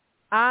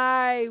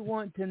I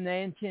want to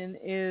mention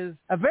is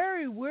a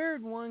very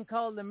weird one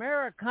called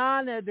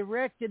Americana,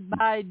 directed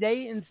by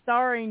and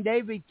starring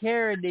David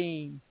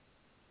Carradine.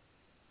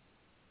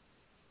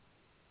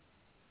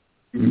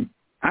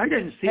 I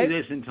didn't see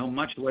this until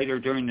much later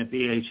during the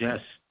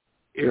VHS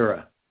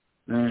era,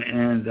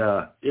 and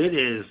it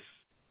is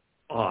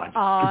odd.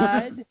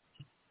 Odd,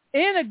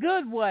 in a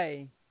good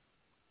way.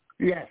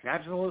 Yes,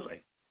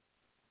 absolutely.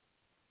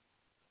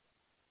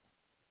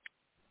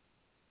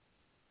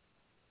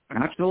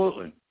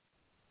 Absolutely.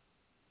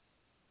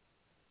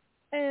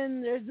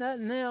 And there's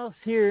nothing else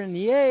here in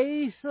the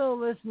A, so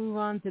let's move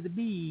on to the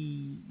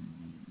B.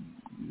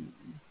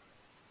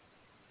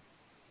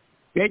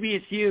 Maybe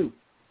It's You.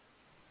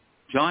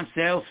 John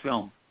Sayles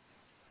film.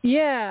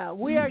 Yeah,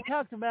 we already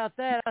talked about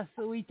that.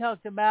 So we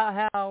talked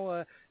about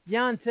how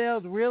John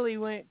Sayles really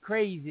went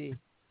crazy.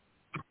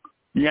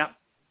 Yep.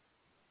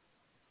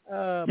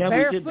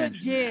 Barefoot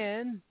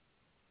Jen.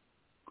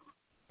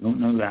 Don't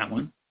know that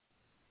one.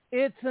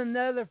 It's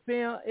another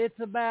film. It's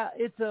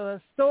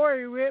a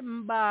story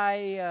written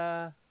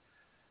by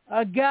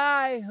a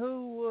guy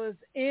who was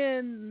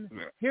in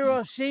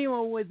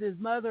Hiroshima with his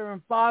mother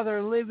and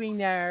father living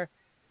there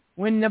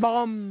when the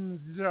bombs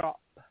dropped.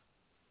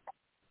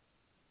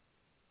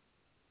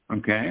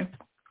 Okay.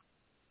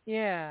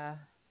 Yeah.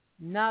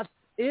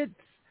 It's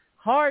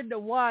hard to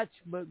watch,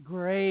 but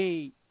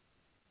great.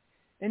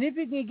 And if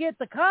you can get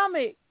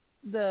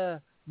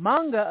the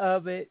manga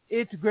of it,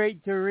 it's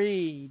great to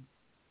read.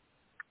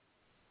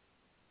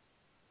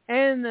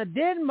 And the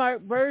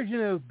Denmark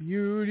version of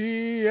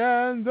Beauty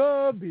and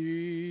the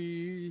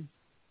Beast,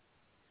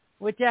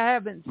 which I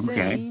haven't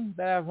seen,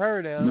 but I've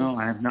heard of. No,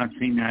 I have not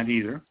seen that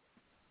either.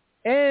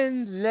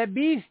 And La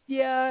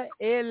Bestia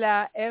e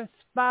la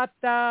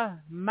Espada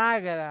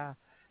Magra,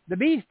 The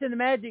Beast and the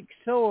Magic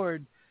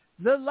Sword,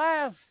 the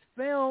last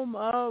film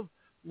of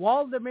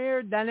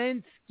Waldemar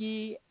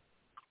Danensky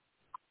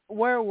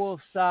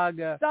werewolf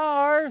saga.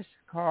 Stars,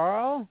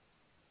 Carl.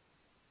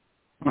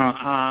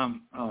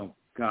 Oh,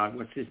 God,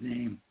 what's his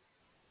name?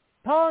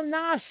 Paul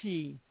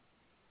Naschy.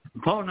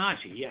 Paul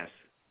Naschy, yes.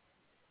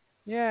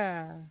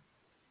 Yeah.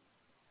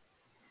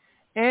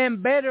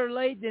 And Better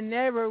Late Than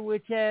Never,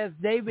 which has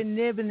David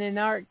Niven and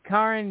Art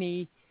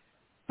Carney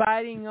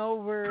fighting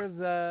over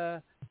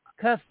the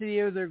custody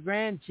of their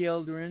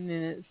grandchildren,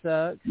 and it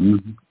sucks.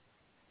 Mm-hmm.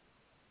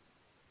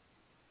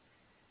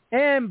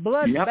 And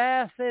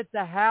Bloodbath at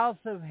the House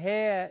of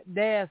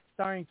Death,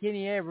 starring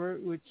Kenny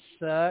Everett, which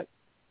sucks.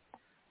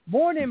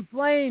 Born in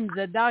Flames,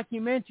 a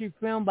documentary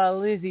film by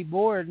Lizzie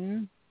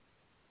Borden.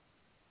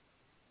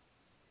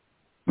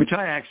 Which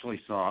I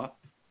actually saw.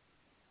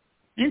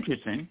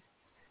 Interesting.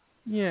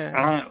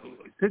 Yeah.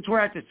 Since we're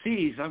at the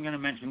C's, I'm going to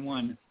mention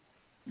one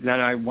that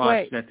I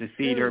watched at the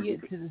theater. Let me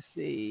get to the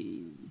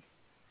C's.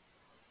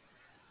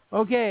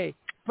 Okay.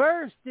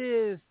 First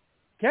is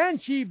Can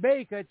She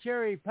Bake a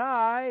Cherry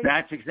Pie?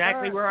 That's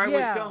exactly where I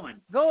was going.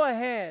 Go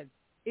ahead.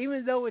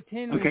 Even though it's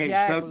Henry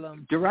Jaglom.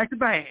 So directed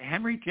by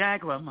Henry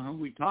Jaglom, who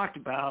we talked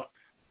about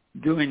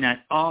doing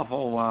that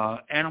awful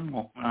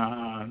Animal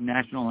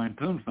National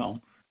Lampoon film.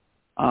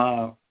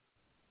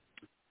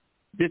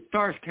 This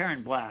stars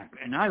Karen Black,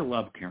 and I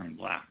love Karen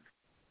Black.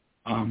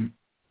 And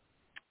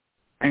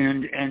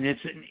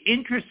it's an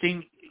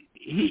interesting.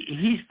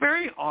 He's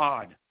very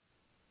odd,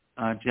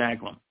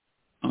 Jaglom.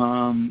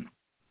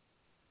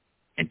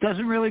 It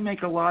doesn't really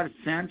make a lot of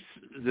sense,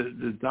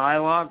 the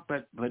dialogue,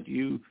 but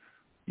you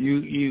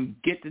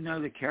get to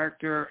know the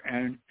character,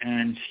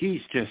 and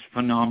she's just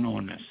phenomenal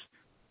in this.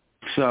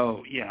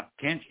 So, yeah,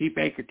 Can She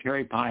Bake a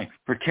Cherry Pie?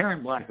 For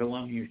Karen Black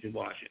alone, you should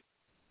watch it.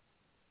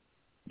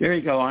 There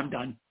you go. I'm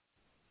done.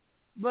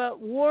 But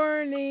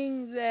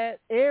warning that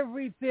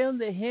every film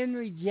that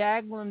Henry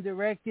Jaglom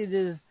directed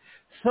is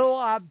so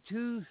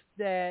obtuse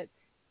that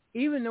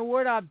even the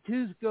word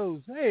obtuse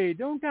goes, hey,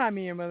 don't tie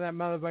me in with that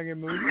motherfucking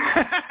movie.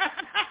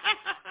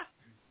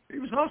 He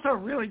was also a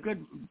really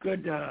good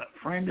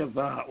friend of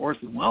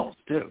Orson Welles,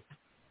 too.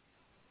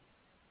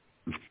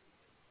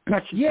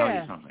 That should tell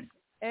you something.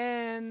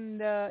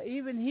 And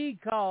even he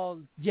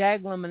called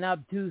Jaglom an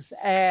obtuse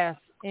ass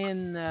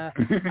in,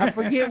 I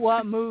forget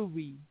what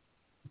movie.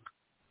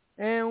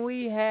 And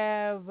we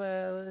have,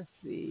 let's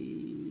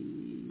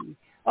see,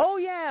 Oh,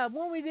 yeah,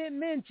 one we didn't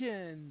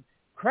mention.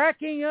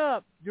 Cracking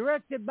Up,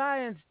 directed by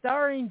and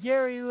starring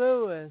Jerry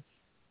Lewis.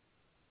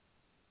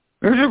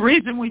 There's a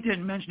reason we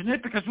didn't mention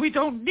it, because we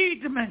don't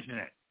need to mention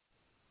it.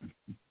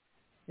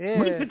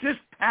 Yeah. We could just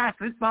pass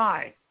it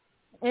by.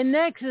 And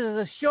next is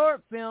a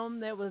short film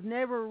that was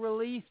never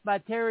released by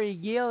Terry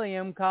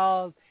Gilliam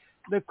called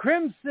The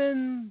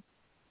Crimson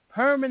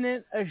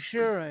Permanent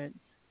Assurance.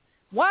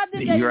 Why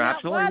did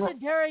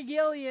Terry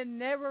Gilliam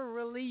never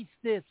release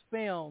this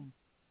film?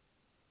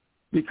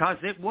 Because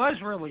it was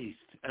released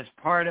as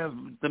part of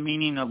The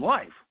Meaning of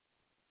Life.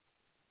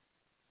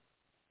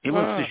 It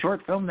was the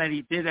short film that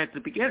he did at the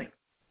beginning.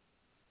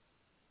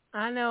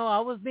 I know. I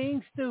was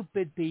being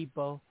stupid,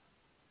 people.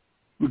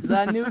 Because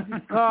I knew give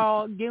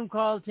him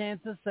Carl a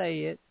chance to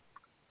say it.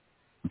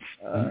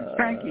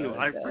 Thank you.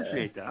 I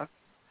appreciate that.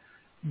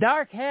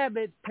 Dark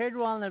Habits,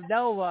 Pedro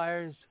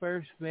Almodovar's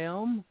first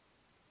film.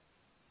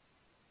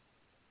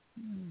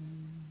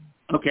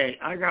 Okay,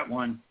 I got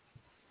one.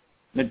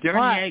 Le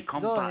Dernier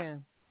Combat.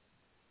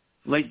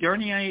 Le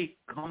Dernier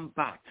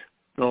Combat.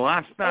 The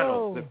Last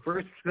Battle. The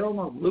first film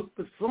of Luc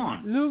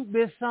Besson. Luc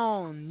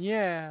Besson,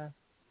 yeah.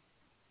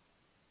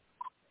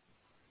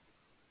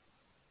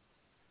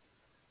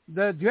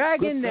 The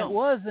dragon that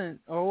wasn't,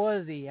 or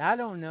was he? I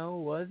don't know.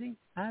 Was he?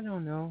 I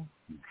don't know.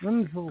 Let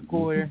me pull a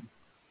quarter.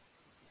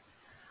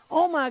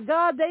 Oh my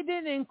God, they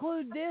didn't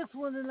include this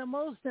one in the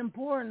most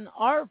important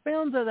art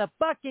films of the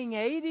fucking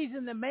 80s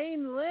in the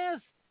main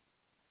list.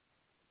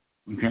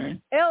 Okay.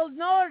 El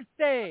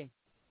Norte.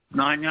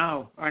 I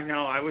know.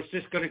 I was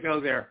just going to go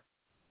there.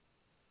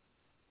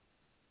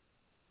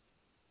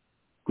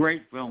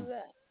 Great film.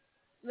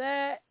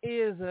 That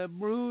is a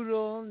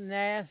brutal,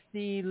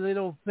 nasty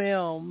little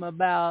film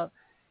about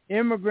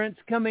immigrants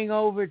coming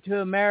over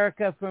to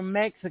America from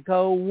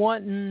Mexico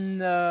wanting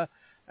the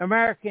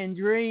American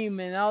dream,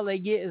 and all they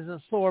get is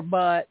a sore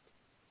butt.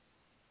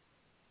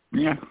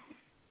 Yeah.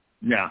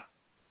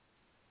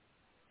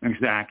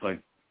 Exactly.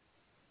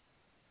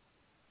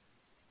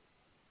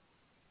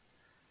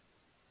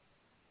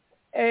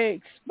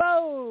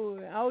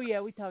 Exposed. Oh, yeah,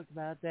 we talked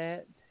about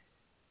that.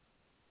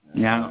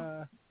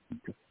 Yeah.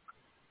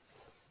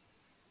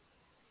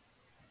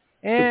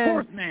 And The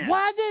Fourth Man.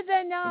 Why did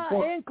they not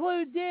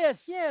include this?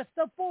 Yes,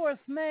 The Fourth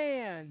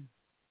Man.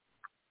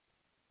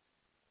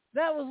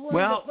 That was one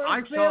of the first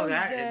I saw films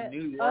that in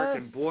New York,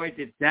 and boy,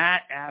 did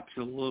that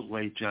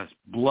absolutely just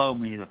blow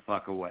me the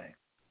fuck away.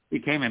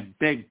 Became a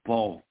big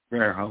Paul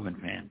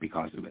Verhoeven fan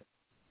because of it.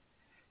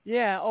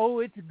 Yeah,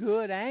 it's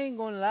good. I ain't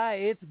going to lie,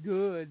 it's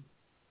good.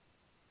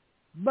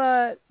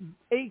 But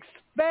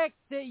expect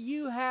that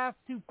you have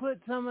to put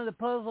some of the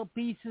puzzle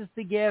pieces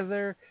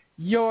together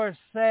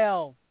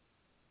yourself.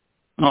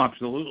 Oh,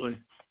 absolutely.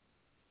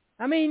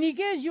 I mean, he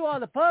gives you all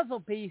the puzzle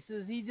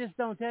pieces. He just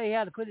don't tell you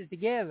how to put it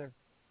together.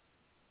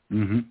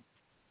 Mm-hmm.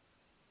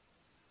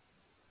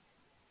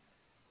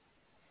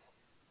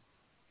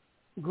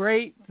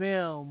 Great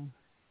film.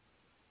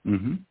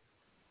 Mm-hmm.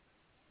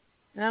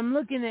 And I'm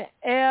looking at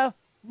F,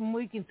 and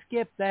we can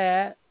skip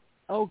that.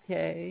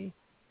 Okay.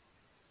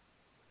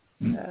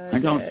 I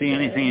don't see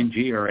anything in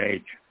G or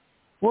H.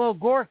 Well,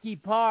 Gorky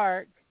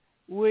Park,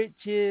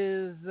 which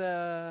is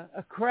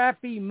a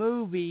crappy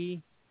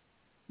movie,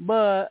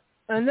 but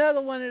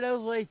another one of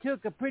those where they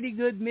took a pretty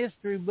good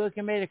mystery book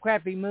and made a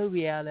crappy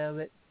movie out of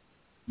it.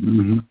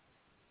 Mm-hmm.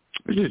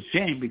 Which is a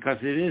shame because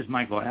it is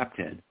Michael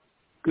Apted.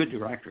 Good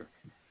director.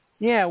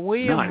 Yeah,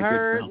 William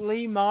Hurt,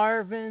 Lee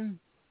Marvin.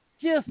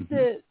 Just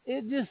that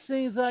it just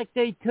seems like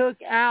they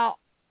took out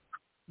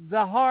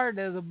the heart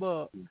of the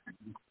book.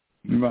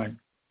 Right.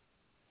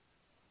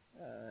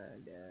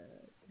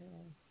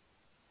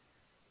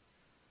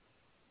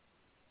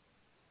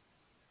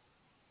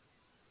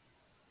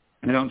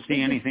 I don't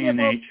see anything in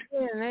H.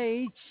 In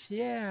H,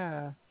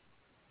 yeah.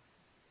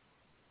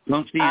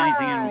 Don't see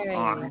anything in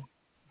R.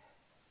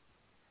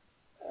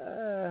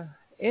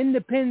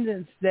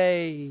 Independence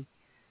Day.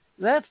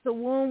 That's the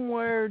one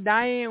where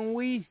Diane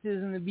Wiest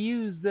is an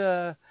abused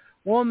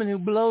woman who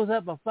blows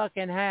up a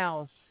fucking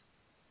house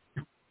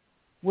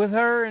with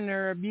her and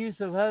her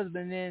abusive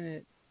husband in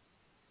it.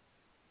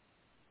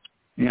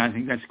 Yeah, I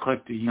think that's Cliff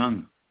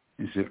DeYoung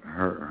is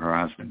her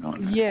husband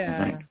on that.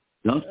 Yeah. I think.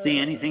 Don't see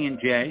anything in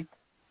J.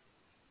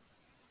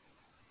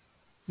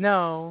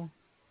 No.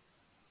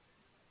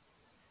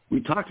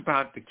 We talked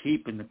about The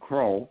Keep and The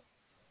Crow.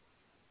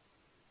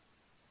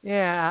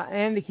 Yeah,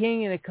 and The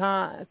King of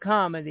the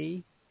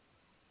Comedy.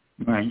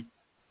 Right.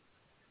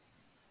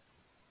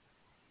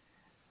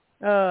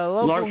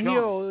 Local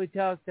Hero we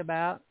talked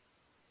about.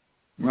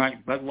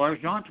 Right, but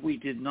L'Argent we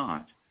did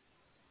not,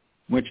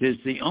 which is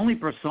the only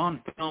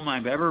Bresson film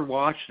I've ever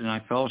watched and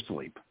I fell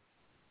asleep.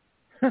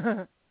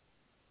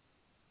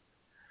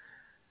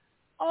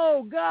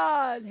 Oh,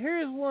 God,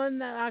 here's one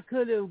that I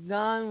could have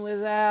gone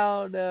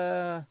without.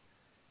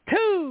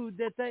 Three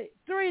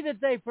that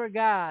they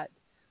forgot.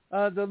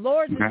 The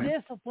Lords of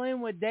Discipline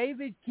with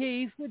David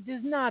Keith, which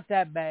is not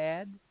that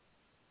bad.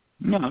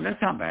 No, that's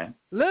not bad.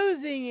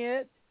 Losing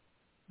It,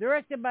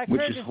 directed by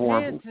Curtis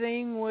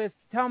Hansing with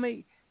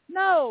Tommy.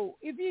 No,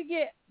 if you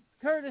get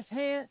Curtis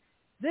Hanson.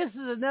 This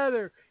is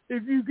another.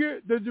 If you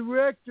get the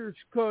director's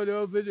cut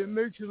of it, it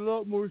makes a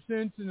lot more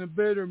sense in a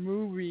better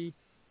movie.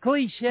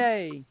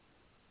 Cliche.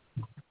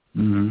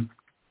 Mm-hmm.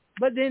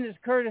 But then it's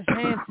Curtis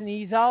Hanson.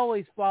 He's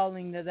always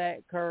falling to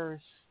that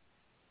curse.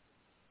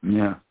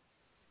 Yeah.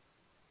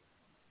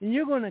 And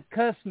you're going to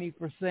cuss me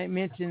for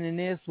mentioning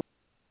this one.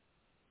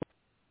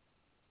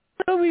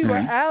 Movie where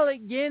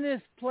Alec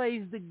Guinness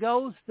plays the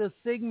ghost of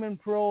Sigmund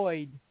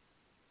Freud.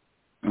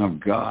 Oh,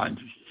 God.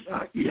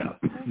 Yeah.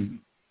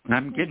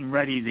 I'm getting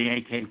ready the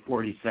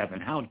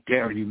AK-47. How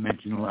dare you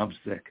mention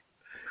Lovesick?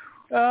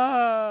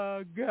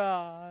 Oh,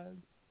 God.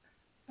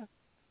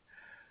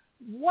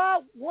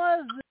 What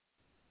was it?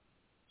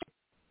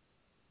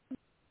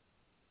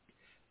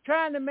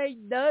 Trying to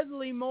make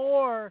Dudley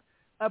Moore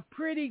a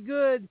pretty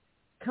good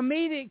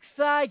comedic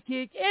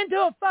sidekick into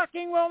a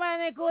fucking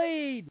romantic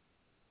lead.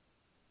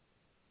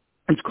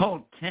 It's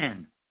called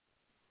 10.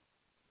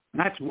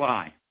 That's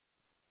why.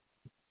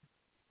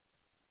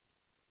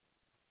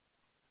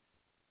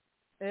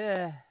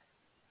 Did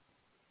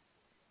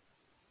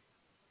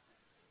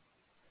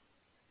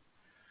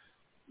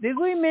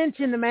we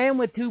mention The Man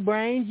with Two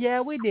Brains?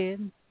 Yeah, we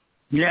did.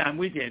 Yeah,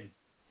 we did.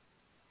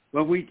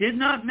 But we did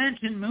not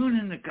mention Moon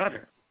in the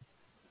Gutter,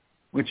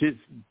 which is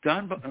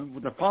done by,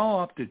 the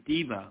follow-up to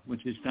Diva,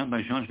 which is done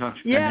by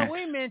Jean-Jacques Benet. Yeah,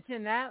 we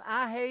mentioned that.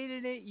 I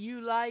hated it.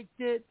 You liked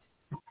it.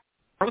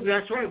 Oh,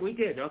 that's right. We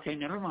did. Okay,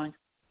 never mind.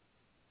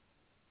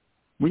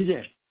 We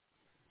did.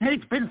 Hey,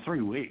 it's been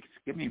 3 weeks.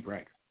 Give me a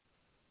break.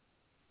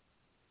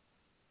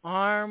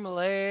 Arm,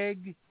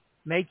 leg,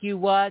 make you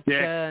watch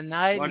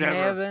Night whatever. in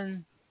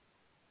Heaven.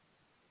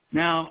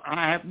 Now,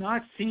 I have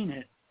not seen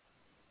it,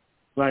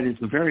 but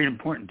it's a very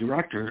important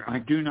director. I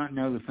do not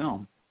know the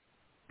film.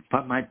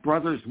 But My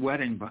Brother's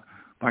Wedding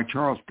by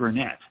Charles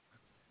Burnett.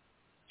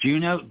 Do you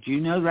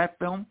know that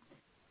film?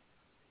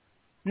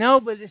 No,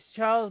 but it's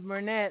Charles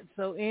Burnett,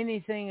 so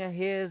anything of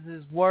his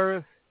is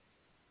worth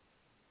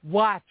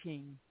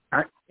watching.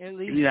 At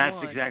least that's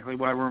once. Exactly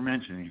why we're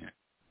mentioning it.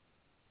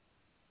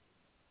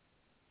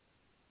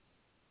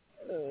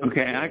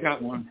 Okay, I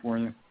got one for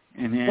you.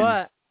 And then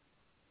what?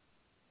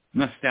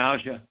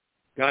 Nostalgia.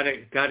 Got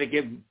to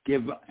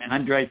give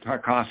Andrei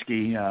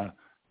Tarkovsky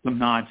some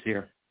nods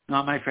here.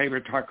 Not my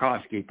favorite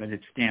Tarkovsky, but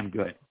it's damn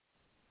good.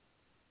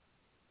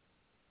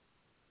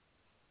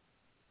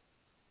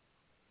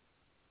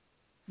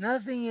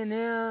 Nothing in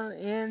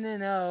N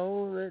and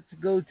O. Let's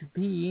go to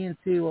P and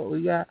see what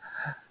we got.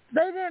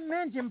 They didn't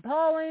mention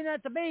Pauline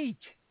at the Beach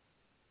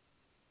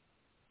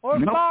or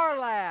Nope.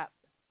 Barlap.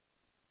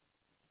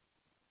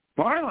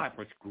 Barlap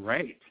was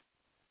great.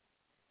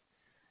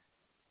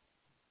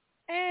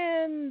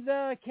 And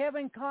the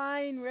Kevin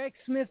Kline, Rex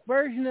Smith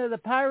version of the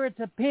Pirates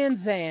of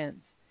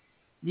Penzance.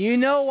 Do you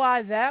know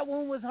why that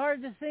one was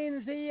hard to see in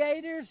the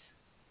theaters?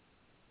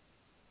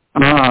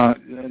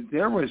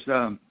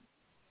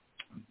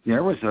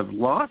 There was a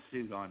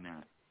lawsuit on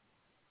that.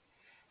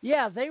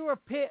 Yeah, they were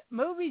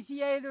movie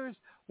theaters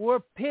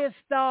were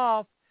pissed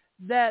off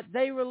that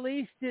they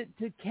released it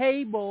to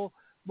cable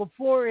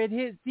before it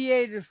hit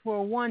theaters for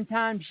a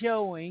one-time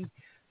showing.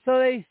 So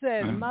they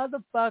said,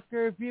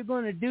 motherfucker, if you're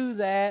going to do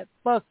that,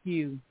 fuck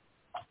you.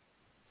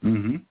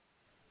 Mm-hmm.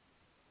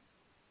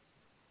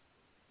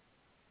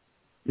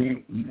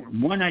 The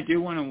one I do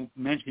want to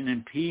mention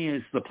in P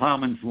is The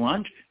Plowman's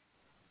Lunch.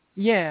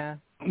 Yeah.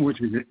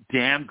 Which is a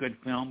damn good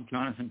film.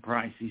 Jonathan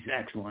Pryce, he's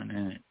excellent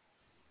in it.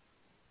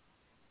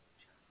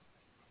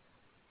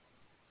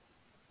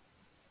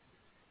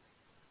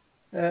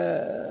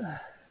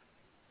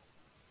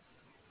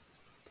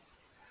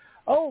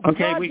 Okay,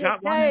 Project we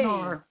got one A.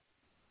 more.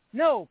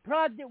 No,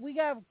 we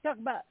got to talk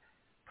about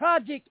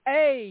Project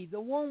A,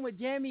 the one with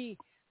Jackie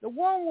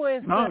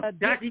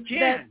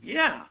Chan,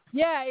 yeah.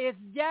 Yeah, it's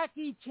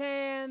Jackie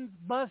Chan's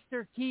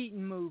Buster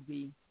Keaton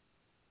movie.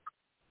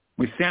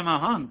 With Sammo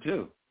Hung,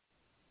 too.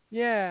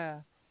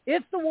 Yeah.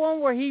 It's the one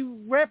where he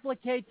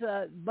replicates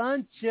a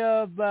bunch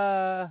of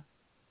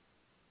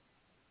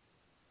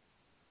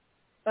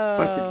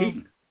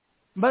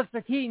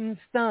Buster Keaton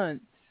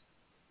stunts.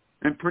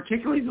 And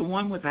particularly the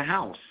one with the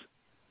house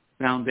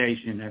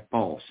foundation that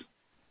falls.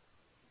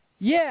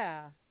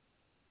 Yeah.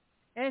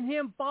 And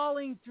him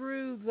falling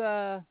through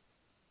the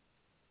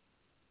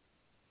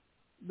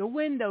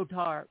window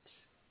tarps.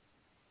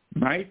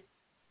 Right?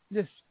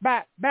 Just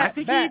back. I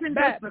think he even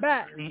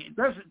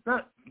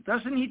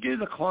doesn't he do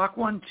the clock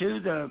one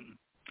too?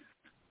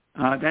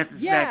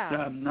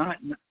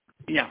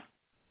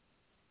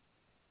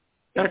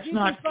 That's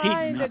not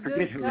Keaton. I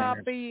forget who that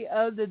is. Copy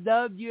of the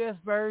WS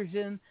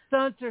version.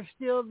 Stunts are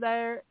still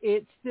there.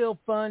 It's still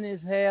fun as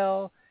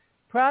hell.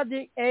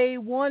 Project A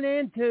 1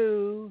 and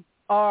 2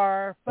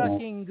 are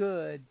fucking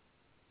good.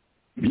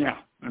 Yeah,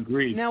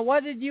 agreed. Now,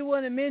 what did you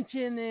want to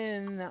mention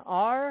in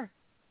R?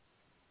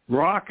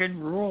 Rock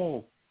and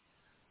roll.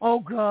 Oh,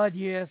 God,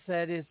 yes,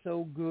 that is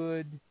so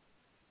good.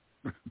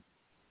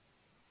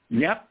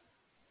 Yep.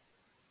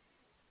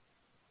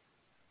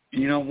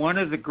 You know, one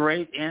of the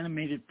great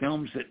animated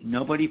films that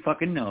nobody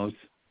fucking knows.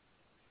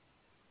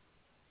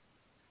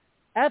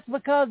 That's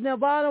because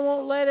Nirvana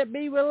won't let it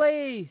be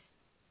released.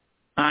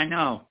 I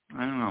know.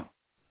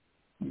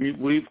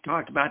 We've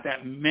talked about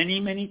that many,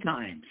 many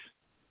times.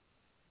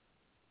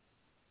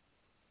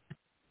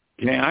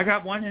 Okay, I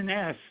got one in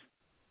S.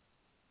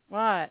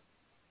 What?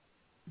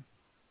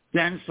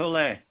 Dan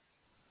Soleil.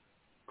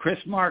 Chris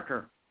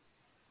Marker.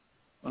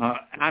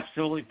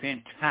 Absolutely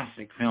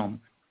fantastic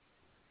film.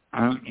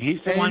 He's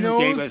the one who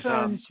gave us...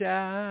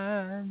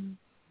 sunshine.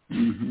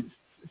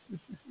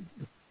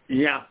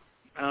 Yeah.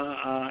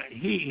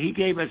 He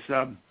gave us...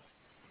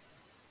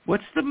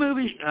 what's the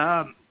movie?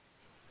 Oh,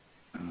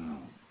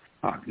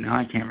 fuck, no,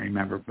 I can't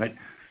remember.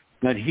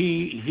 But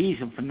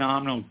he's a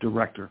phenomenal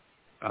director.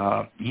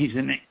 He's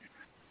an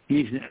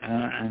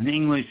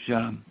English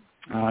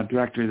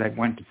director that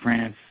went to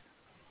France,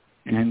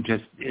 and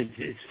just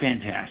it's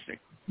fantastic.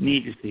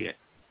 Need to see it.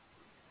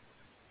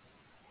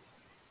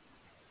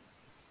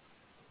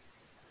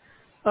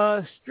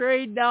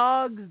 Stray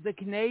Dogs,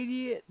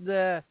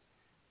 the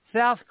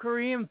South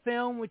Korean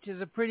film, which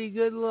is a pretty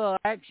good little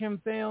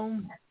action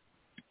film.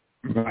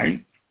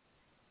 Right.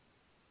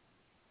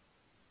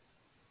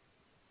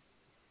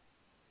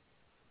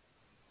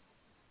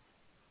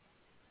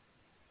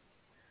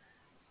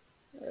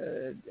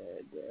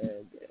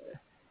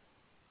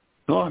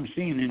 So I'm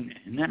seeing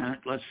in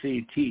that, let's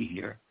see, T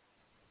here.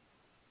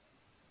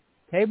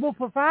 Table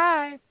for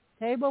five.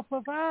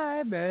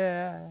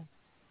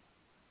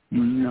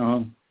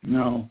 No.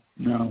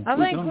 I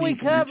think we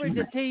covered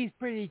the T's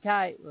pretty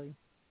tightly.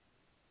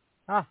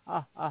 Ha,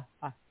 ha, ha,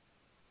 ha.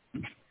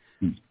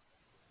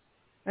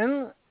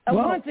 And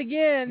once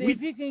again,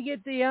 if you can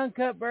get the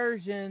uncut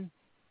version,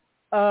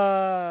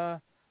 Twice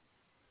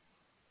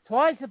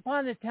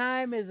Upon a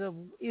Time is a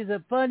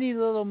funny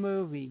little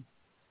movie.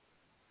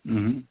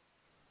 Mm-hmm.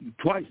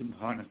 Twice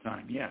Upon a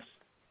Time, yes.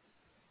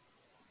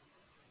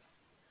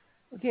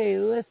 Okay,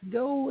 let's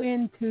go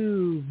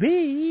into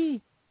B.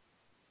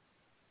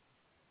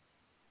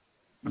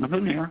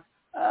 Nothing there.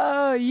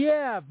 Oh,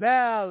 yeah,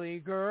 Valley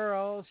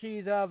Girl.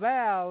 She's a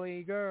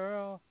Valley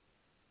Girl.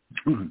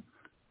 Even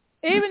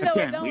though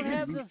it don't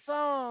have the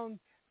song,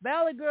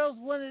 Valley Girl's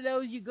one of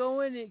those you go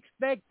in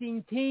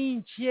expecting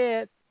teen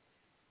shit,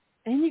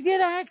 and you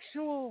get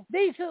actual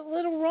decent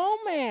little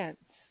romance.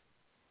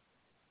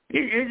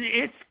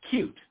 It's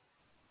cute.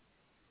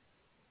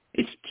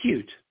 It's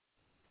cute.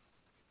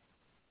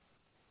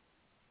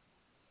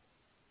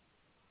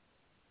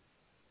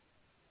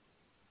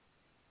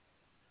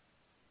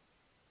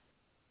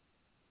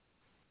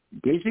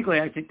 Basically,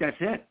 I think that's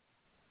it.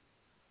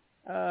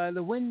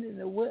 The Wind in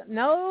the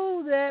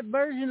no, that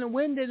version of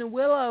Wind in the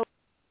Willow.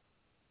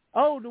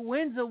 Oh, The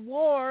Winds of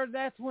War.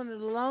 That's one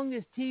of the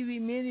longest TV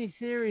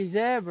miniseries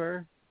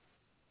ever.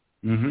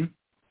 Mm-hmm.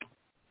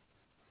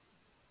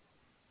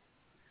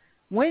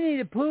 Winnie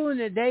the Pooh and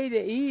the Day to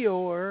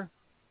Eeyore.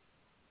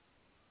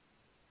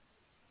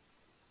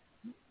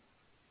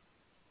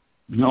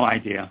 No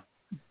idea.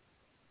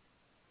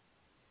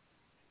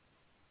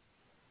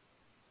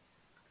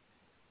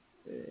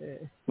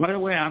 By the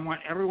way, I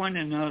want everyone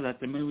to know that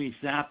the movie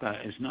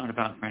Zappa is not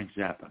about Frank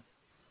Zappa.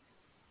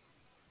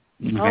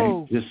 Okay?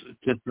 Oh. Just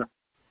so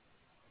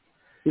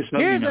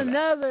Here's you know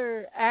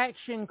another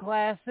action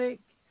classic,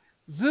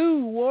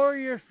 Zoo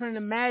Warriors from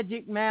the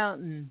Magic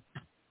Mountain.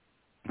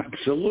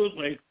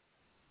 Absolutely.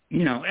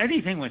 You know,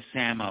 anything with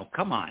Sammo,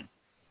 come on.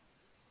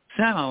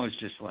 Sammo is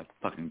just like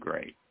fucking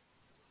great.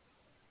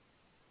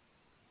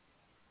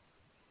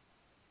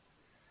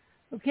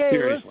 Okay,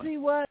 Seriously. Let's see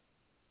what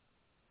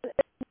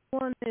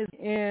one is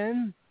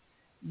in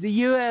the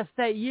U.S.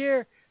 that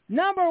year.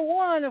 Number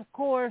one, of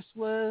course,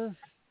 was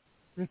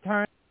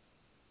Return.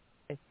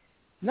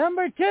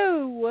 Number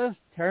two was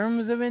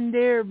Terms of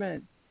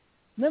Endearment.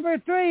 Number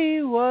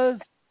three was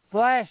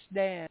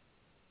Flashdance.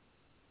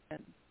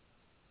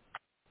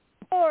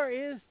 4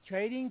 is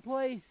Trading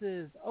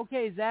Places.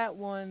 Okay, that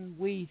one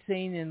we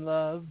seen and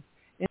loved.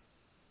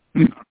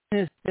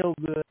 It's still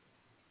good.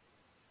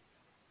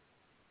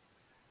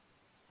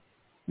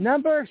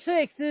 Number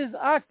 6 is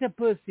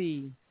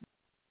Octopussy.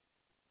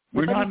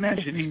 We're not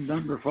mentioning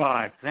number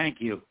 5. Thank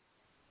you.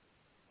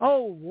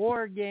 Oh,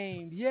 War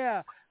Games.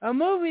 Yeah. A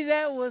movie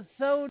that was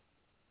so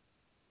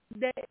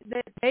that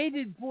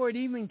dated before it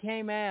even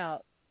came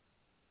out.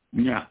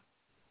 Yeah.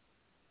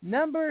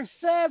 Number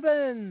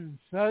 7.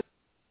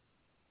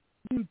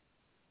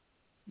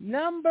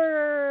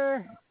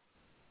 Number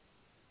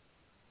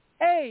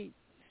 8,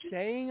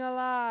 Staying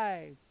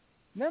Alive.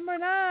 Number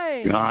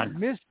 9, God.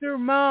 Mr.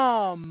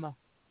 Mom.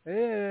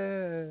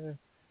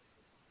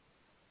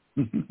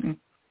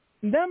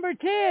 Number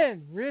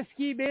 10,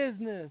 Risky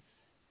Business.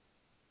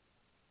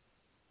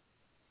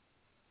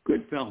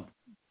 Good film.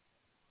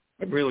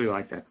 I really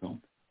like that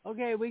film.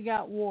 Okay, we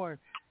got War.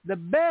 The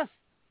best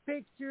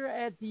picture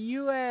at the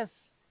U.S.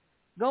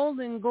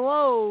 Golden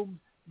Globe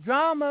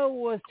drama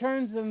was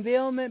Terms of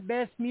Endearment.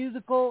 Best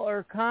musical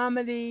or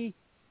comedy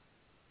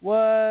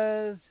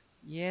was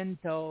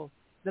Yentl.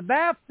 The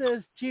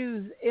BAFTAs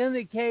choose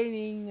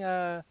Educating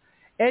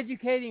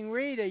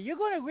Rita. You're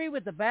going to agree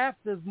with the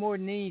BAFTAs more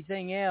than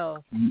anything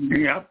else.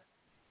 Yep.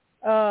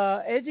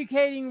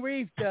 Educating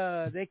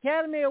Rita. The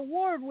Academy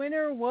Award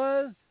winner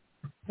was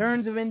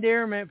Terms of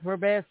Endearment for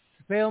Best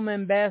Film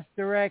and Best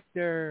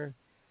Director.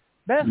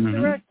 Best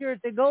Director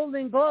at the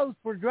Golden Globes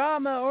for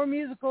Drama or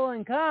Musical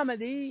and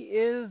Comedy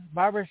is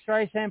Barbra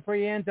Streisand for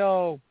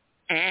Yentl.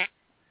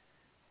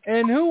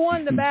 And who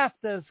won the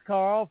BAFTAs,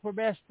 Carl, for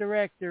Best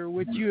Director,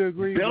 which you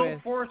agree with? Bill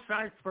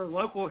Forsyth for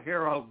Local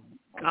Hero.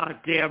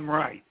 Goddamn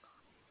right.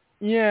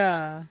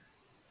 Yeah.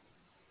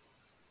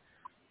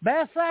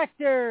 Best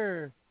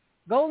Actor.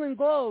 Golden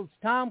Globes,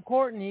 Tom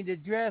Courtney, The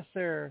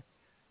Dresser.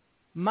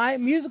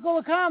 Musical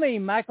or Comedy,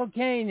 Michael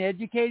Caine,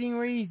 Educating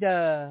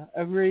Rita.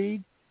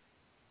 Agreed.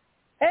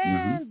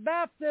 And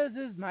BAFTAs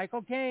is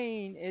Michael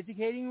Caine,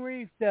 Educating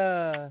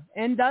Rita.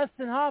 And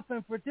Dustin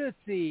Hoffman for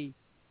Tootsie.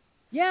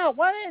 Yeah,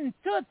 why didn't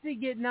Tootsie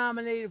get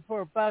nominated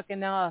for a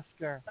fucking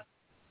Oscar?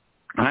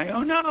 I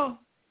don't know.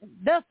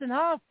 Dustin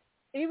Hoffman,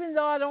 even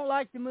though I don't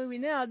like the movie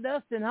now,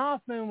 Dustin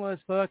Hoffman was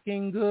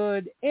fucking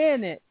good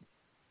in it.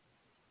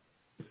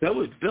 That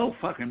was Bill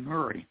fucking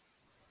Murray.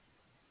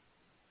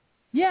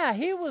 Yeah,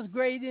 he was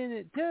great in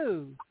it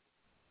too.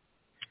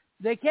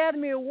 The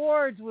Academy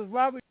Awards was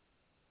Robert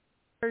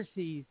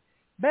Percy.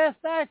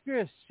 Best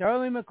Actress,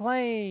 Shirley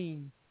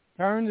MacLaine.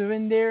 Terms of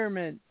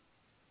Endearment.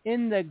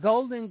 In the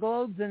Golden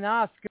Globes and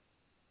Oscars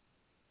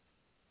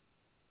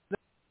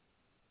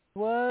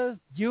was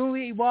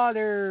Julie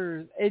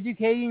Waters,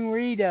 Educating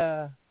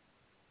Rita.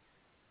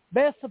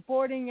 Best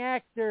Supporting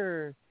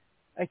Actor,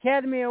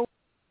 Academy Award,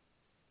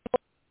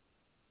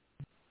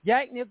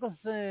 Jack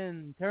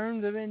Nicholson,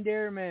 Terms of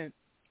Endearment.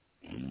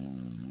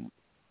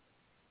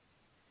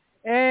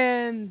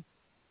 And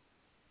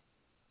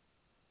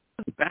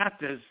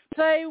BAFTAs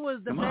say was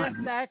the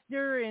best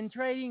actor in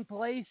Trading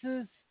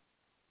Places.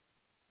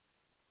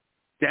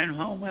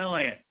 Denholm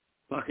Elliott.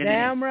 Fucking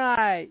Damn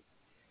right.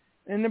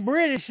 And the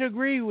British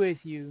agree with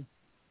you.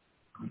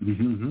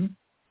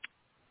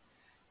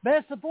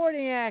 Best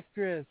Supporting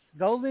Actress,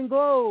 Golden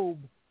Globe.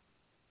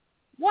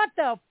 What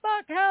the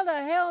fuck? How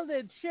the hell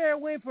did Cher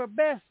win for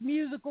Best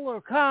Musical or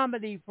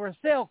Comedy for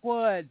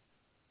Silkwood?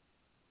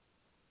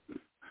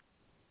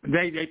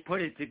 They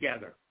put it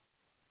together.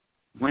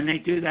 When they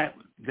do that,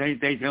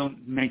 they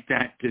don't make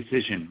that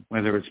decision,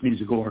 whether it's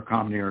musical or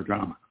comedy or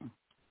drama.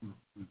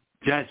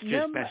 Just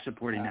Best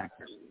Supporting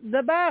Actress.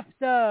 The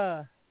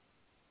BAFTA.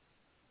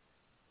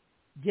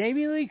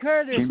 Jamie Lee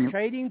Curtis,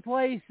 Trading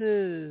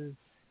Places.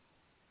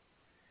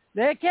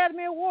 The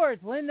Academy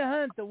Awards, Linda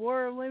Hunt, The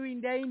War of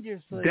Living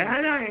Dangerously.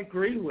 That I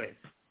agree with.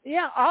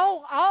 Yeah,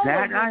 all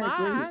that of them.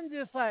 I'm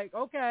just like,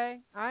 okay,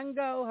 I can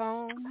go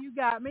home. You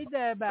got me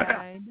there,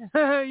 bang.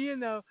 You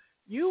know,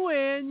 you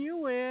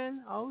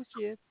win. Oh,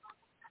 shit.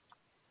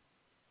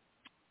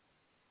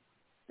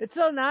 It's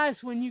so nice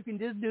when you can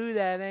just do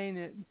that, ain't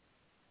it?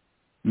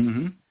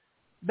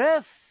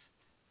 Best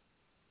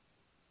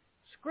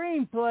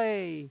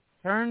Screenplay,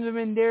 Terms of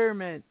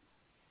Endearment.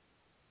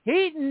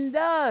 Heat and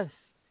Dust,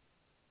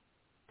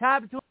 tie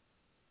between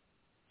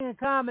a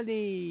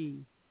comedy.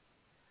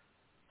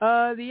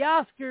 The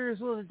Oscars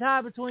was a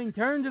tie between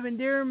Terms of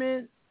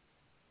Endearment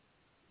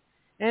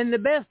and the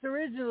Best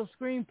Original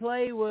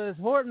Screenplay was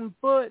Horton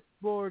Foote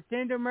for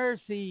Tender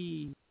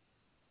Mercy.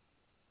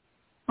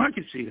 I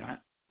can see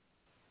that.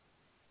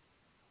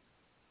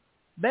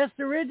 Best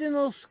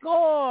Original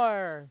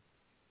Score,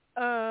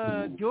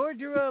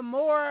 Georgia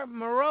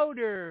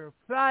Moroder,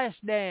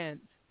 Flashdance.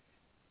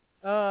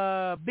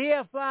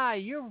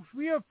 BFI,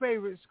 your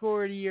favorite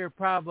score of the year,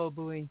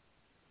 probably.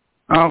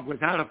 Oh,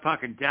 without a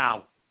fucking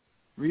doubt.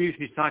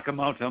 Ryuichi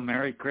Sakamoto,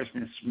 Merry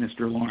Christmas,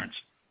 Mr. Lawrence.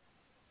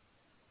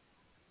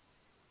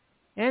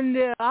 And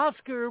the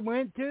Oscar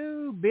went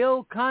to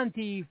Bill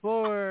Conti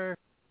for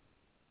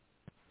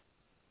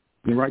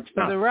The Right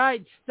Stuff. The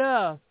Right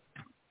Stuff.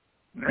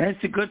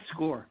 It's a good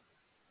score.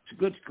 It's a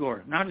good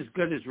score. Not as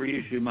good as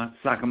Ryuichi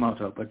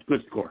Sakamoto, but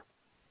good score.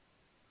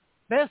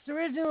 Best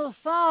Original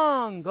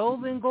Song,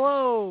 Golden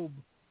Globe.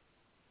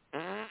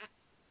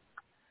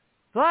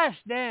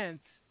 Flashdance.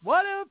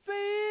 What a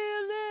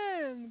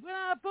feeling when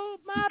I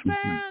poop my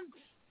pants.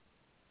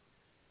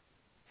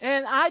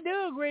 And I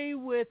do agree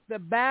with the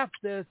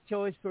BAFTA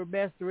choice for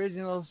Best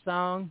Original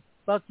Song.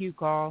 Fuck you,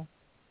 Carl.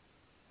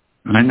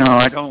 I know.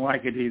 I don't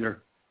like it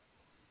either.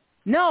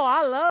 No,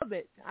 I love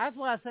it. That's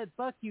why I said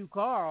fuck you,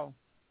 Carl.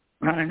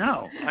 I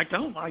know. I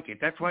don't like it.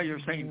 That's why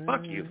you're saying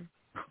fuck you.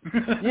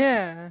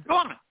 Yeah. Go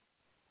on.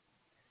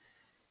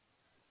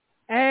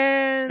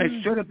 And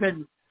it should have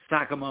been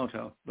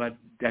Sakamoto, but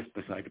that's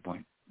beside the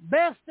point.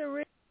 Best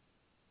Original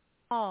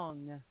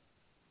Song.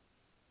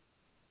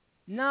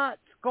 Not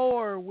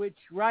Score, which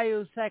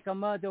Ryo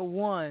Sakamoto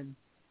won.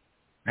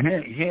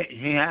 And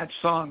he had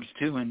songs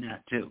too in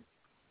that too.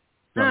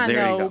 So I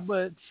there know, you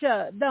go.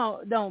 but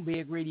don't be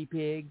a greedy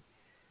pig.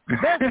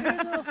 Best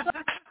Original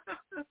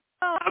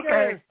Song.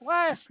 Okay.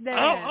 Flashdance.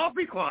 I'll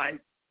be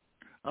quiet.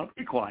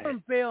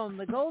 Film.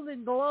 The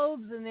Golden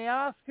Globes and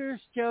the Oscars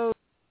chose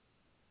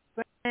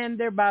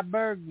Fander by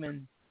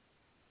Bergman.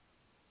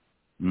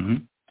 Mm-hmm.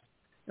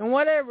 And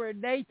whatever a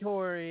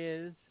Dator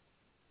is.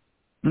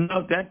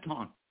 No,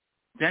 Denton.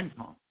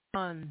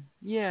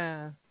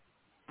 Yeah.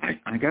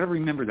 I got to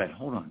remember that.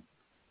 Hold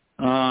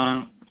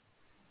on.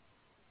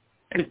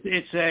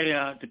 It's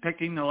a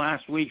depicting the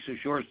last weeks of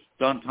Georges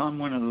Danton,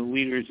 one of the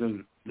leaders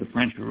of the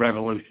French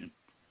Revolution.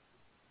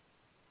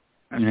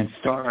 And it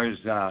stars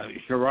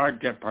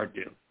Gerard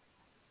Depardieu.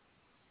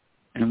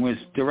 And was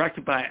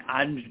directed by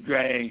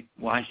Andrzej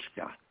Wajda.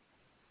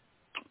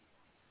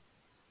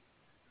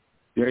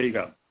 There you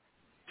go.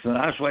 So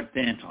that's what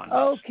Danton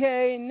does.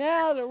 Okay,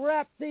 now to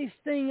wrap this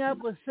thing up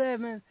with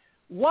 7,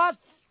 what's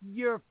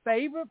your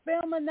favorite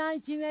film of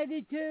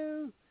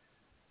 1982?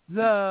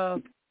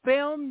 The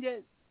film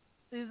that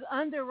is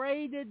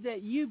underrated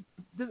that you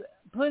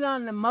put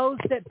on the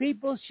most that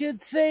people should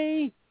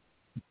see?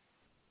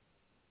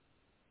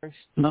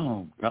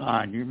 Oh,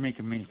 God, you're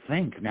making me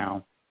think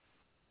now.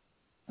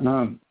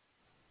 I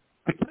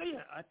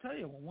tell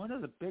you, one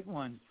of the big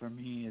ones for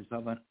me is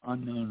Of an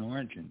Unknown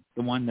Origin,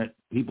 the one that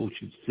people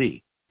should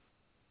see.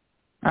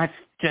 That's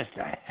just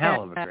a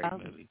hell of a great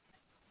movie.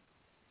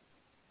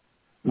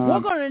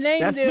 We're going to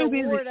name the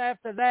award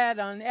after that.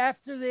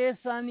 After this,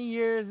 on the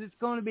years, it's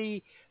going to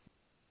be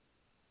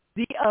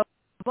the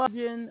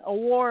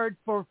Award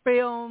for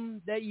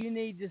film that you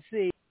need to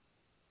see.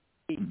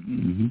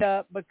 Mm-hmm.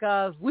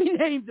 Because we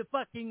named the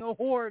fucking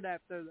award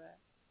after that.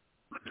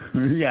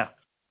 Yeah.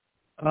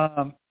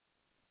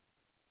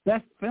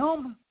 Best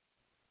film?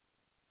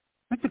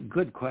 That's a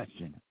good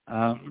question.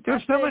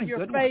 There's so many good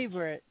ones. Your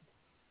favorite?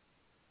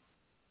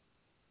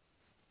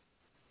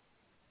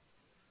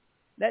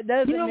 That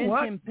doesn't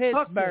mention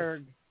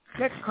Pittsburgh.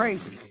 Get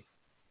crazy.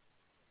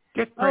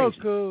 Oh,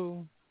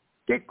 cool.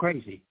 Get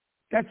crazy.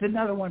 That's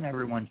another one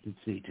everyone should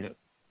see, too.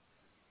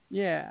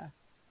 Yeah.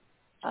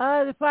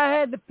 If I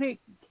had to pick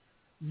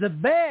the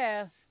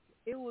best,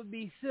 it would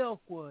be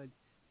Silkwood.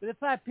 But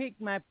if I pick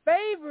my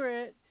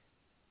favorite,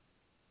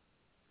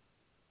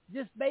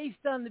 just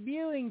based on the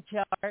viewing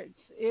charts,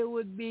 it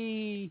would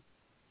be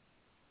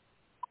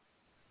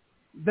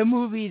the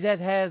movie that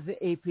has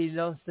a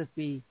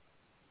philosophy,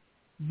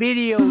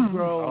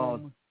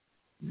 Videodrome.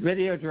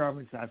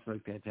 Videodrome is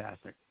absolutely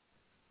fantastic.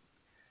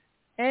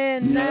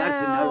 And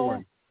that's another now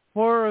one.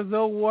 For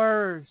the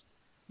worst.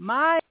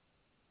 My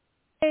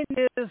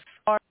is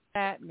start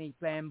at me,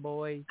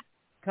 fanboy.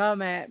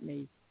 Come at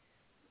me.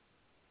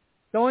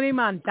 Tony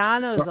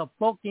Montana is a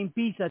fucking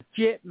piece of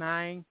shit,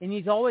 man. And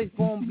he's always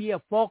going to be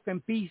a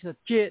fucking piece of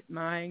shit,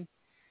 man.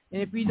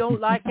 And if you don't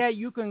like that,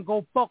 you can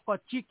go fuck a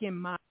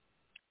chicken, man.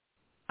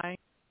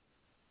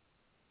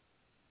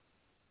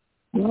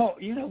 Well,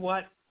 you know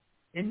what?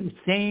 In the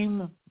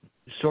same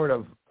sort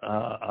of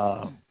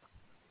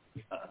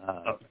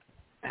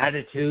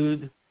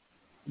attitude,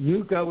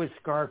 you go with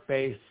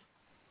Scarface.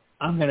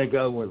 I'm going to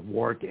go with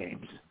War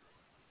Games.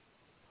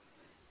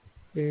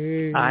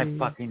 I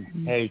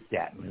fucking hate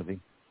that movie.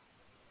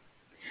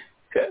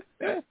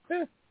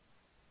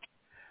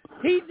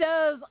 He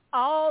does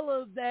all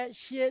of that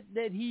shit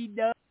that he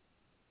does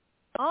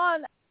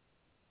on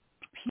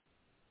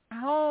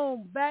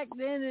home back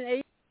then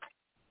in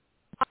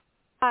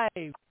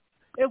 85.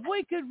 If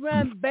we could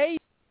run basic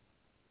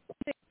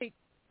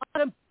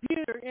on a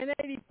computer in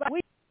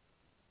 85,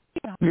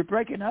 You're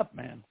breaking up,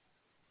 man.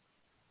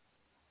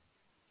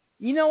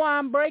 You know why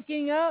I'm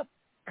breaking up?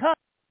 Because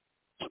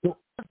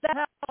that's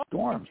how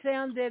Storm. it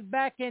sounded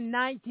back in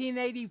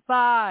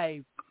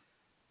 1985.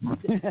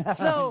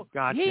 So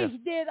gotcha. He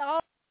did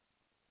all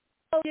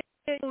his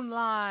own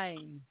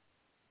line.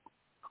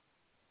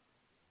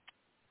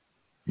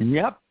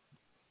 Yep.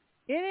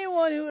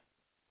 Anyone who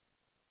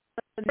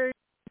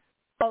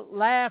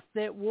laughed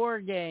at War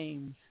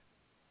Games.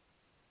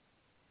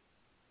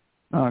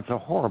 Oh, it's a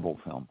horrible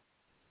film.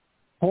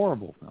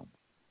 Horrible film.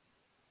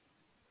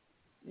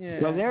 Yeah.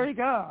 So there you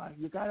go.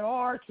 You got all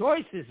our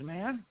choices,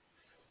 man.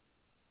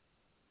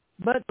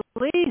 But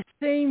the least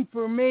scene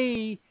for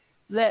me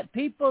that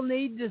people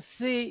need to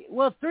see,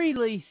 well, 3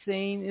 least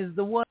scene is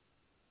the one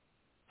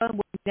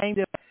we named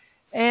it,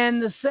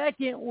 and the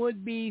second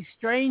would be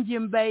Strange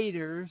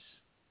Invaders.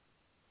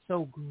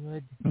 So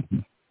good.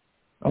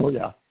 Oh,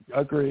 yeah.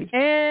 Agreed.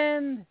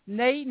 And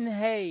Nathan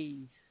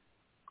Hayes.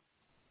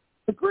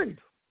 Agreed.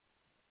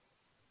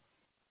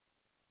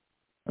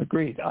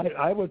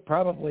 I would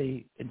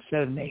probably,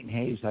 instead of Nathan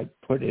Hayes, I'd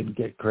put in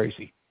Get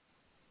Crazy.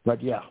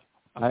 But, yeah,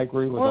 I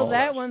agree with all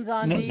that those. One's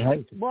on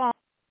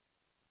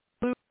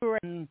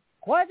Blu-ray.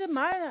 Quite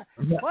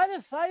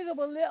a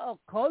sizable little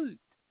cult.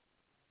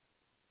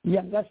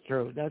 Yeah, that's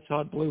true. That's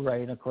on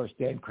Blu-ray, and, of course,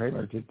 Dan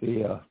Kramer did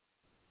the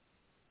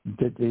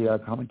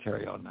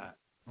commentary on that.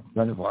 A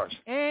friend of ours.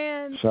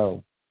 And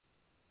so,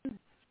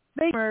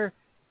 Kramer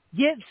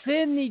gets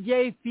Sidney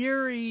J.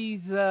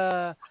 Fury's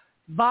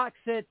box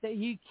set that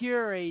he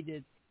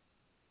curated.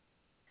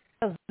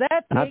 Because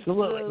that takes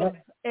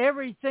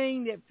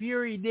everything that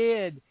Fury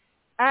did.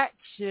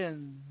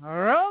 Action,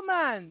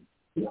 romance.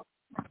 Yeah.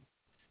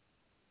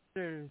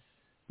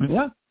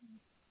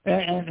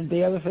 And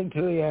the other thing,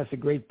 too, he has a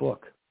great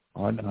book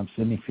on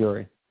Sidney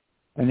Fury.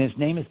 And his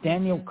name is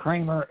Daniel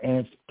Kramer,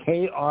 and it's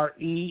Kremer.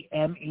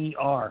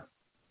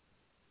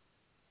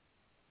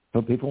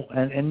 So people,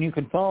 and you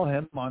can follow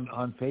him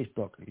on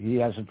Facebook. He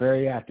has a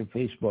very active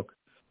Facebook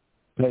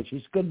page.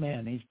 He's a good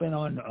man. He's been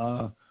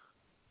on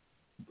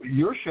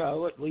your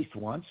show at least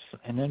once,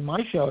 and then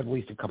my show at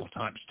least a couple of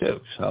times too.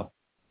 So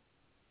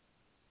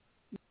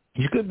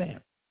he's a good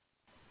man.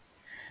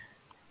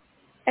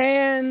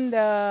 And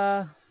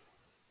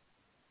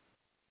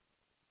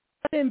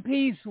in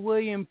peace,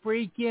 William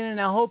Friedkin,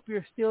 and I hope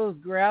you're still as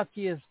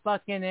grouchy as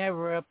fucking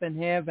ever up in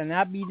heaven.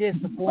 I'd be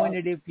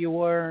disappointed if you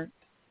weren't.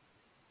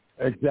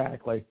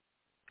 Exactly.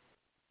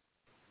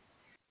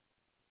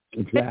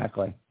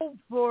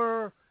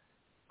 For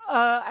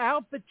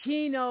Al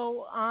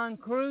Pacino on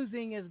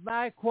Cruising is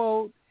my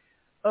quote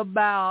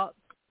about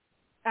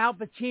Al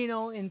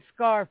Pacino in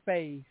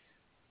Scarface.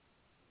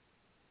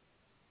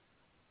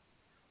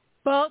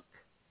 Fuck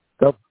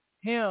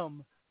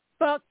him.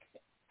 Fuck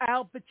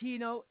Al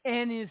Pacino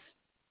and his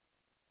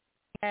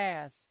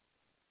ass.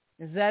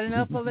 Is that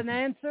enough of an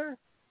answer?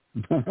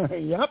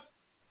 Yep.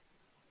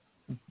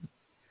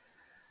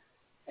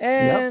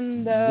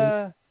 And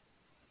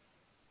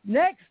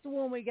next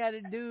one we got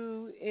to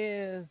do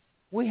is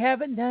we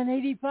haven't done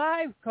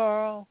 85,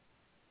 Carl.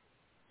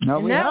 No,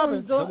 and we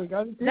haven't. So we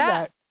got to do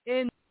that.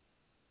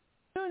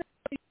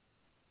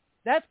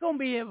 That's going to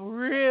be a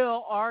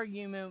real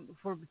argument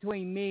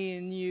between me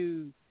and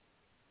you.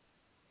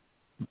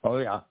 Oh,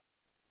 yeah.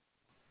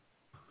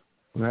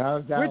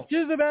 Without doubt. Which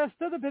is the best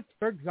of the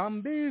Pittsburgh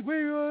Zombies? We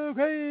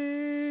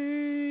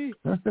okay?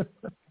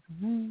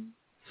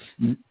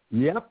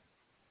 Yep.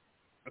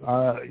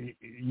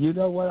 You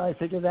know what I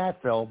think of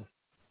that film.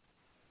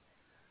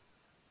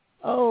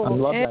 Oh, I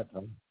love that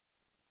film.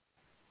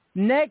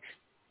 Next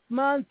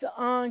month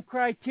on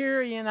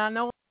Criterion, I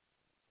know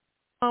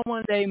I'm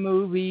one day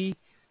movie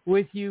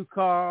with you,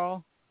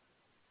 Carl.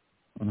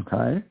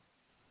 Okay.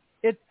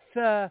 It's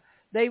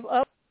they've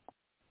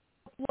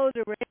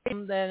uploaded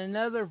that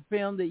another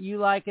film that you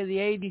like of the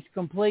 80s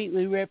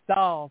completely ripped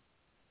off.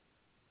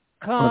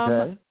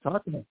 Okay,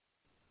 talk to me.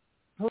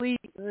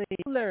 Completely.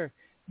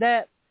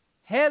 That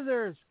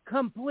Heather's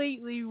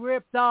completely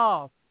ripped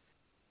off.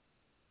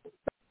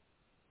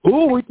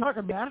 Ooh, we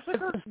talking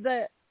Massacre?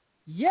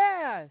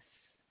 Yes.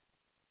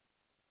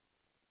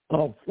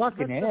 Oh,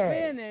 fucking but A.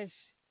 The finish,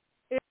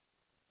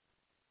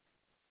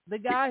 the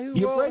guy who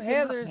wrote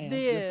Heather's did.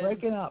 You're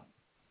breaking up.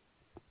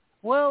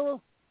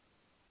 Well,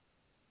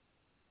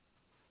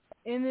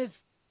 in this,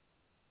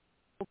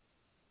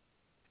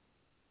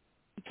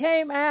 it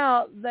came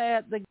out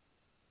that the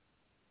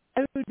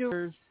guy who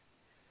doers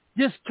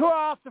just tore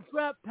off the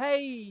front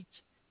page.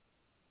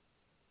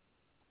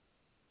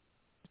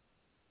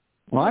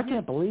 Well, I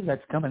can't believe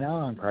that's coming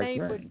out on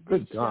Criterion.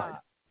 Good God.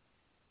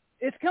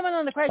 It's coming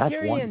on the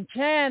Criterion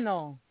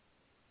channel.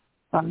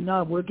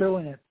 No, we're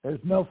doing it. There's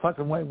no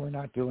fucking way we're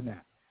not doing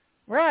that.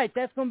 Right.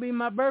 That's going to be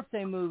my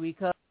birthday movie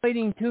because I'm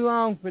waiting too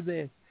long for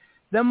this.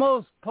 The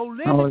most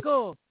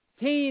political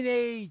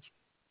teenage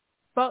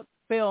fuck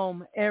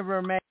film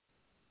ever made.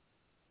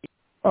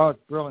 Oh,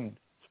 it's brilliant.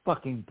 It's a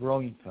fucking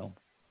brilliant film.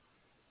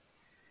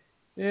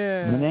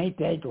 Yeah. Renee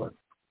Dagler.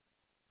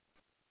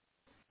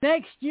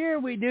 Next year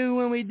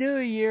when we do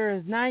a year,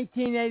 is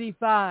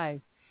 1985.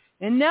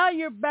 And now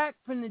you're back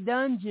from the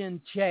dungeon,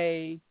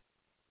 Che.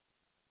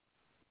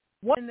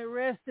 What and the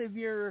rest of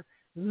your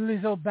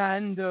little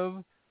band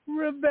of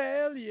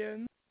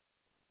rebellion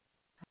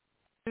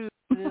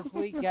this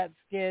week got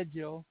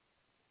scheduled?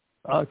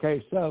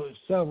 Okay, so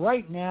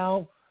right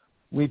now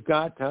we've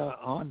got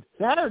on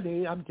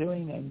Saturday I'm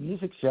doing a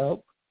music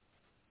show,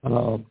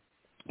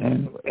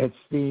 and it's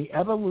the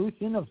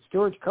evolution of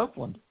Stuart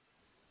Copeland.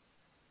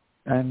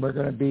 And we're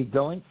going to be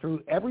going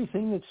through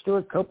everything that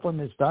Stuart Copeland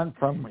has done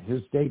from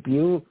his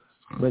debut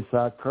with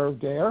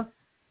Curved Air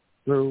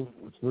through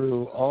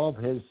all of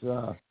his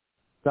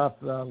stuff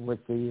with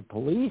the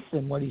Police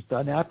and what he's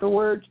done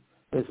afterwards,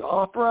 his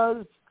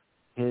operas,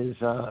 his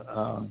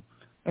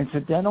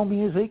incidental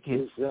music,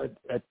 his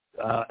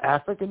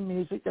African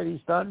music that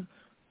he's done.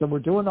 So we're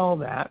doing all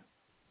that.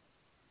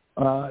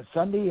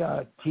 Sunday,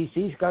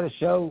 TC's got a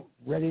show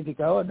ready to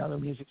go, another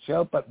music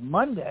show. But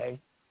Monday,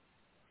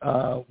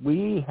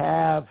 we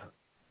have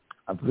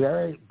a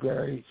very,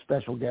 very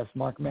special guest,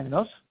 Mark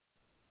Manos.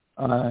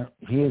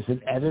 He is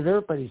an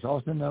editor, but he's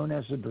also known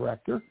as a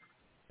director.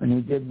 And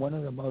he did one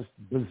of the most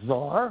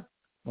bizarre,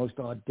 most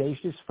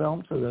audacious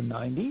films of the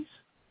 90s.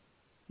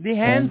 The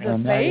Hands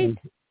of Fate?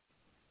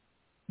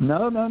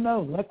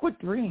 No. Liquid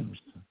Dreams.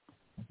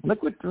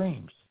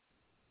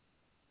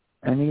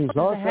 And he's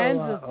also... The Hands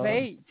of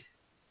Fate.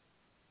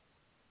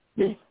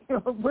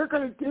 We're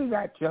going to do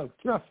that joke.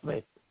 Trust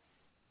me.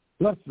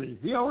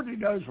 He already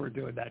knows we're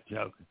doing that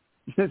joke.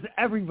 He says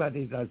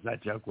everybody does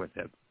that joke with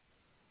him.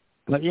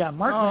 But yeah,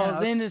 Mark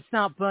Manos, then it's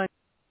not funny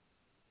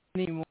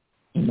anymore.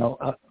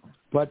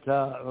 But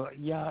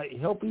yeah,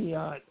 he'll be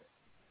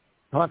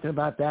talking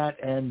about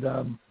that.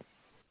 And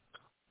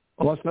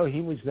also he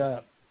was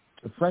a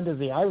friend of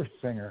the Irish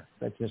singer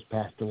that just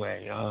passed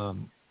away.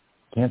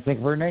 Can't think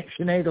of her name,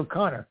 Sinead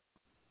O'Connor.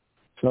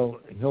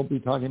 So he'll be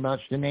talking about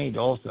Sinead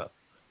also.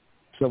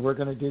 So we're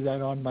going to do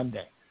that on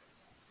Monday.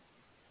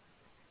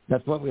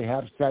 That's what we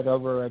have set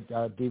over at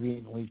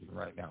Deviant Legion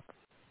right now.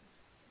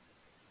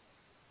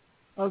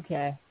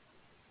 Okay.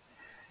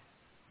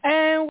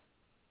 And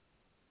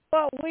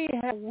what we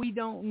have, we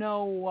don't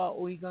know what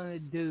we're going to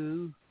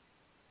do.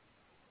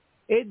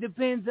 It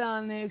depends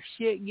on if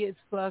shit gets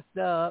fucked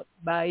up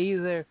by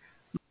either...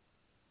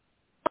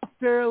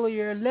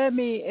 Earlier, let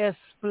me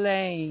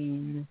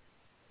explain.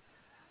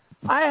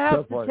 I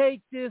have to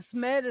take this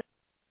medicine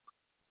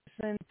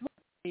to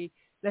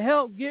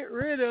help get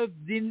rid of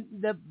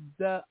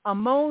the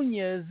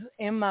ammonias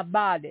in my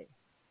body.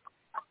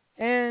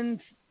 And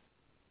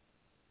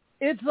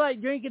it's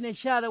like drinking a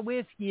shot of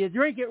whiskey. You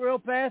drink it real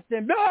fast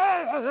and...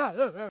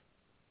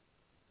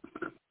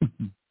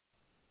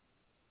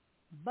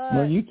 But,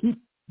 well, you keep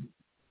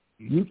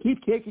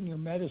taking your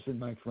medicine,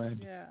 my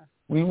friend. Yeah.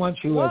 We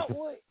want you as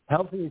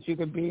healthy as you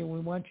can be, and we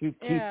want you to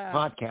keep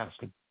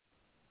podcasting.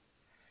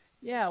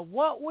 Yeah,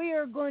 what we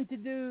are going to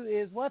do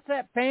is, what's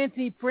that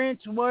fancy French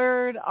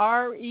word?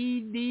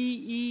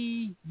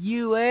 REDEUX?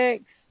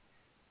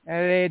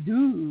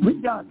 Redo.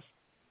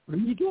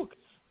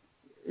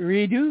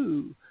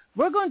 Redo.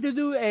 We're going to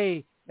do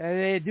a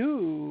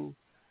redo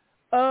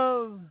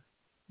of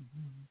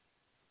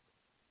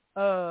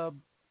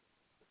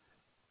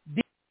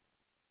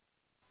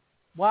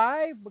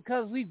why?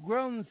 Because we've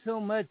grown so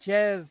much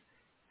as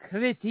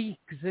critiques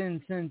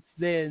since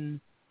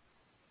then.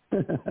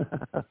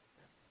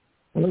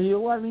 Well,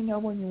 you let me know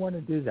when you want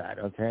to do that,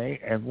 okay?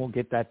 And we'll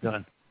get that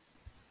done.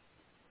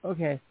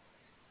 Okay.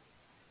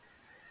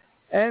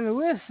 And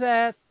with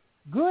that,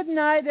 good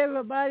night,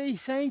 everybody.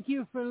 Thank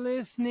you for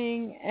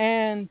listening.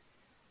 And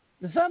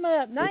to sum it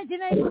up,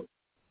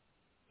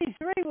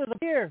 1983 was a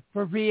year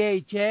for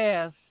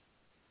VHS.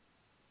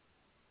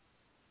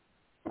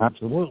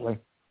 Absolutely.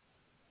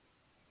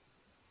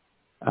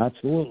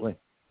 Absolutely.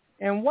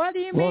 And what do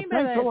you mean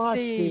by that, a lot,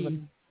 Steve?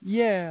 Stephen.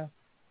 Yeah.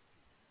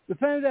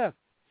 Defend up.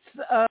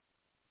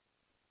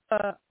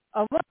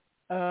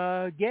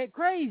 Get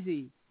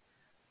Crazy.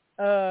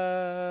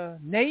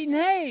 Nathan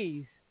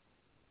Hayes.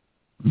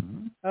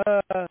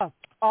 Mm-hmm.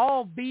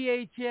 All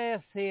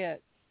VHS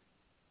hits.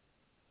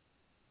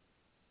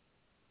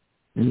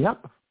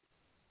 Yep.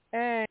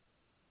 And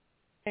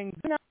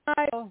good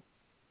night.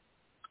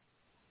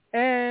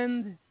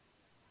 And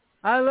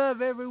I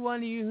love every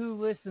one of you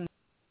who listens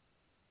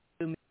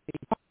to me.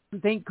 I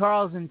think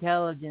Carl's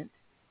intelligent,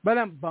 but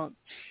I'm bumped.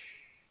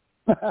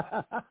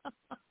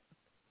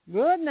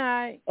 Good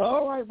night.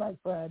 All right, my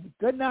friend.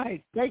 Good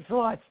night. Thanks a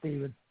lot,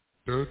 Stephen.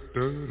 Good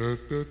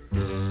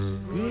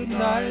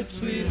night,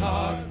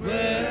 sweetheart. Well,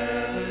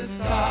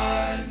 it's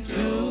time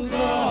to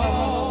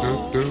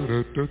go.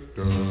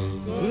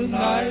 Good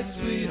night,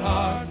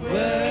 sweetheart.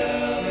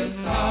 Well, it's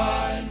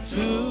time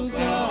to go.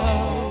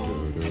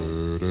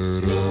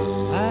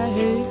 I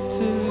hate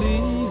to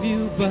leave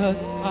you, but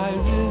I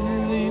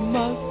really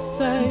must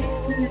say,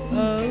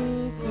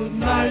 oh, good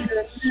night,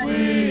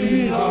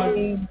 sweetheart.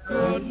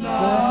 Good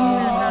night.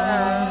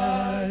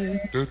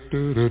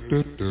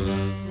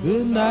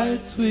 Good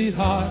night,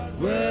 sweetheart.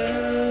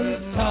 Well,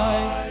 it's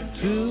time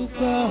to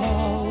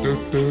go.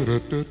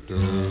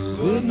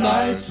 Good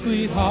night,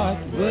 sweetheart.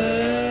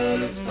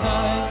 Well, it's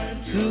time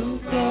to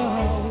go.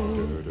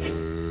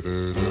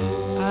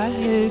 I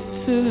hate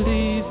to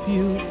leave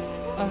you.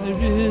 I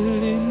really